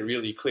I made it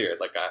really clear.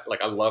 Like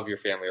I love your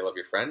family, I love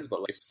your friends,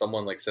 but like, if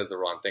someone like says the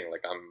wrong thing,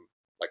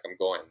 I'm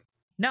going.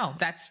 No,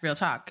 that's real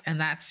talk and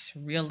that's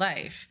real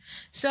life.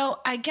 So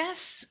I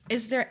guess,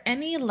 is there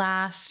any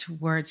last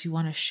words you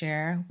want to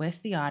share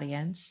with the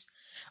audience,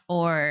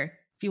 or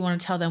if you want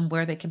to tell them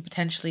where they can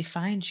potentially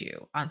find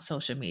you on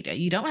social media?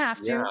 You don't have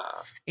to,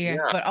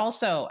 but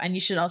also, and you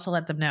should also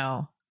let them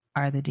know,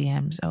 are the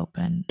DMs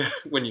open?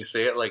 When you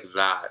say it like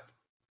that,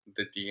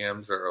 the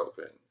DMs are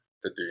open.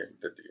 The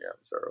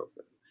DMs are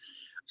open.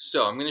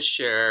 So I'm going to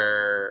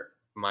share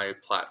my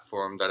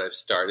platform that I've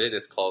started.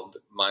 It's called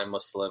My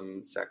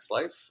Muslim Sex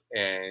Life,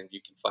 and you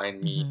can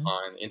find me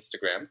on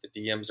Instagram. The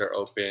DMs are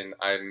open.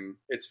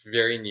 It's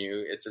very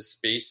new. It's a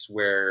space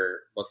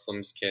where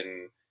Muslims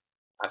can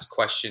ask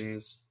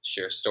questions,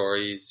 share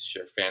stories,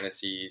 share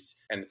fantasies,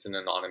 and it's an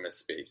anonymous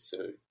space.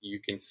 So you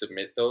can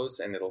submit those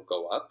and it'll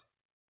go up.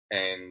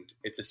 And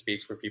it's a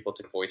space for people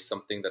to voice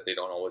something that they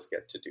don't always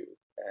get to do.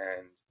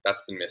 And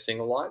that's been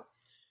missing a lot.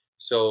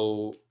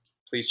 So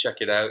please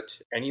check it out.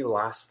 Any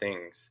last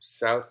things?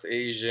 South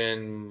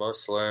Asian,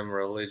 Muslim,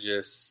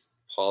 religious,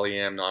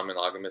 polyam,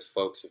 non-monogamous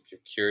folks, if you're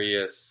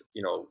curious,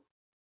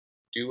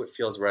 do what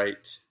feels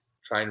right.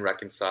 Try and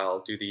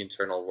reconcile, do the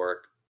internal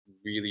work.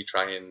 Really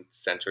try and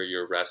center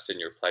your rest and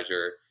your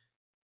pleasure.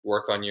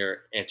 Work on your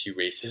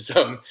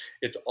anti-racism.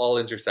 It's all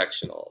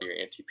intersectional. Your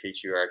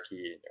anti-patriarchy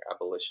and your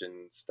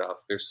abolition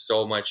stuff. There's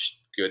so much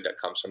good that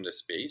comes from this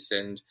space,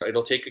 and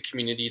it'll take a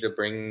community to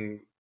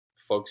bring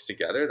folks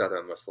together that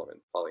are Muslim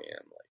and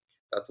polyam. Like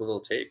that's what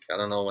it'll take. I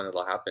don't know when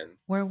it'll happen.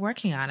 We're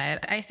working on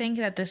it. I think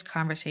that this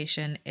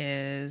conversation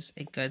is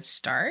a good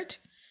start.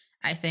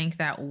 I think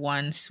that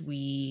once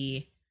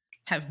we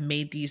have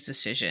made these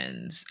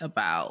decisions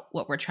about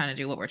what we're trying to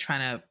do, what we're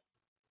trying to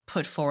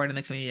put forward in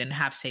the community, and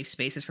have safe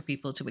spaces for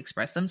people to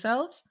express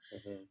themselves,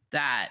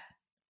 that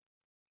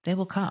they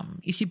will come.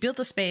 If you build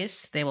the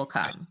space, they will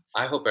come.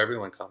 I hope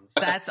everyone comes.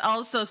 That's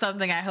also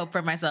something I hope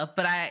for myself,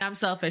 but I'm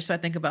selfish, so I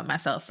think about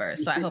myself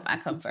first. So I hope I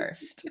come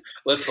first.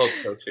 Let's hope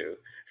so too.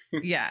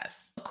 Yes.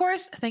 Of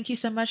course. Thank you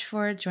so much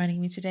for joining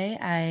me today.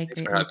 I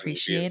greatly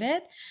appreciate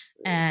it.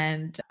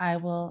 And I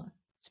will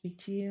speak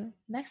to you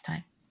next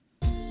time.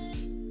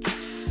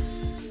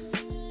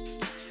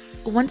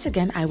 Once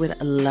again, I would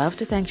love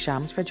to thank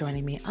Shams for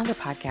joining me on the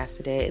podcast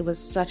today. It was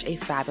such a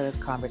fabulous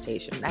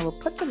conversation. I will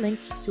put the link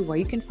to where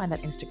you can find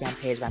that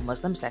Instagram page, My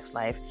Muslim Sex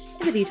Life,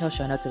 in the detailed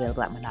show notes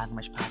available at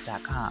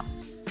monogamishpod.com.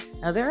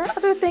 Now, there are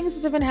other things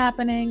that have been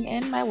happening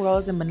in my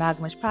world in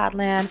monogamish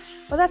podland,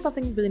 but that's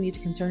something you really need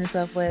to concern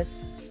yourself with.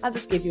 I'll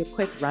just give you a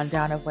quick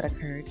rundown of what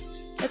occurred.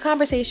 The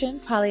conversation,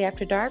 Poly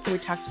After Dark, where we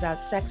talked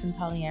about sex and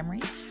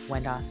polyamory,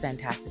 went off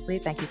fantastically.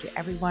 Thank you to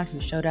everyone who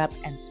showed up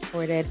and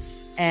supported.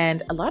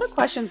 And a lot of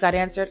questions got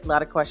answered. A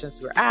lot of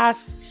questions were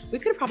asked. We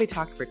could have probably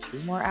talked for 2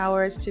 more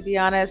hours, to be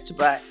honest,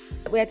 but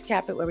we had to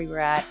cap it where we were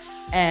at.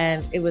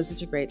 And it was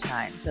such a great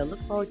time. So look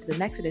forward to the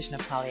next edition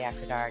of Poly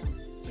After Dark.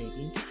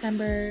 Maybe in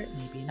September,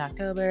 maybe in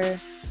October.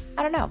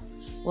 I don't know.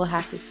 We'll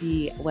have to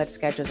see what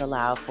schedules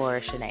allow for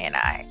Shanae and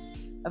I.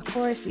 Of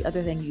course, the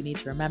other thing you need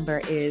to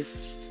remember is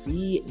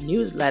the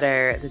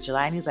newsletter. The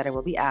July newsletter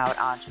will be out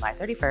on July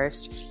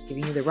 31st,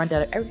 giving you the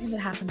rundown of everything that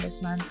happened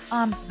this month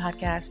on the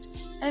podcast,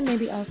 and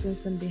maybe also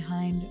some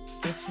behind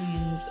the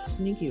scenes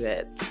sneaky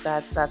bits.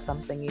 That's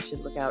something you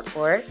should look out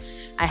for.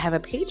 I have a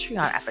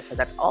Patreon episode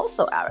that's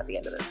also out at the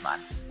end of this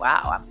month.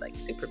 Wow, I'm like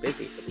super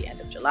busy for the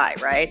end of July,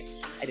 right?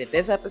 I did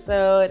this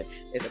episode.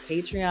 There's a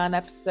Patreon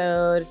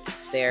episode.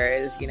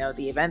 There's,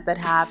 the event that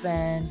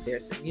happened.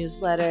 There's some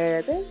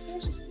newsletter. There's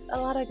just a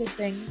lot of good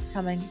things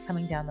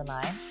coming down the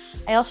line.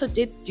 I also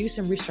did do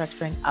some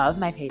restructuring of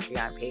my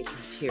Patreon page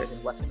and tiers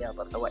and what's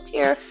available for what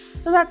tier.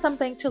 So that's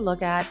something to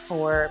look at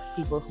for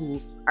people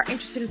who are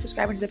interested in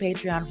subscribing to the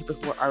Patreon, people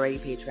who are already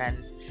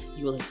patrons.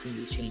 You will have seen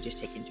these changes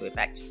take into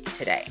effect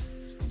today.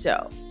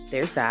 So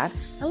there's that.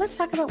 Now let's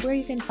talk about where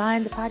you can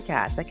find the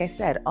podcast. Like I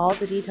said, all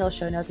the detailed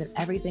show notes and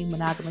everything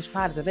Monogamish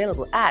Pod is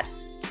available at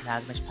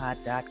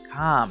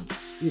monogamishpod.com.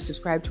 You can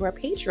subscribe to our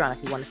Patreon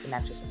if you want to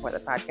financially support the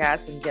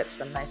podcast and get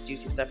some nice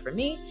juicy stuff from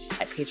me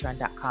at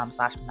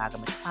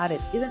patreon.com/monogamishpod.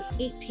 It is an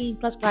 18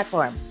 plus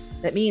platform.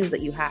 That means that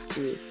you have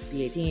to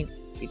be 18.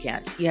 You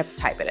can't. You have to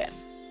type it in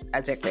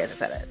exactly as I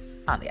said it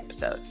on the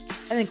episode.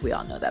 I think we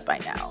all know that by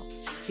now.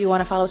 If you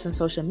want to follow us on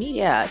social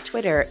media,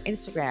 Twitter,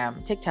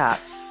 Instagram, TikTok,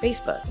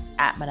 Facebook, it's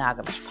at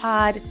Monogamish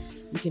Pod.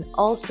 You can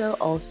also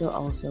always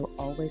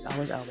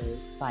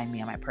find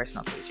me on my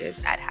personal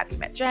pages at Have You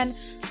Met Jen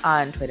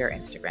on Twitter,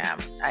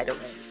 Instagram. I don't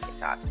really use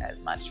TikTok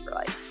as much for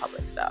like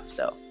public stuff,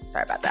 so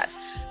sorry about that.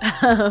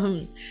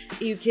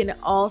 You can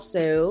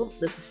also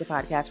listen to the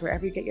podcast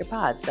wherever you get your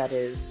pods. That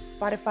is,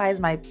 Spotify is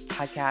my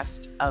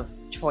podcast of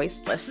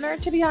choice listener,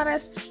 to be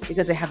honest,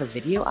 because they have a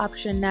video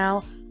option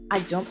now. I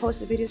don't post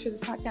the videos for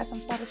this podcast on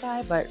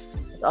Spotify, but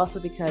it's also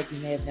because you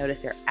may have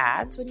noticed there are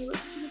ads when you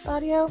listen to this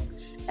audio,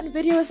 and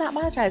video is not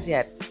monetized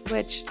yet,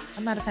 which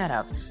I'm not a fan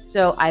of.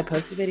 So I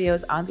post the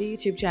videos on the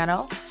YouTube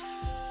channel.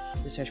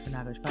 Just search for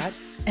Monogamish Pod,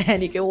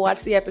 and you can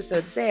watch the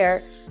episodes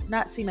there.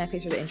 Not see my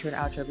face for the intro and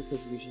outro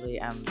because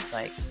usually I'm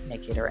like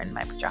naked or in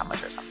my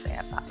pajamas or something.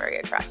 That's not very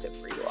attractive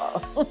for you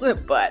all.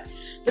 But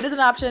that is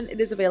an option.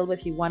 It is available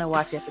if you want to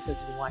watch the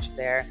episodes. You can watch it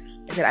there.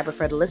 Like I said, I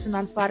prefer to listen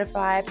on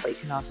Spotify, but you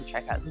can also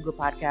check out Google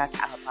Podcasts,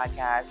 Apple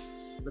Podcasts,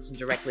 listen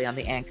directly on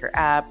the Anchor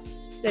app,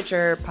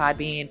 Stitcher,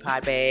 Podbean,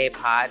 Podbay,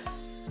 Pod,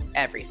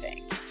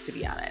 everything, to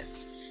be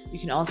honest. You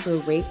can also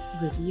rate,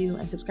 review,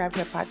 and subscribe to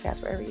our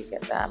podcast wherever you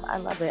get them. I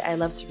love it. I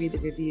love to read the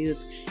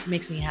reviews. It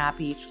makes me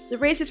happy. The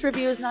racist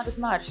reviews, not as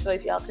much. So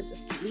if y'all could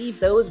just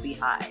leave those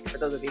behind, for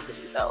those of you who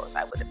do those,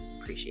 I would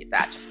appreciate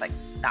that. Just like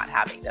not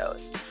having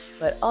those.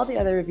 But all the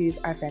other reviews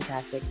are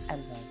fantastic. I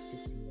love to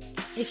see them.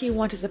 If you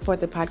want to support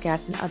the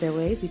podcast in other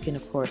ways, you can,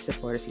 of course,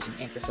 support us using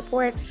Anchor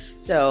Support.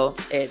 So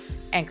it's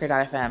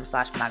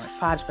anchor.fm/monogamishpod.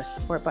 Press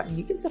the support button.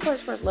 You can support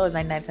us for as low as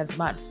 99 cents a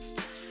month.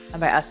 And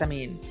by us, I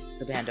mean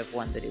the band of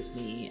one that is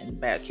me and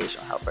my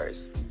occasional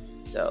helpers.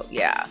 So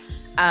yeah,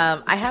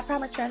 I have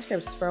promised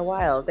transcripts for a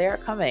while. They are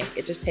coming.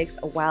 It just takes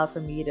a while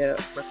for me to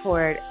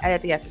record,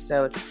 edit the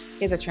episode,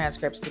 get the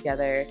transcripts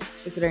together.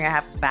 Considering I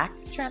have back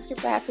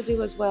transcripts I have to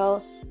do as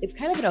well, it's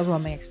kind of an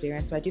overwhelming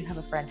experience. So I do have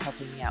a friend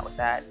helping me out with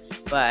that,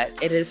 but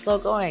it is slow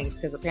going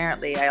because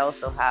apparently I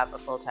also have a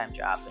full-time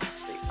job and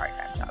 3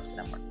 part-time jobs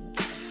that I'm working at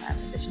the same time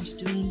in addition to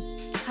doing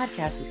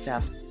podcasty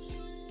stuff.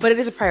 But it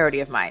is a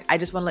priority of mine. I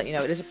just want to let you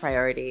know it is a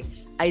priority.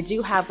 I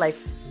do have like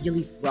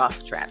really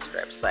rough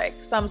transcripts.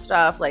 Like some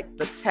stuff, like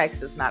the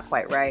text is not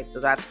quite right. So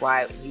that's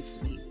why it needs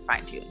to be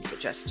fine-tuned. But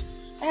just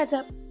a heads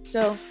up.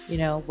 So you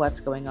know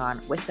what's going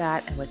on with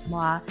that and with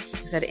moi.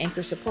 Instead of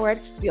Anchor Support,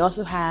 we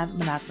also have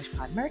Monogamish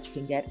Pod merch you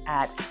can get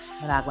at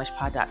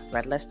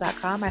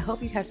monogamishpod.threadless.com. I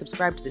hope you have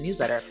subscribed to the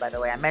newsletter, by the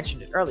way. I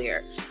mentioned it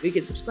earlier. You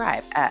can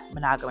subscribe at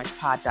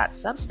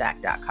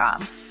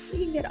monogamishpod.substack.com. You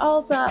can get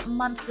all the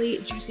monthly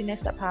juiciness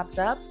that pops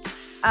up.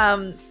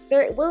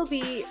 There will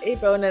be a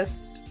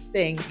bonus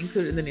thing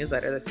included in the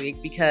newsletter this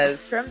week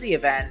because from the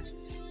event,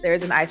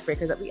 there's an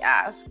icebreaker that we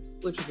asked,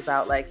 which was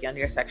about like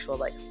your sexual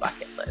like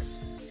bucket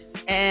list.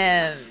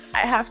 And I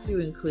have to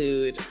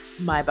include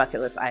my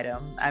bucket list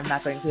item. I'm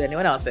not going to include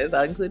anyone else's.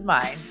 I'll include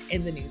mine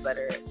in the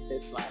newsletter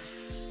this month.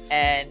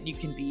 And you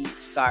can be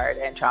scarred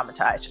and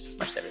traumatized just as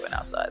much as everyone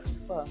else was.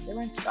 Well, they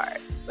weren't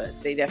scarred,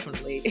 but they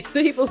definitely,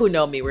 the people who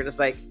know me were just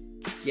like,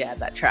 yeah,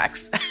 that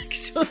tracks,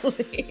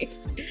 actually.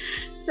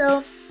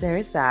 So there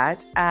is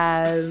that.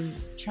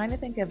 Trying to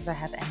think if I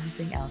have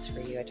anything else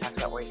for you. I talked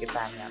about where you can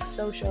find me on the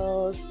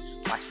socials,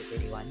 watch the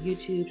video on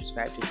YouTube,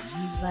 subscribe to the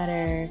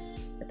newsletter,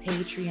 the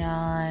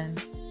Patreon,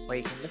 where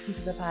you can listen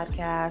to the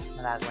podcast,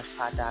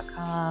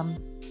 monogamishpod.com.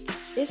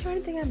 Is there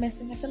anything I'm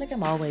missing? I feel like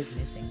I'm always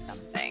missing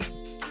something.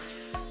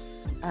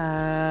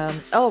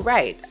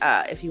 Right.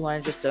 If you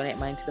want to just donate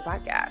money to the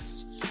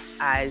podcast.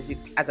 As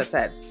I've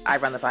said, I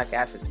run the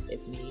podcast.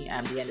 It's me.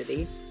 I'm the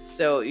entity.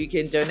 So you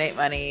can donate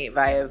money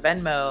via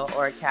Venmo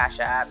or Cash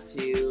App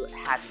to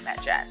Have You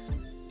Met Jen.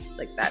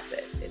 Like that's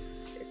it.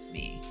 It's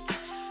me.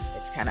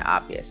 It's kind of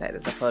obvious.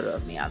 There's a photo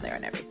of me on there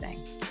and everything.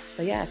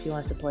 But yeah, if you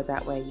want to support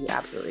that way, you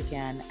absolutely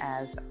can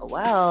as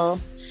well.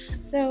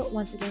 So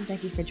once again,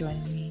 thank you for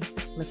joining me,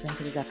 listening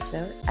to this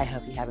episode. I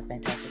hope you have a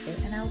fantastic day,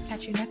 and I will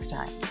catch you next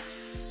time.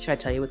 Should I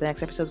tell you what the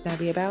next episode is going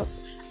to be about?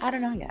 I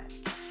don't know yet.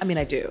 I mean,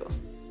 I do,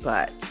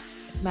 but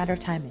it's a matter of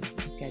timing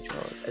and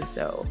schedules. And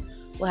so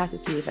we'll have to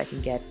see if I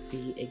can get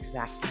the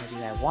exact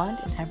interview I want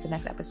in time for the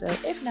next episode.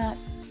 If not,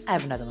 I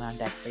have another one on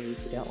deck for you,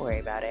 so don't worry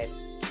about it.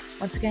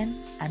 Once again,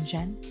 I'm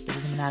Jen. This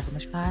is a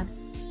Monogamish Pod,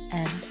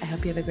 and I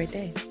hope you have a great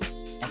day.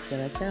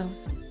 XOXO.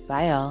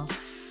 Bye, y'all.